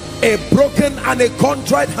 A broken and a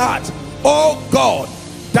contrite heart, oh God,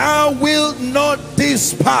 thou wilt not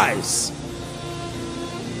despise.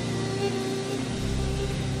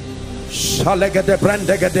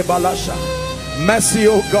 Mercy,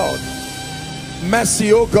 oh God,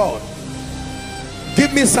 mercy, oh God.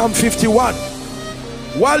 Give me Psalm 51.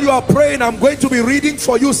 While you are praying, I'm going to be reading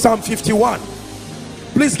for you Psalm 51.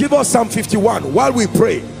 Please give us Psalm 51 while we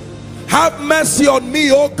pray. Have mercy on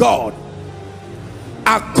me, O God,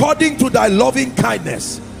 according to thy loving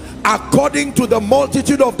kindness, according to the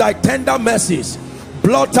multitude of thy tender mercies,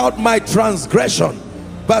 blot out my transgression.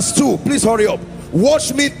 Verse 2, please hurry up.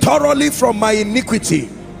 Wash me thoroughly from my iniquity,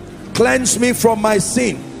 cleanse me from my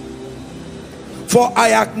sin. For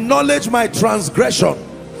I acknowledge my transgression,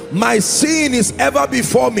 my sin is ever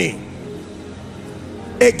before me.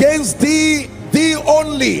 Against thee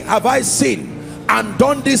only have I sinned and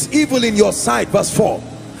done this evil in your sight. Verse 4,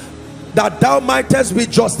 that thou mightest be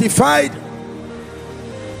justified.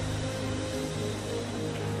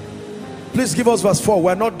 Please give us verse 4.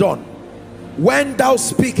 We're not done. when thou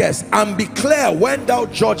speakest, and be clear when thou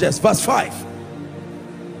judgest. Verse 5.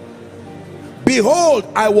 Behold,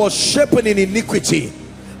 I was shapen in iniquity,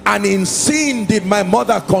 and in sin did my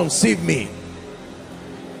mother conceive me.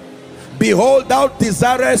 Behold, thou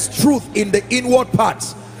desirest truth in the inward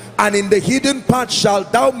parts, and in the hidden parts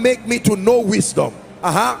shalt thou make me to know wisdom.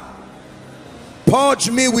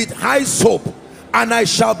 Purge me with hyssop, and I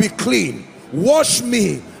shall be clean. Wash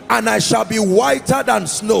me, and I shall be whiter than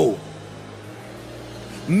snow.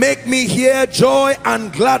 Make me hear joy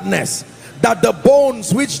and gladness, that the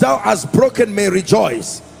bones which thou hast broken may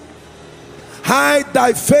rejoice. Hide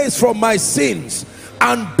thy face from my sins,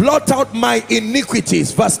 and blot out my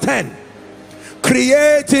iniquities. Verse 10.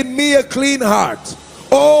 Create in me a clean heart,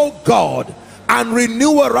 O God, and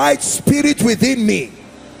renew a right spirit within me.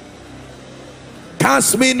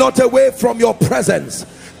 Cast me not away from your presence.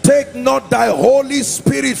 Take not thy Holy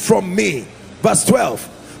Spirit from me. Verse 12.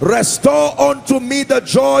 Restore unto me the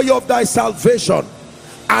joy of thy salvation,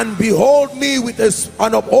 and uphold me with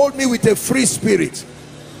a free spirit.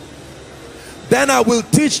 Then I will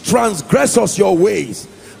teach transgressors your ways,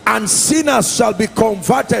 and sinners shall be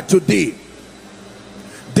converted to thee.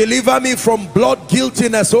 Deliver me from blood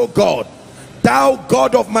guiltiness, O God, thou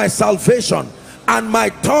God of my salvation, and my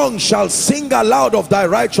tongue shall sing aloud of thy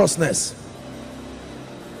righteousness.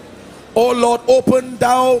 O Lord, open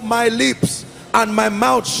thou my lips, and my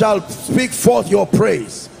mouth shall speak forth your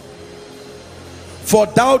praise. For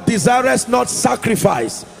thou desirest not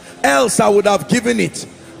sacrifice, else I would have given it.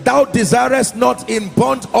 Thou desirest not in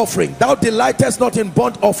burnt offering, thou delightest not in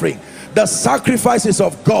burnt offering. The sacrifices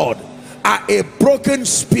of God are a broken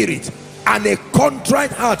spirit and a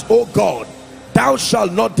contrite heart, O God, thou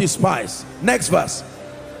shalt not despise. Next verse.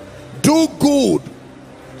 Do good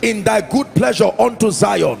in thy good pleasure unto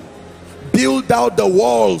Zion. Build thou the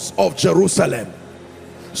walls of Jerusalem.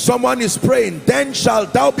 Someone is praying, then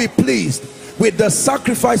shalt thou be pleased with the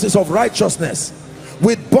sacrifices of righteousness,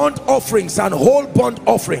 with burnt offerings and whole burnt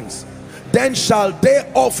offerings. Then shall they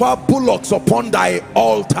offer bullocks upon thy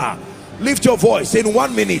altar. Lift your voice in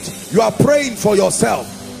 1 minute. You are praying for yourself.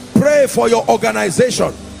 Pray for your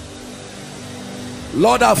organization.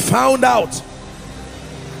 Lord, I found out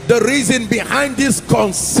the reason behind these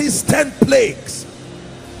consistent plagues,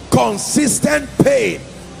 consistent pain,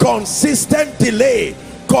 consistent delay,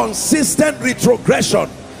 consistent retrogression,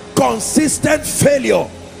 consistent failure,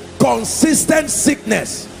 consistent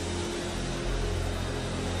sickness.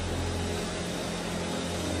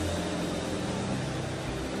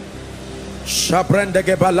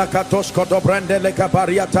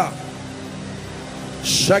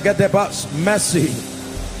 Mercy,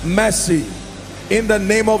 mercy, in the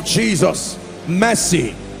name of Jesus.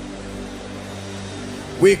 Mercy.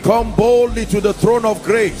 We come boldly to the throne of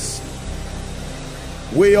grace.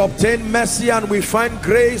 We obtain mercy and we find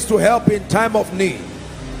grace to help in time of need.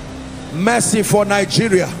 Mercy for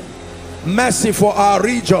Nigeria, mercy for our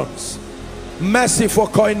regions, mercy for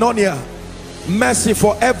Koinonia, mercy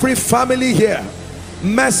for every family here,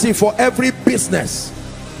 mercy for every business,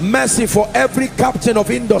 mercy for every captain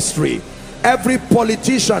of industry, every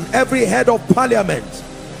politician, every head of parliament,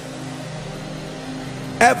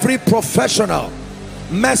 every professional.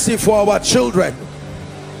 Mercy for our children,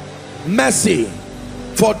 mercy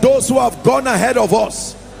for those who have gone ahead of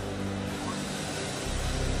us.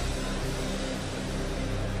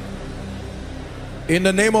 In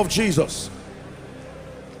the name of Jesus.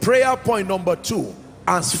 Prayer point number 2.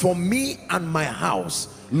 As for me and my house,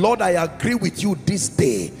 Lord, I agree with you this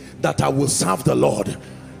day that I will serve the Lord.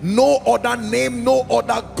 No other name, no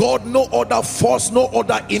other God, no other force, no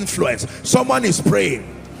other influence. Someone is praying.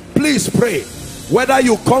 Please pray. Whether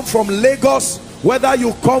you come from Lagos, whether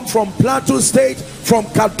you come from Plateau State, from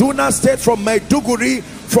Kaduna State, from Maiduguri,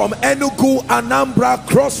 from Enugu, Anambra,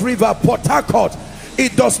 Cross River, Port Harcourt,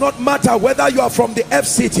 it does not matter whether you are from the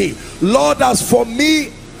FCT. Lord, as for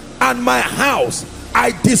me and my house,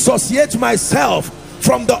 I dissociate myself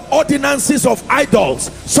from the ordinances of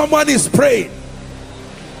idols. Someone is praying.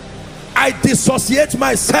 I dissociate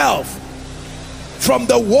myself from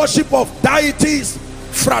the worship of deities,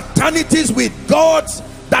 fraternities with gods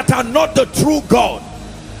that are not the true God.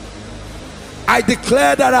 I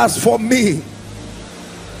declare that as for me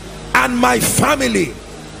and my family,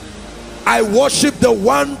 I worship the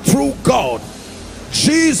one true God,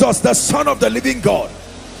 Jesus, the Son of the living God.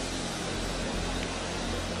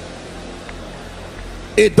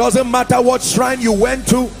 It doesn't matter what shrine you went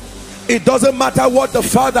to. It doesn't matter what the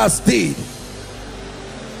fathers did.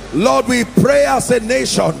 Lord, we pray as a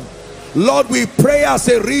nation. Lord, we pray as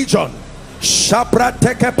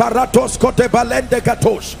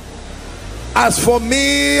As for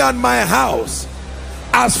me and my house,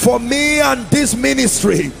 as for me and this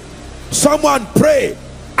ministry, someone pray.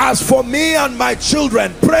 As for me and my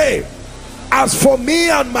children, pray. As for me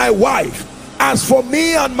and my wife, as for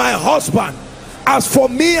me and my husband, as for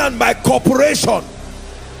me and my corporation.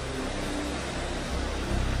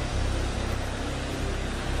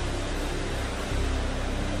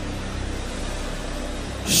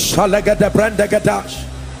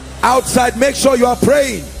 Outside, make sure you are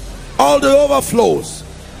praying. All the overflows.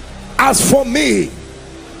 As for me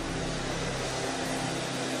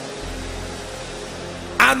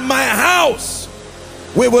and my house,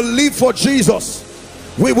 we will live for Jesus.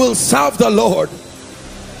 We will serve the Lord.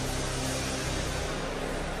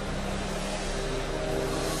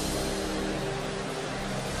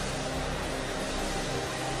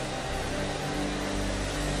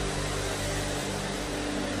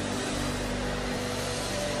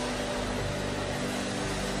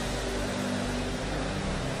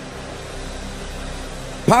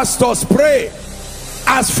 Pastors, pray.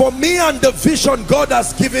 As for me and the vision God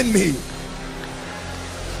has given me,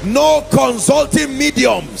 no consulting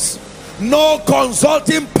mediums, no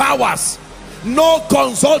consulting powers, no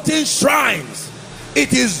consulting shrines.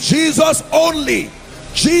 It is Jesus only,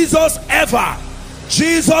 Jesus ever,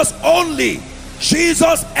 Jesus only,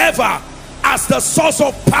 Jesus ever, as the source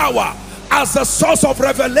of power, as the source of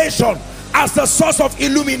revelation, as the source of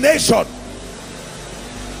illumination.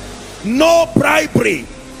 No bribery,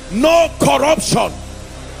 no corruption.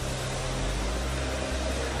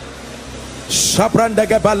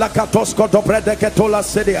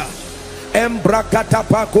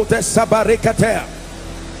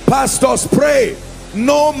 Pastors, pray.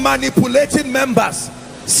 No manipulating members.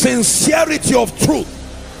 Sincerity of truth,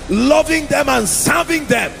 loving them and serving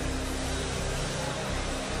them.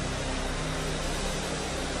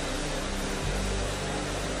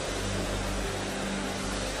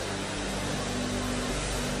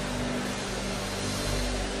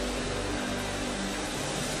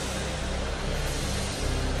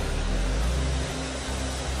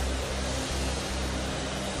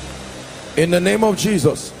 In the name of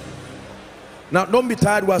Jesus. Now don't be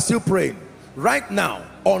tired, we are still praying. Right now,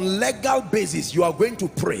 on legal basis, you are going to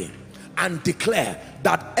pray and declare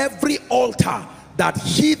that every altar that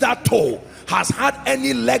hitherto has had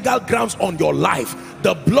any legal grounds on your life,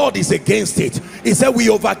 the blood is against it. He said we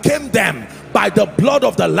overcame them by the blood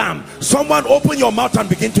of the Lamb. Someone open your mouth and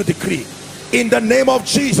begin to decree. In the name of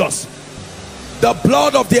Jesus, the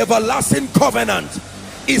blood of the everlasting covenant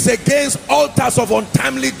is against altars of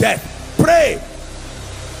untimely death. Pray.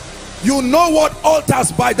 You know what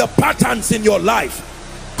altars by the patterns in your life.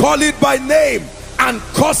 Call it by name and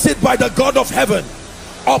curse it by the God of heaven.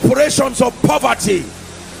 Operations of poverty,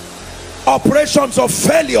 operations of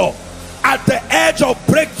failure at the edge of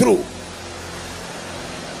breakthrough,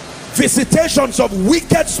 visitations of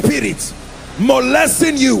wicked spirits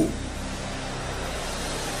molesting you,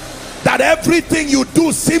 that everything you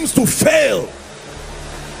do seems to fail.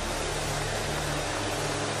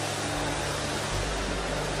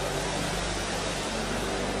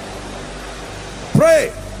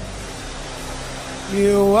 Pray.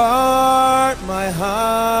 You are my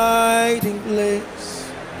hiding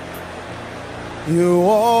place. You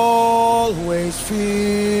always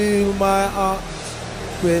fill my heart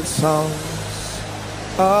with songs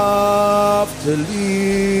of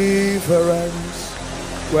deliverance.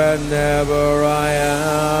 Whenever I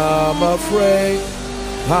am afraid,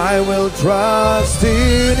 I will trust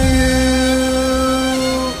in you.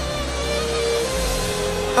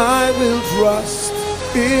 I will trust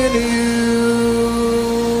in you.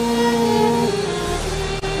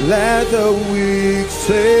 Let the weak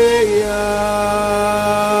say I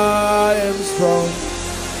am strong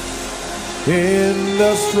in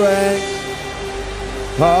the strength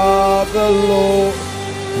of the Lord.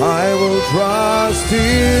 I will trust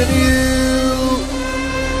in you.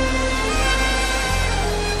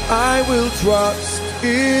 I will trust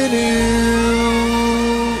in you.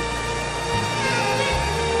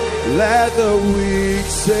 Let the weak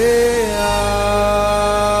say I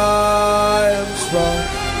am strong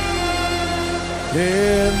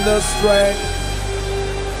in the strength.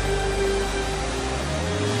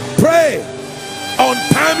 Pray.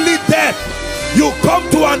 Untimely death, you come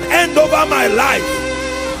to an end over my life.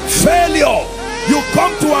 Failure, you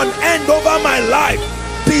come to an end over my life.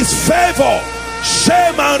 Disfavor,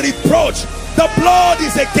 shame and reproach, the blood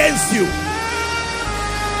is against you.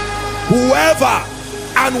 Whoever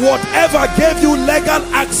and whatever gave you legal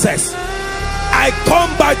access, I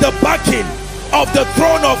come by the backing of the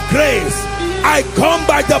throne of grace. I come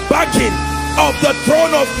by the backing of the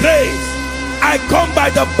throne of grace. I come by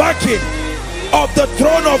the backing of the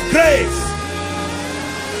throne of grace.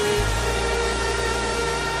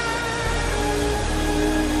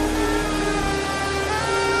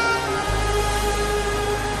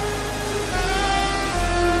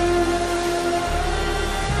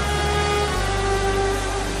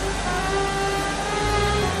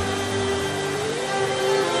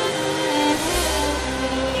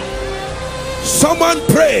 Someone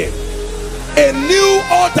pray. A new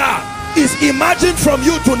order is emerging from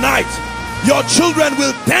you tonight. Your children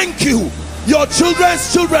will thank you. Your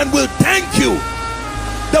children's children will thank you.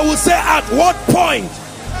 They will say, at what point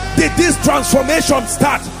did this transformation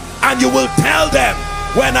start? And you will tell them,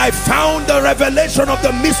 when I found the revelation of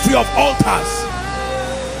the mystery of altars.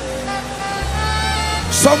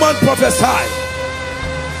 Someone prophesy.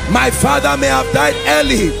 My father may have died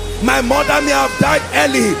early, my mother may have died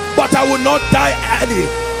early, but I will not die early.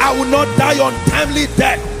 I will not die untimely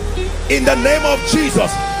death. In the name of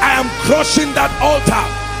Jesus, I am crushing that altar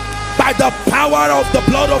by the power of the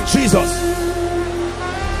blood of Jesus.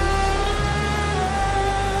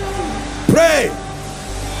 Pray.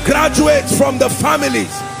 Graduates from the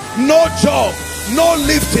families, no job, no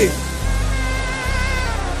lifting.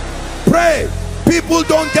 Pray. People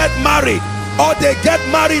don't get married, or they get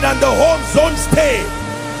married and the homes don't stay.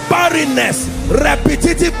 Barrenness,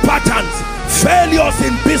 repetitive patterns, failures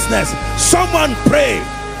in business. Someone pray.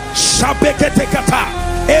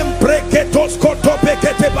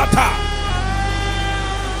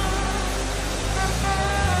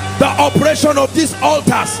 The operation of these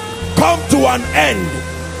altars come to an end.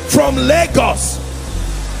 From Lagos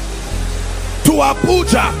to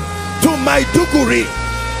Abuja to Maiduguri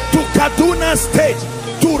to Kaduna State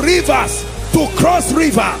to Rivers to Cross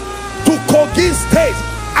River to Kogi State.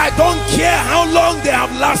 I don't care how long they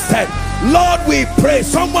have lasted. Lord, we pray.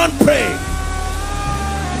 Someone pray.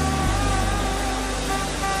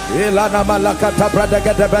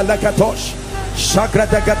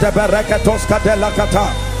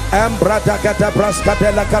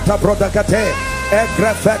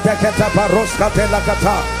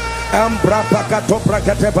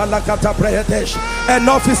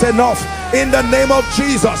 Enough is enough. In the name of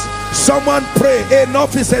Jesus, someone pray.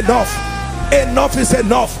 Enough is enough. Enough is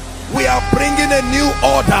enough. We are bringing a new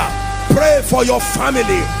order. Pray for your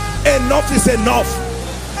family. Enough is enough.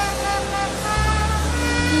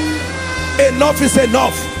 Enough is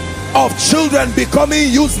enough of children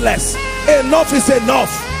becoming useless. Enough is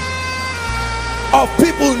enough of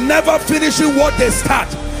people never finishing what they start.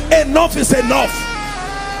 Enough is enough.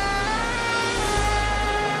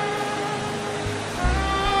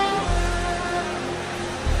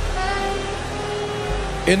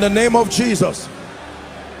 In the name of Jesus.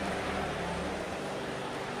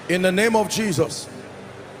 In the name of Jesus.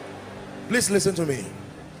 Please listen to me.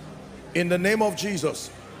 In the name of Jesus.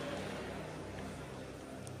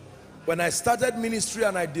 When I started ministry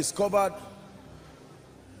and I discovered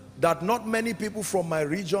that not many people from my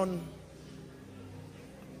region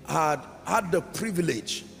had the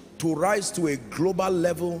privilege to rise to a global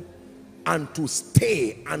level and to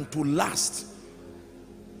stay and to last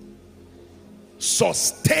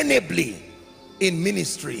sustainably in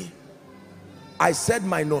ministry, I said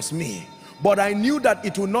minus me. But I knew that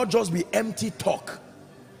it would not just be empty talk.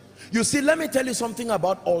 You see, let me tell you something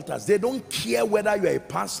about altars. They don't care whether you're a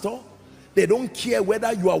pastor. They don't care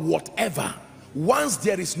whether you are whatever. Once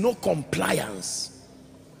there is no compliance,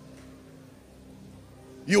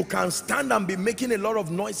 you can stand and be making a lot of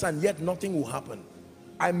noise and yet nothing will happen.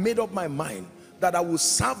 I made up my mind that I will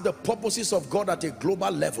serve the purposes of God at a global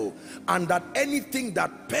level, and that anything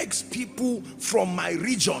that pegs people from my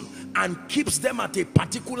region and keeps them at a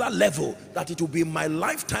particular level, that it will be in my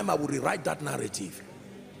lifetime I will rewrite that narrative.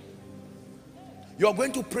 You're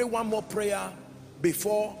going to pray one more prayer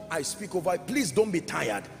before I speak over. Please don't be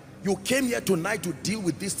tired. You came here tonight to deal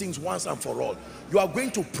with these things once and for all. You are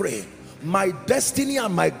going to pray. My destiny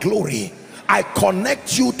and my glory, I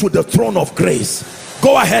connect you to the throne of grace.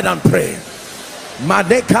 Go ahead and pray. My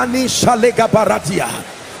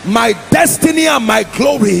destiny and my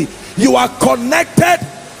glory, you are connected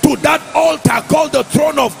to that altar called the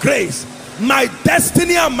throne of grace. My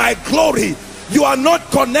destiny and my glory, you are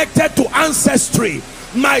not connected to ancestry.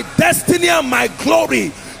 My destiny and my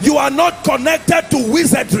glory, you are not connected to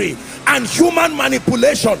wizardry and human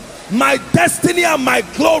manipulation. My destiny and my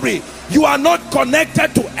glory, you are not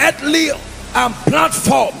connected to earthly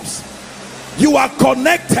platforms. You are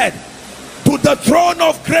connected to the throne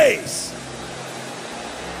of grace.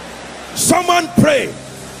 Someone pray.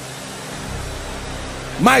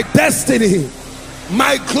 My destiny,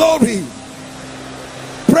 my glory.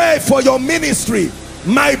 Pray for your ministry,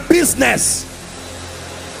 my business.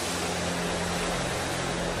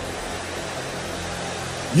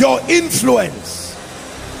 your influence,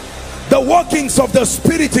 the workings of the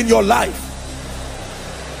Spirit in your life,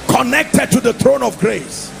 connected to the throne of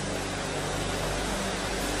grace,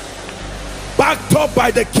 backed up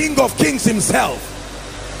by the King of Kings himself,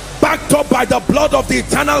 backed up by the blood of the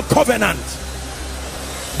eternal covenant.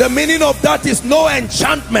 The meaning of that is no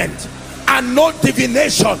enchantment and no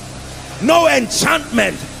divination, no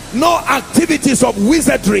enchantment, no activities of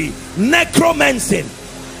wizardry, necromancy.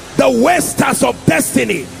 The wasters of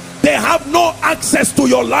destiny, they have no access to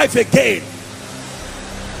your life again.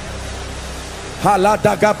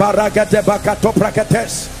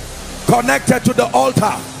 Connected to the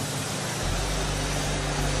altar.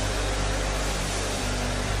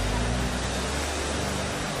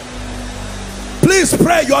 Please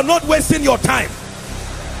pray. You are not wasting your time.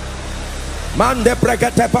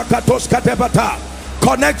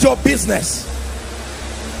 Connect your business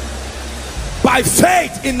by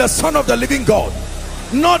faith in the Son of the living God,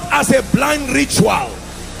 not as a blind ritual.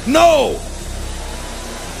 No,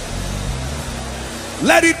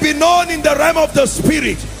 let it be known in the realm of the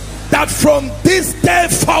Spirit that from this day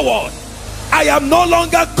forward I am no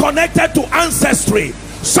longer connected to ancestry.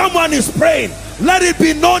 Someone is praying. Let it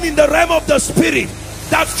be known in the realm of the Spirit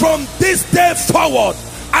that from this day forward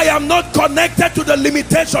I am not connected to the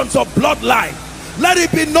limitations of bloodline. Let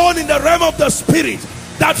it be known in the realm of the Spirit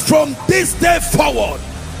that from this day forward,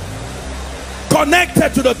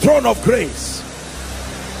 connected to the throne of grace.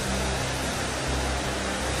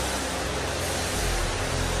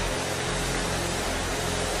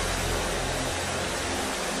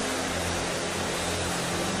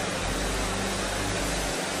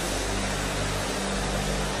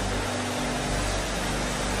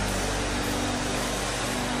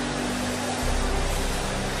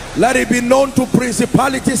 Let it be known to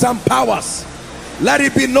principalities and powers. Let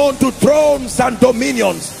it be known to thrones and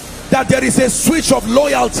dominions that there is a switch of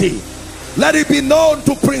loyalty. Let it be known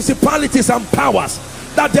to principalities and powers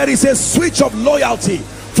that there is a switch of loyalty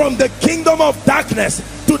from the kingdom of darkness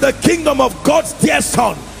to the kingdom of God's dear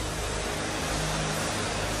Son.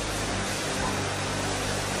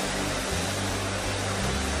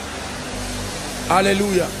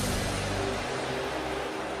 Hallelujah.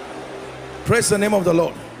 Praise the name of the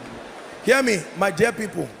Lord. Hear me, my dear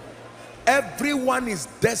people. Everyone is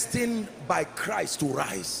destined by Christ to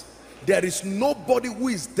rise. There is nobody who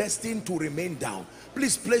is destined to remain down.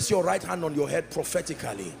 Please place your right hand on your head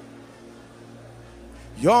prophetically.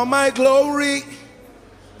 You're my glory,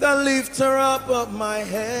 the lifter up of my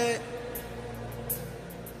head.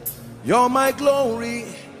 You're my glory,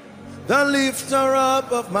 the lifter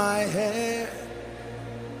up of my head.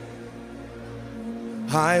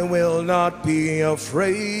 I will not be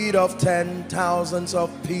afraid of 10,000s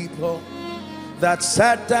of people that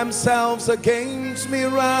set themselves against me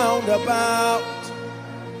round about.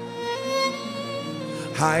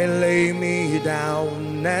 I lay me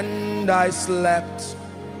down and I slept.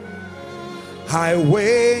 I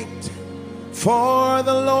wait, for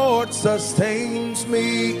the Lord sustains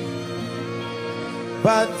me.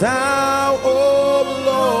 But thou, O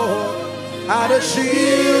Lord, art a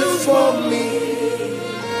shield for me,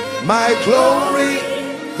 my glory,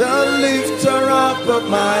 the lifter up of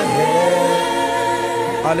my head.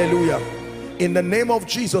 Hallelujah. In the name of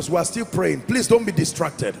Jesus, we are still praying. Please don't be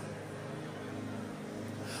distracted.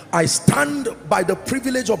 I stand by the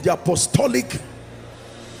privilege of the apostolic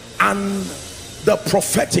and the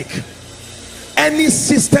prophetic. Any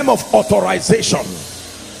system of authorization,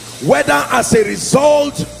 whether as a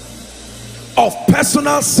result of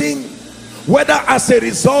personal sin, whether as a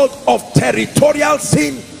result of territorial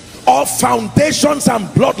sin, or foundations and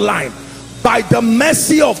bloodline, by the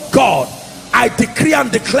mercy of God, I decree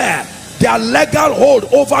and declare their legal hold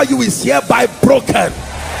over you is hereby broken.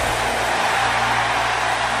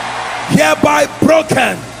 Hereby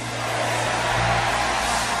broken.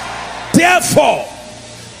 Therefore,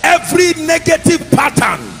 every negative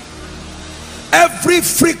pattern, every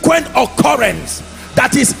frequent occurrence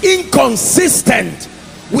that is inconsistent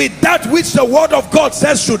with that which the word of God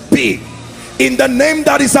says should be, in the name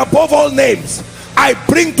that is above all names, I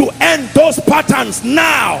bring to end those patterns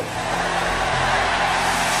now.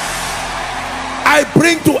 I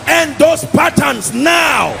bring to end those patterns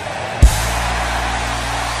now.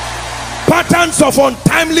 Patterns of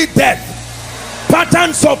untimely death,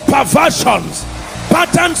 patterns of perversions,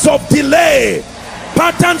 patterns of delay,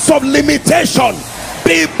 patterns of limitation,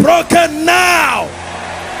 be broken now.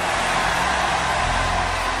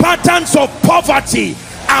 Patterns of poverty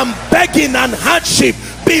and begging and hardship,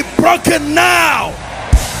 be broken now.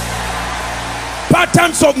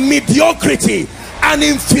 Patterns of mediocrity and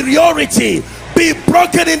inferiority, be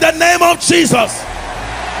broken in the name of Jesus.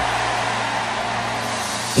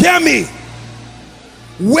 Hear me.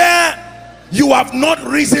 Where you have not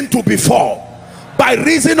risen to before, by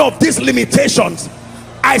reason of these limitations,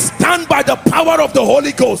 I stand by the power of the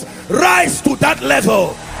Holy Ghost. Rise to that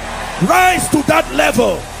level. Rise to that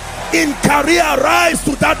level. In career, rise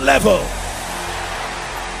to that level.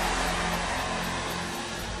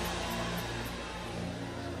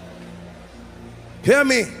 Hear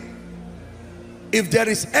me. If there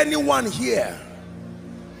is anyone here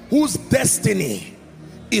whose destiny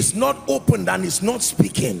is not opened and is not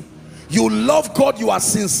speaking, you love God, you are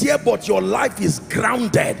sincere, but your life is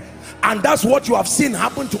grounded, and that's what you have seen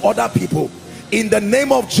happen to other people, in the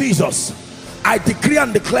name of Jesus, I decree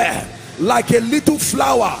and declare, like a little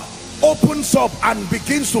flower opens up and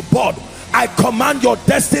begins to bud, I command your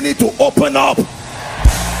destiny to open up.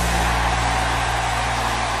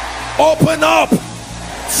 Open up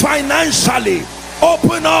financially.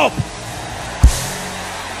 Open up.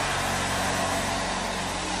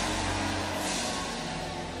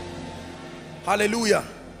 Hallelujah.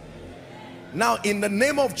 Now, in the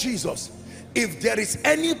name of Jesus, if there is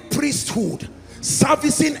any priesthood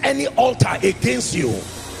servicing any altar against you,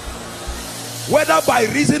 whether by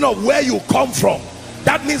reason of where you come from,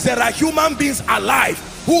 that means there are human beings alive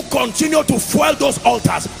who continue to fuel those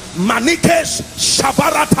altars. Manikesh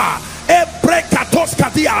Shabarata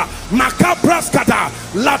Ebrekatoskadia Makabraskada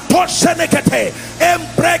Latoshenekete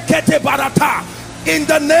Embrekete Barata. In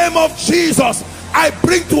the name of Jesus, I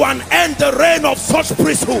bring to an end the reign of such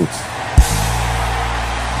priesthoods.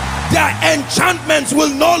 Their enchantments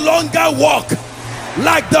will no longer work.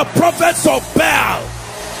 Like the prophets of Baal,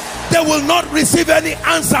 they will not receive any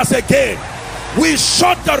answers again. We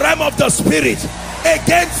shut the realm of the spirit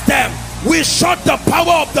against them. We shut the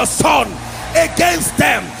power of the sun against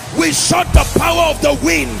them. We shut the power of the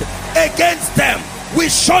wind against them. We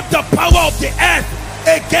shut the power of the earth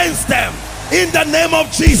against them. In the name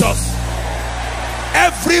of Jesus,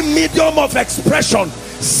 every medium of expression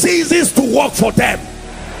ceases to work for them.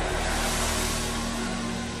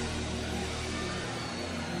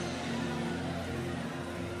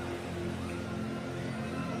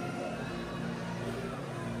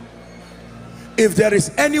 If there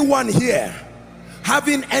is anyone here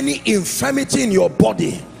having any infirmity in your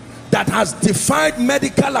body that has defied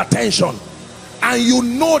medical attention, and you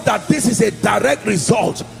know that this is a direct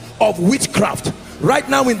result of witchcraft, right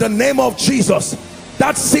now in the name of Jesus,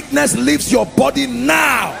 that sickness leaves your body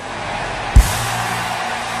now.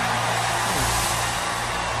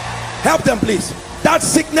 Help them, please. That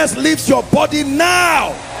sickness leaves your body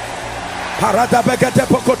now.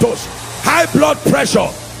 High blood pressure,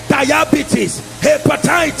 diabetes,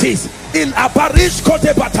 hepatitis,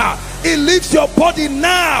 it leaves your body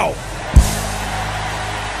now.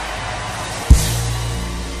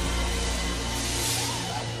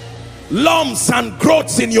 Lumps and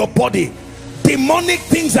growths in your body, demonic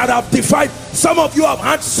things that have defied. Some of you have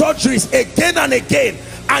had surgeries again and again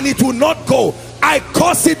and it will not go. I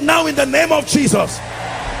curse it now in the name of Jesus.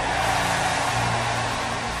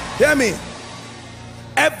 Hear me.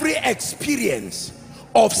 Every experience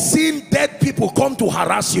of seeing dead people come to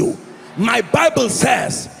harass you, my Bible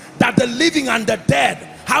says that the living and the dead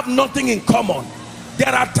have nothing in common.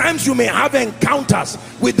 There are times you may have encounters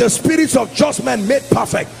with the spirits of just men made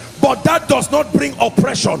perfect, but that does not bring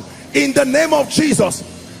oppression. In the name of Jesus,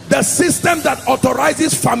 the system that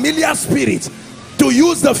authorizes familiar spirits to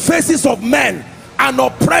use the faces of men and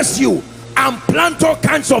oppress you and plant all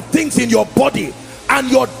kinds of things in your body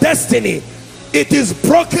and your destiny, it is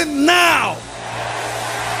broken now.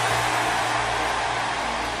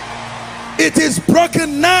 It is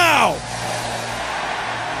broken now.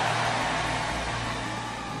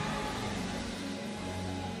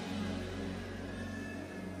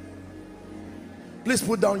 Please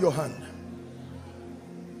put down your hand.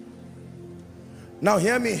 Now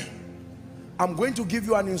hear me. I'm going to give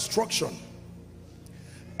you an instruction.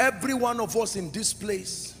 Every one of us in this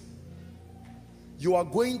place, you are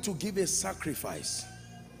going to give a sacrifice.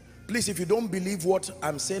 Please, if you don't believe what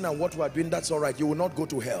I'm saying and what we are doing, that's all right. You will not go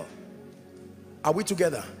to hell. Are we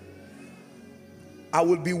together? I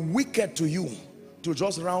will be wicked to you to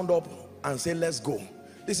just round up and say let's go.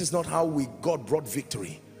 This is not how God brought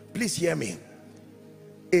victory. Please hear me.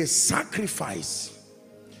 A sacrifice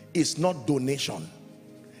is not donation.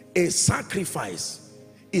 A sacrifice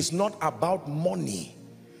is not about money.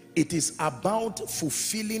 It is about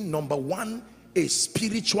fulfilling, number one, a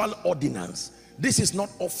spiritual ordinance. This is not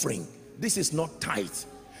offering. This is not tithe.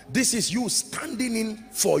 This is you standing in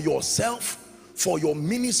for yourself, for your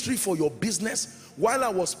ministry, for your business. While I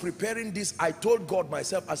was preparing this, I told God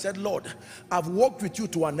myself, I said, Lord, I've worked with you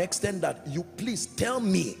to an extent that you please tell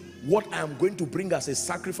me what I am going to bring as a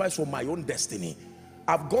sacrifice for my own destiny.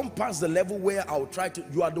 I've gone past the level where I'll try to,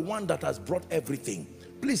 you are the one that has brought everything.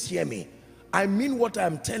 Please hear me. I mean what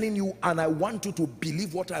I'm telling you, and I want you to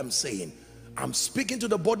believe what I'm saying. I'm speaking to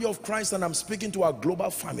the body of Christ, and I'm speaking to our global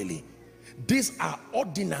family. These are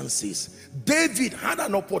ordinances. David had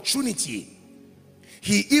an opportunity.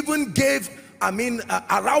 He even gave,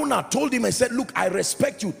 Araunah told him and said, look, I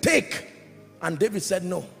respect you, take. And David said,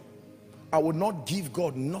 no, I will not give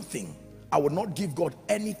God nothing. I will not give God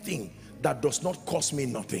anything that does not cost me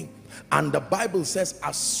nothing. And the Bible says,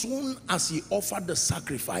 as soon as he offered the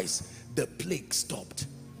sacrifice, the plague stopped.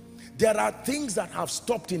 There are things that have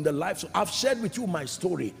stopped in the life. So I've shared with you my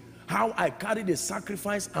story, how I carried a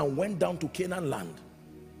sacrifice and went down to Canaan land.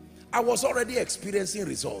 I was already experiencing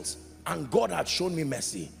results, and God had shown me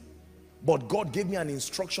mercy. But God gave me an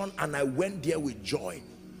instruction, and I went there with joy.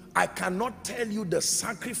 I cannot tell you the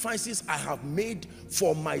sacrifices I have made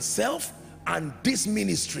for myself and this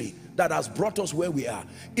ministry that has brought us where we are.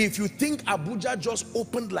 If you think Abuja just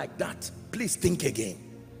opened like that, please think again.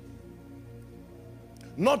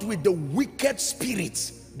 Not with the wicked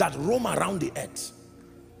spirits that roam around the earth.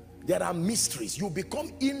 There are mysteries. You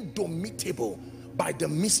become indomitable by the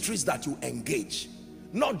mysteries that you engage.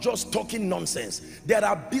 Not just talking nonsense. There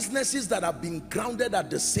are businesses that have been grounded at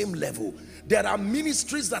the same level. There are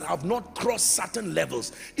ministries that have not crossed certain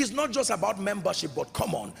levels. It's not just about membership, but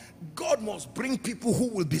come on, God must bring people who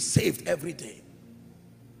will be saved every day.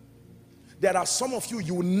 There are some of you,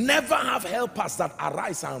 you will never have helpers that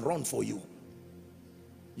arise and run for you.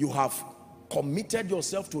 You have committed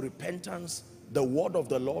yourself to repentance, the word of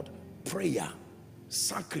the Lord, prayer,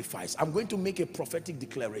 sacrifice. I'm going to make a prophetic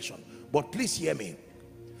declaration, but please hear me.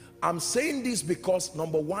 I'm saying this because,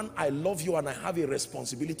 number one, I love you and I have a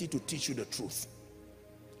responsibility to teach you the truth.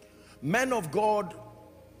 Men of God,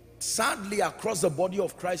 sadly, across the body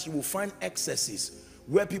of Christ, you will find excesses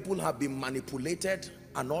where people have been manipulated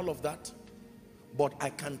and all of that. But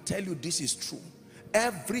I can tell you this is true.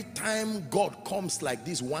 Every time God comes like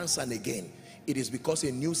this once and again, it is because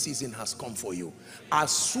a new season has come for you.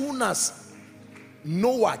 As soon as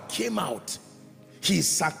Noah came out, he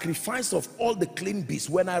sacrificed of all the clean beasts.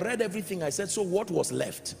 When I read everything, I said, so what was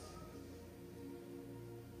left?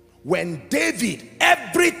 When David,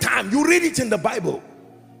 every time, you read it in the Bible,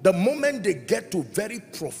 the moment they get to very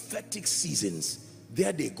prophetic seasons,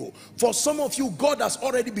 there they go. For some of you, God has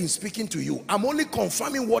already been speaking to you. I'm only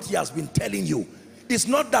confirming what he has been telling you. It's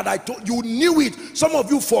not that I told you, knew it. Some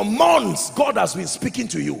of you, for months, God has been speaking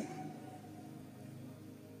to you.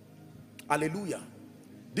 Hallelujah.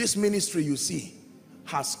 This ministry you see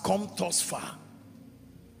has come thus far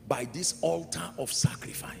by this altar of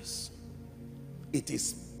sacrifice. It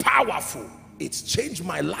is powerful. It's changed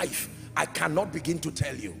my life. I cannot begin to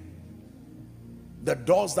tell you. The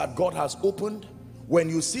doors that God has opened, when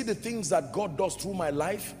you see the things that God does through my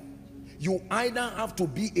life, you either have to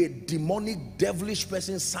be a demonic, devilish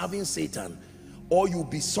person serving Satan, or you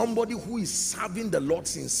be somebody who is serving the Lord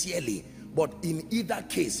sincerely. But in either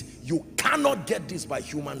case, you cannot get this by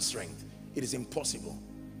human strength. It is impossible.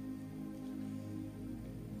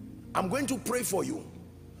 I'm going to pray for you.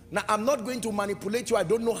 Now, I'm not going to manipulate you. I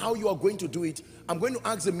don't know how you are going to do it. I'm going to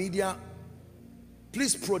ask the media,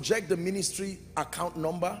 please project the ministry account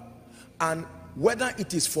number, and whether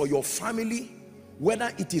it is for your family,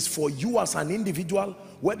 whether it is for you as an individual,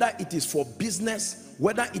 whether it is for business,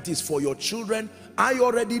 whether it is for your children, I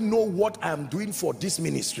already know what I am doing for this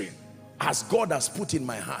ministry as God has put in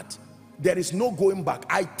my heart. There is no going back.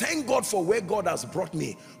 I thank God for where God has brought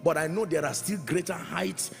me, but I know there are still greater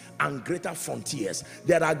heights and greater frontiers.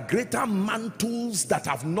 There are greater mantles that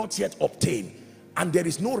have not yet obtained, and there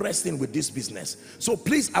is no resting with this business. So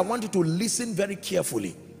please, I want you to listen very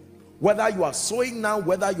carefully. Whether you are sowing now,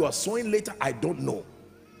 whether you are sowing later, I don't know.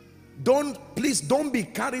 Please don't be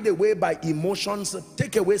carried away by emotions.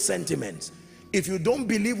 Take away sentiments. If you don't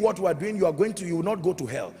believe what we are doing, you will not go to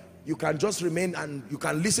hell. You can just remain and you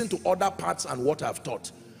can listen to other parts and what I've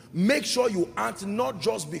taught. Make sure you act not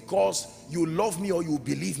just because you love me or you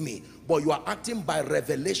believe me, but you are acting by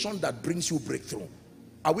revelation that brings you breakthrough.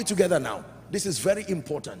 Are we together now? This is very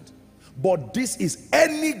important. But this is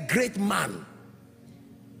any great man,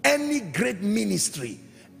 any great ministry,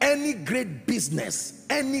 any great business,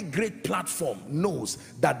 any great platform knows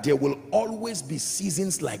that there will always be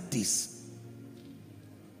seasons like this.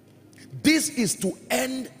 This is to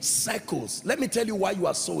end cycles. Let me tell you why you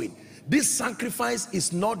are sowing. This sacrifice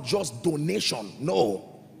is not just donation.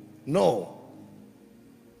 No.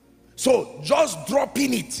 So just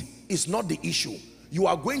dropping it is not the issue. You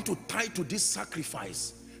are going to tie to this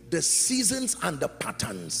sacrifice the seasons and the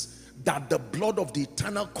patterns that the blood of the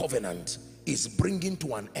eternal covenant is bringing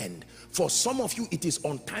to an end. For some of you, it is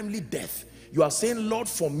untimely death. You are saying, Lord,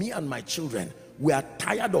 for me and my children, we are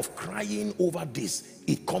tired of crying over this.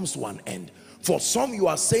 It comes to an end. For some, you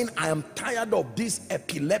are saying, I am tired of this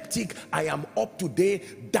epileptic. I am up today,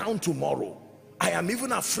 down tomorrow. I am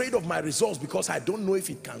even afraid of my results because I don't know if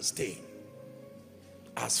it can stay.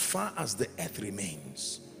 As far as the earth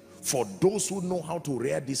remains, for those who know how to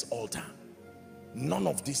rear this altar, none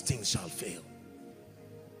of these things shall fail.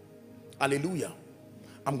 Hallelujah.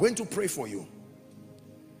 I'm going to pray for you.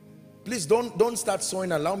 Please don't start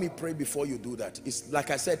sowing. Allow me pray before you do that. It's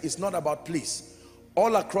like I said, it's not about please.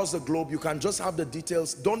 All across the globe, you can just have the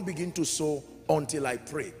details. Don't begin to sow until I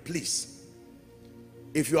pray, please.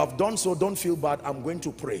 If you have done so, don't feel bad. I'm going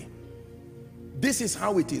to pray. This is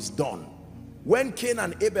how it is done. When Cain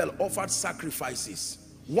and Abel offered sacrifices,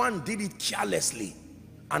 one did it carelessly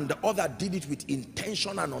and the other did it with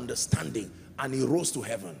intention and understanding, and he rose to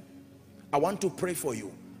heaven. I want to pray for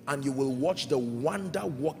you, and you will watch the wonder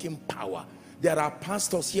working power. There are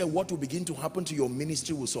pastors here. What will begin to happen to your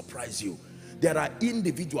ministry will surprise you. There are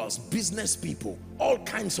individuals, business people, all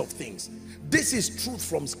kinds of things. This is truth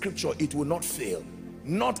from scripture. It will not fail.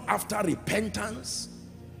 Not after repentance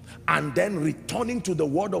and then returning to the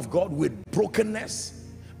word of God with brokenness,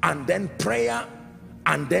 and then prayer,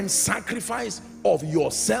 and then sacrifice of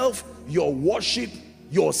yourself, your worship,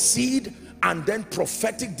 your seed, and then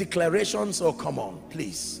prophetic declarations. Oh, come on,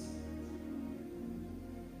 please.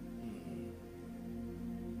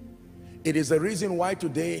 It is the reason why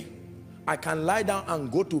today I can lie down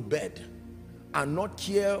and go to bed and not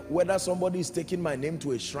care whether somebody is taking my name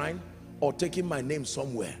to a shrine or taking my name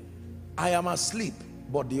somewhere. I am asleep,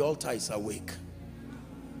 but the altar is awake.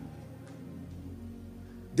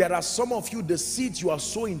 There are some of you, the seeds you are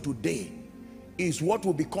sowing today is what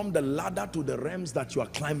will become the ladder to the realms that you are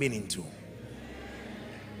climbing into.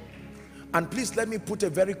 And please let me put a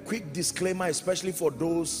very quick disclaimer, especially for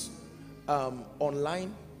those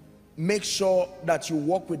online. Make sure that you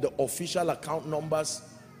work with the official account numbers,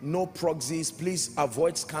 no proxies. Please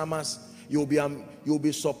avoid scammers. You'll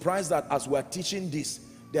be surprised that as we're teaching this,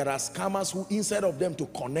 there are scammers who, instead of them to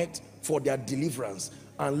connect for their deliverance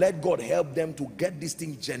and let God help them to get this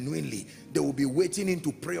thing genuinely, they will be waiting in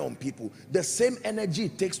to pray on people. The same energy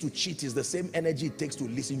it takes to cheat is the same energy it takes to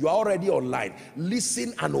listen. You are already online.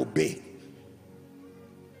 Listen and obey.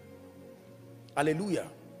 Hallelujah.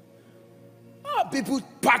 People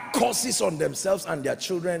pack curses on themselves and their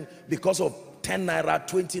children because of 10 naira,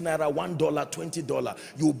 20 naira, $1, $20.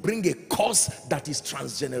 You bring a curse that is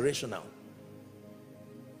transgenerational.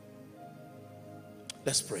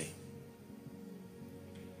 Let's pray.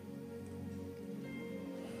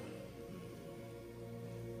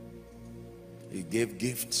 He gave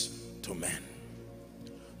gifts to men.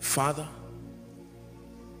 Father,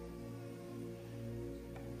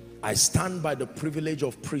 I stand by the privilege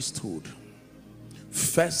of priesthood,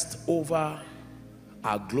 first over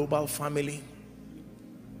our global family,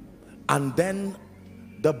 and then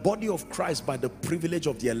the body of Christ by the privilege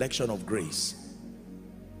of the election of grace.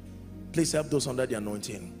 Please help those under the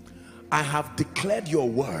anointing. I have declared your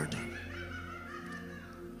word,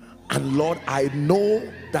 and Lord, I know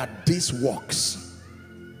that this works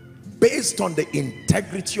based on the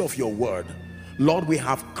integrity of your word. Lord, we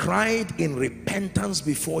have cried in repentance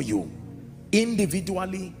before you,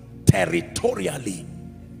 individually, territorially,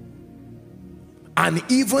 and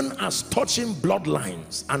even as touching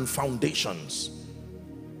bloodlines and foundations.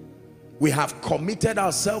 We have committed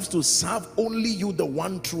ourselves to serve only you, the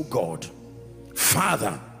one true God.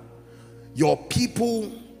 Father, your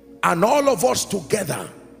people and all of us together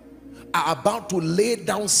are about to lay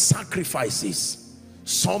down sacrifices,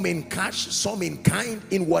 some in cash, some in kind,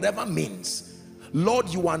 in whatever means. Lord,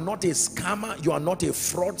 you are not a scammer, you are not a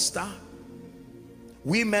fraudster.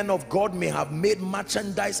 We men of God may have made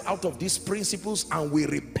merchandise out of these principles, and we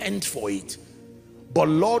repent for it. But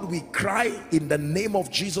Lord, we cry in the name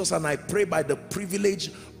of Jesus, and I pray by the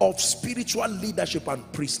privilege of spiritual leadership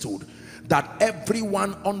and priesthood, that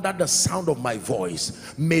everyone under the sound of my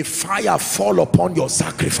voice, may fire fall upon your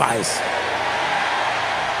sacrifice.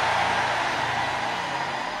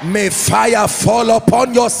 May fire fall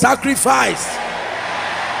upon your sacrifice.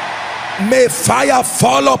 May fire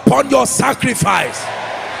fall upon your sacrifice.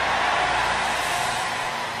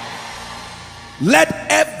 Let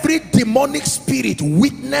every demonic spirit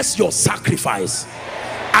witness your sacrifice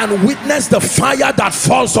and witness the fire that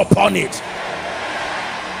falls upon it.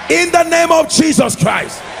 In the name of Jesus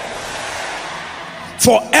Christ.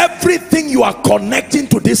 For everything you are connecting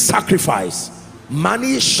to this sacrifice,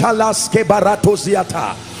 mani shalaske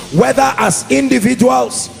baratoziata, whether as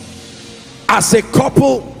individuals, as a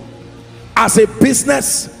couple, as a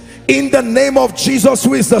business, in the name of Jesus,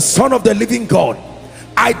 who is the Son of the living God,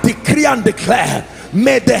 I decree and declare,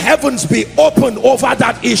 may the heavens be open over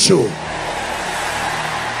that issue.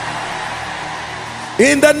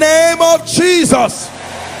 In the name of Jesus,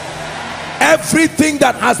 everything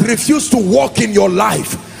that has refused to walk in your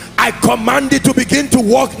life, I command it to begin to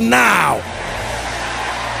walk now.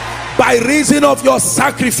 By reason of your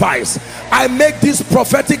sacrifice, I make this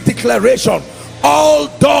prophetic declaration: all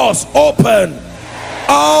doors open,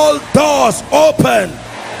 all doors open,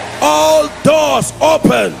 all doors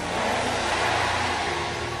open.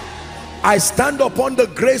 I stand upon the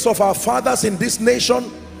grace of our fathers in this nation,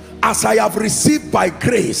 as I have received by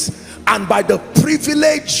grace and by the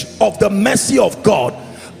privilege of the mercy of God.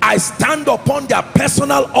 I stand upon their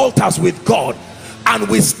personal altars with God, and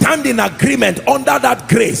we stand in agreement under that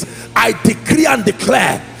grace. I decree and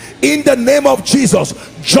declare, in the name of Jesus,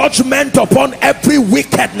 judgment upon every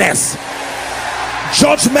wickedness,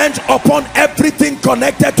 judgment upon everything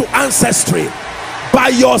connected to ancestry by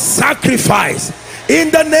your sacrifice, in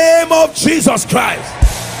the name of Jesus Christ.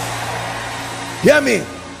 Hear me.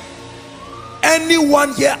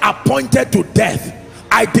 Anyone here appointed to death,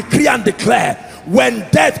 I decree and declare, when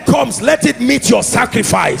death comes, let it meet your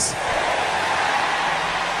sacrifice.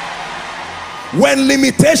 When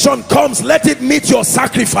limitation comes, let it meet your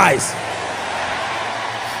sacrifice.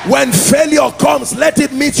 When failure comes, let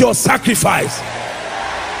it meet your sacrifice.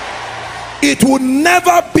 It will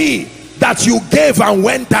never be that you gave and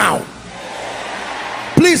went down.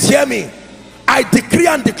 Please hear me. I decree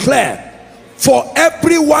and declare, for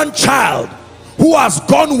every one child who has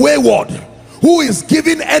gone wayward, who is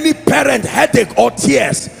giving any parent headache or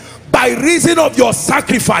tears, by reason of your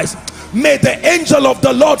sacrifice, may the angel of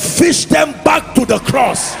the Lord fish them back to the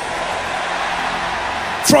cross.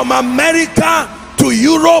 From America to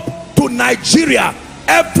Europe to Nigeria,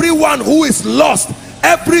 everyone who is lost,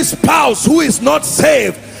 every spouse who is not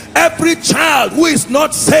saved, every child who is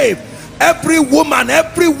not saved, every woman,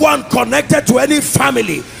 everyone connected to any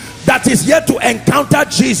family that is yet to encounter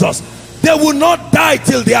Jesus, they will not die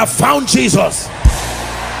till they have found Jesus.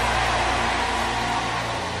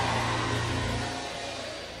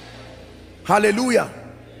 Hallelujah.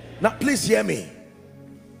 Now please hear me.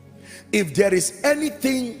 If there is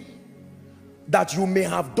anything that you may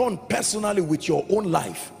have done personally with your own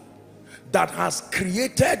life that has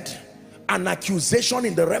created an accusation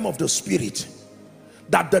in the realm of the spirit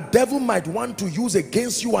that the devil might want to use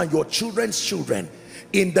against you and your children's children,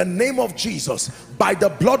 in the name of Jesus, by the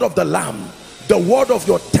blood of the Lamb, the word of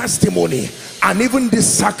your testimony, and even this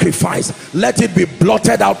sacrifice, let it be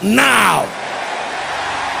blotted out now.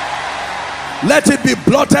 Let it be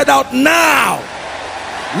blotted out now.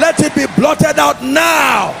 Let it be blotted out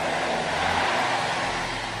now.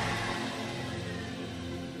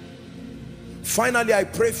 Finally, I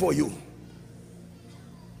pray for you.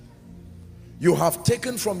 You have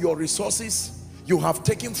taken from your resources, you have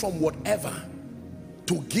taken from whatever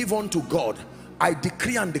to give unto God. I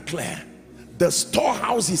decree and declare, the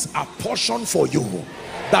storehouses are portioned for you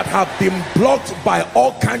that have been blocked by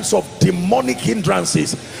all kinds of demonic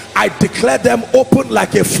hindrances. I declare them open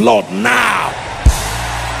like a flood now.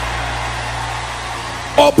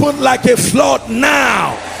 Open like a flood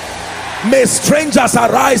now. May strangers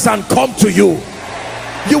arise and come to you.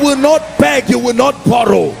 You will not beg, you will not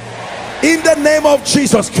borrow, in the name of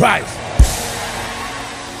Jesus Christ.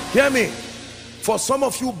 Hear me. For some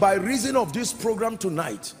of you, by reason of this program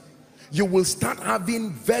tonight, you will start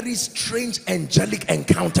having very strange angelic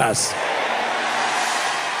encounters.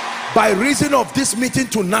 By reason of this meeting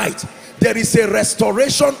tonight, there is a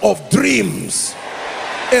restoration of dreams,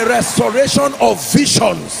 a restoration of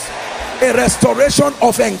visions, a restoration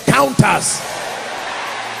of encounters.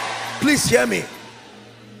 Please hear me.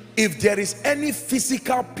 If there is any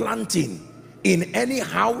physical planting in any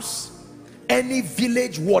house, any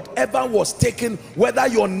village, whatever was taken, whether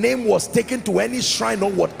your name was taken to any shrine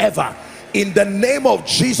or whatever, in the name of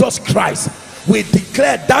Jesus Christ, we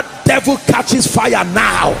declare that devil catches fire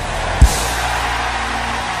now.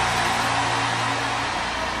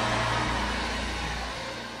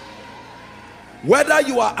 Whether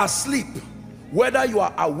you are asleep, whether you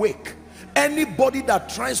are awake, anybody that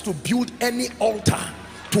tries to build any altar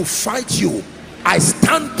to fight you, I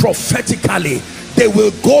stand prophetically, they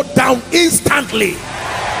will go down instantly.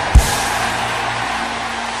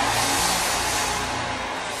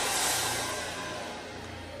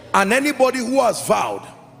 And anybody who has vowed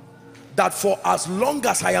that for as long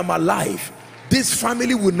as I am alive, this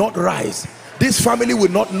family will not rise, this family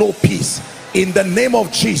will not know peace, in the name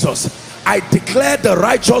of Jesus, I declare the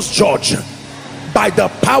righteous judge, by the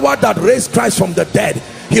power that raised Christ from the dead,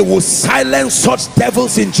 he will silence such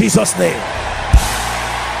devils in Jesus' name.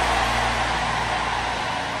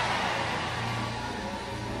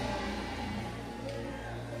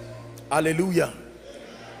 Hallelujah.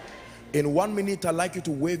 In 1 minute, I'd like you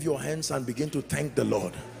to wave your hands and begin to thank the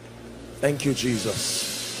Lord. Thank you,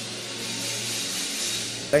 Jesus.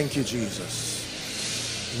 Thank you,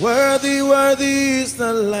 Jesus. Worthy, worthy is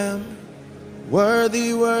the Lamb.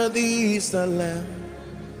 Worthy, worthy is the Lamb.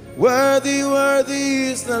 Worthy,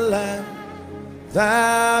 worthy is the Lamb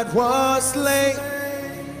that was slain.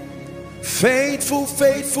 Faithful,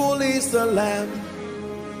 faithful is the Lamb.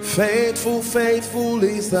 Faithful, faithful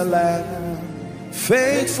is the Lamb.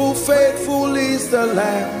 Faithful, faithful is the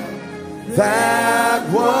Lamb that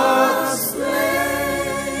was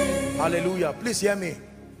slain. Hallelujah. Please hear me.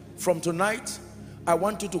 From tonight, I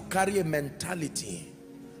want you to carry a mentality,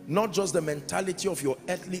 not just the mentality of your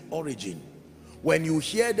earthly origin. When you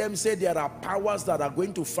hear them say there are powers that are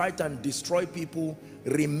going to fight and destroy people,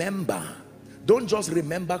 remember, don't just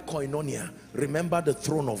remember Koinonia, remember the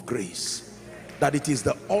throne of grace, that it is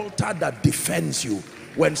the altar that defends you.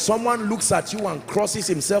 When someone looks at you and crosses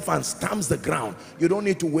himself and stamps the ground, you don't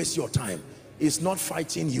need to waste your time. He's not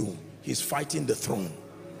fighting you, he's fighting the throne.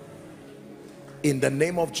 In the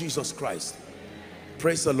name of Jesus Christ.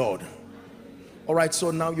 Praise the Lord. All right, so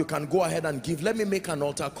now you can go ahead and give. Let me make an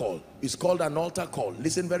altar call. It's called an altar call.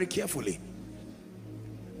 Listen very carefully.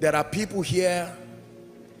 There are people here,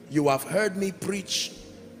 you have heard me preach,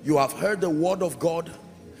 you have heard the word of God,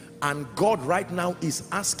 and God right now is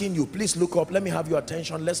asking you, please look up, let me have your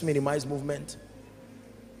attention, let's minimize movement.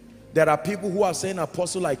 There are people who are saying,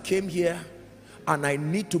 Apostle, I came here and I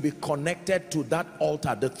need to be connected to that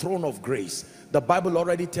altar, the throne of grace. The Bible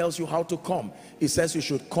already tells you how to come. It says you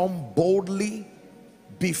should come boldly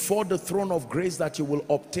before the throne of grace that you will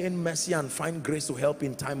obtain mercy and find grace to help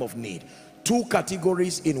in time of need. Two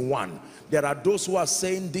categories in one. There are those who are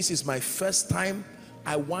saying, this is my first time,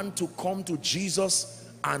 I want to come to Jesus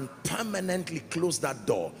and permanently close that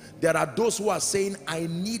door. There are those who are saying, I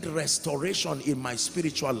need restoration in my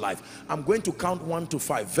spiritual life. I'm going to count 1 to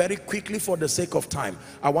 5 very quickly for the sake of time.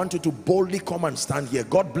 I want you to boldly come and stand here.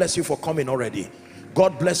 God bless you for coming already.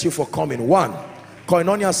 God bless you for coming. 1,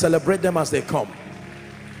 Koinonia, celebrate them as they come.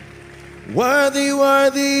 Worthy,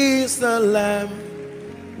 worthy is the Lamb.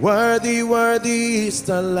 Worthy, worthy is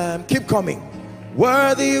the Lamb. Keep coming.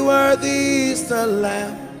 Worthy, worthy is the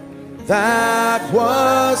Lamb that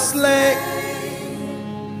was slain.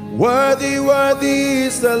 Worthy, worthy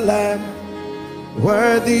is the Lamb.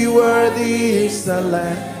 Worthy, worthy is the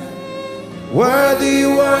Lamb. Worthy,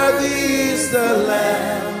 worthy is the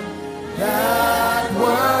Lamb that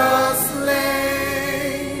was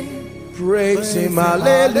slain. Praise him,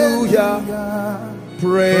 hallelujah.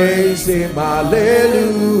 Praise him,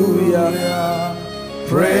 hallelujah.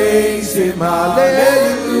 Praise him,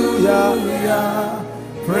 hallelujah.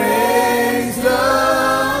 Praise the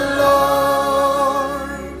Lord.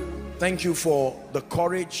 Thank you for the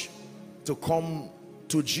courage to come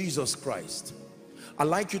to Jesus Christ. I'd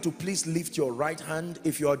like you to please lift your right hand.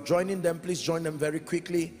 If you are joining them, please join them very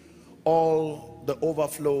quickly. All the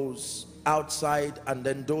overflows outside, and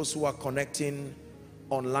then those who are connecting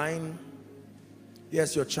online.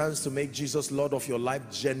 Here's your chance to make Jesus Lord of your life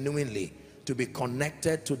genuinely, to be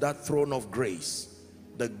connected to that throne of grace,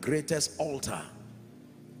 the greatest altar.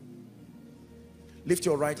 Lift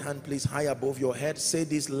your right hand, please, high above your head. Say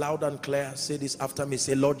this loud and clear. Say this after me.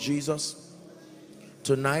 Say, Lord Jesus,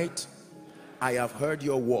 tonight I have heard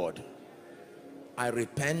your word. I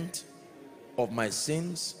repent of my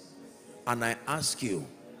sins and I ask you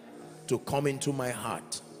to come into my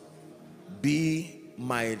heart. Be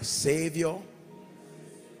my Savior,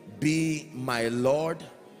 be my Lord,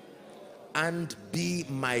 and be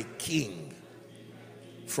my King.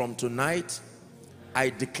 From tonight,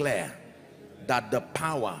 I declare that the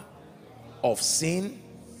power of sin,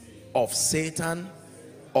 of Satan,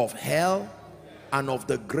 of hell, and of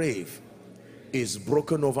the grave is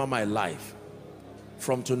broken over my life.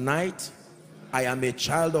 From tonight, I am a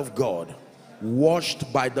child of God,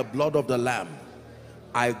 washed by the blood of the Lamb.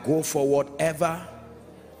 I go forward ever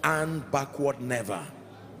and backward never.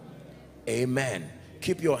 Amen.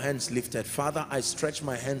 Keep your hands lifted. Father, I stretch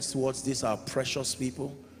my hands towards these our precious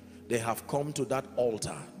people. They have come to that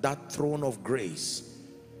altar, that throne of grace,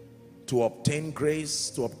 to obtain grace,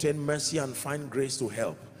 to obtain mercy and find grace to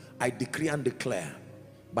help. I decree and declare,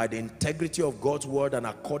 by the integrity of God's word and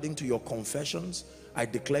according to your confessions, I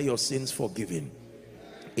declare your sins forgiven.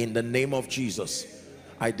 In the name of Jesus,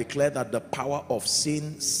 I declare that the power of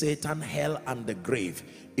sin, Satan, hell, and the grave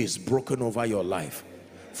is broken over your life.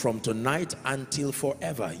 from tonight until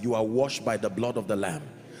forever, you are washed by the blood of the Lamb.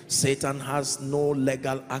 Satan has no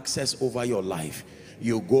legal access over your life.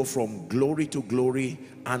 You go from glory to glory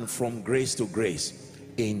and from grace to grace.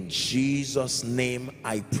 In Jesus' name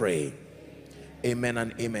I pray. Amen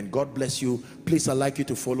and amen. God bless you. Please, I'd like you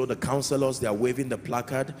to follow the counselors. They are waving the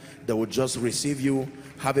placard. They will just receive you,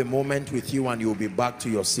 have a moment with you, and you'll be back to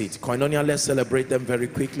your seat. Koinonia, let's celebrate them very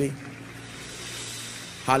quickly.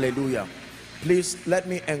 Hallelujah. Please, let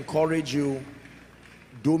me encourage you.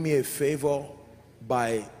 Do me a favor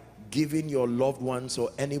by giving your loved ones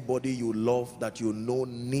or anybody you love that you know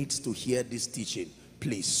needs to hear this teaching.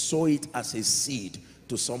 Please sow it as a seed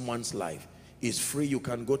to someone's life. It's free. You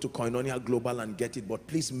can go to Koinonia Global and get it, but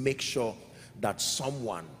please make sure that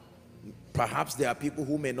someone, perhaps there are people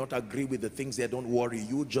who may not agree with the things there. Don't worry.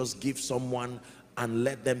 You just give someone and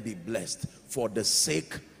let them be blessed for the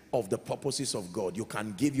sake of the purposes of God. You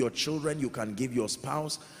can give your children, you can give your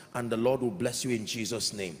spouse, and the Lord will bless you in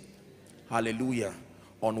Jesus' name. Hallelujah.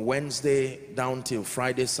 On Wednesday down till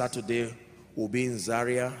Friday, Saturday, we'll be in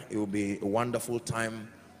Zaria. It will be a wonderful time.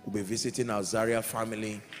 We'll be visiting our Zaria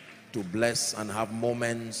family to bless and have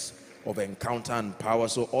moments of encounter and power.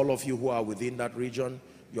 So all of you who are within that region,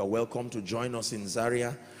 you're welcome to join us in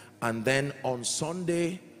Zaria. And then on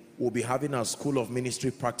Sunday, we'll be having our School of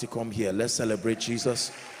Ministry practicum here. Let's celebrate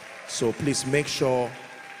Jesus. So please make sure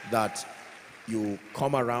that you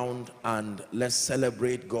come around and let's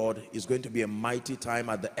celebrate God. It's going to be a mighty time.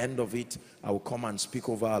 At the end of it, I will come and speak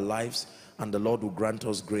over our lives, and the Lord will grant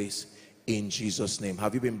us grace in Jesus' name.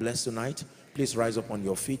 Have you been blessed tonight? Please rise up on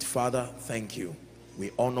your feet. Father, thank you.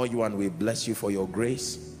 We honor you and we bless you for your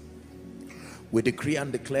grace. We decree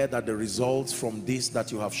and declare that the results from this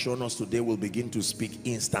that you have shown us today will begin to speak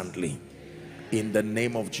instantly. In the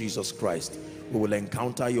name of Jesus Christ, we will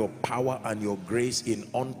encounter your power and your grace in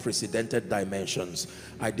unprecedented dimensions.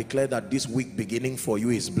 I declare that this week beginning for you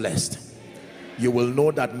is blessed. You will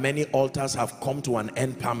know that many altars have come to an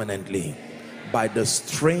end permanently by the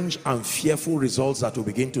strange and fearful results that will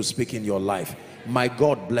begin to speak in your life. My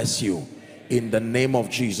God bless you in the name of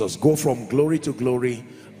Jesus. Go from glory to glory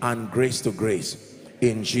and grace to grace.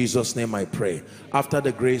 In Jesus' name I pray. After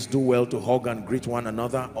the grace, do well to hug and greet one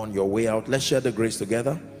another on your way out. Let's share the grace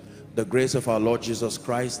together. The grace of our Lord Jesus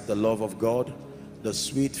Christ, the love of God, the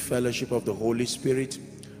sweet fellowship of the Holy Spirit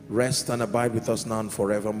rest and abide with us now and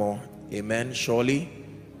forevermore. Amen. Surely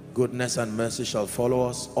goodness and mercy shall follow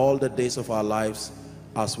us all the days of our lives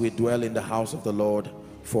as we dwell in the house of the Lord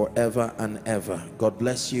forever and ever. God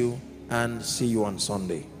bless you and see you on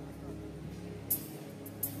Sunday.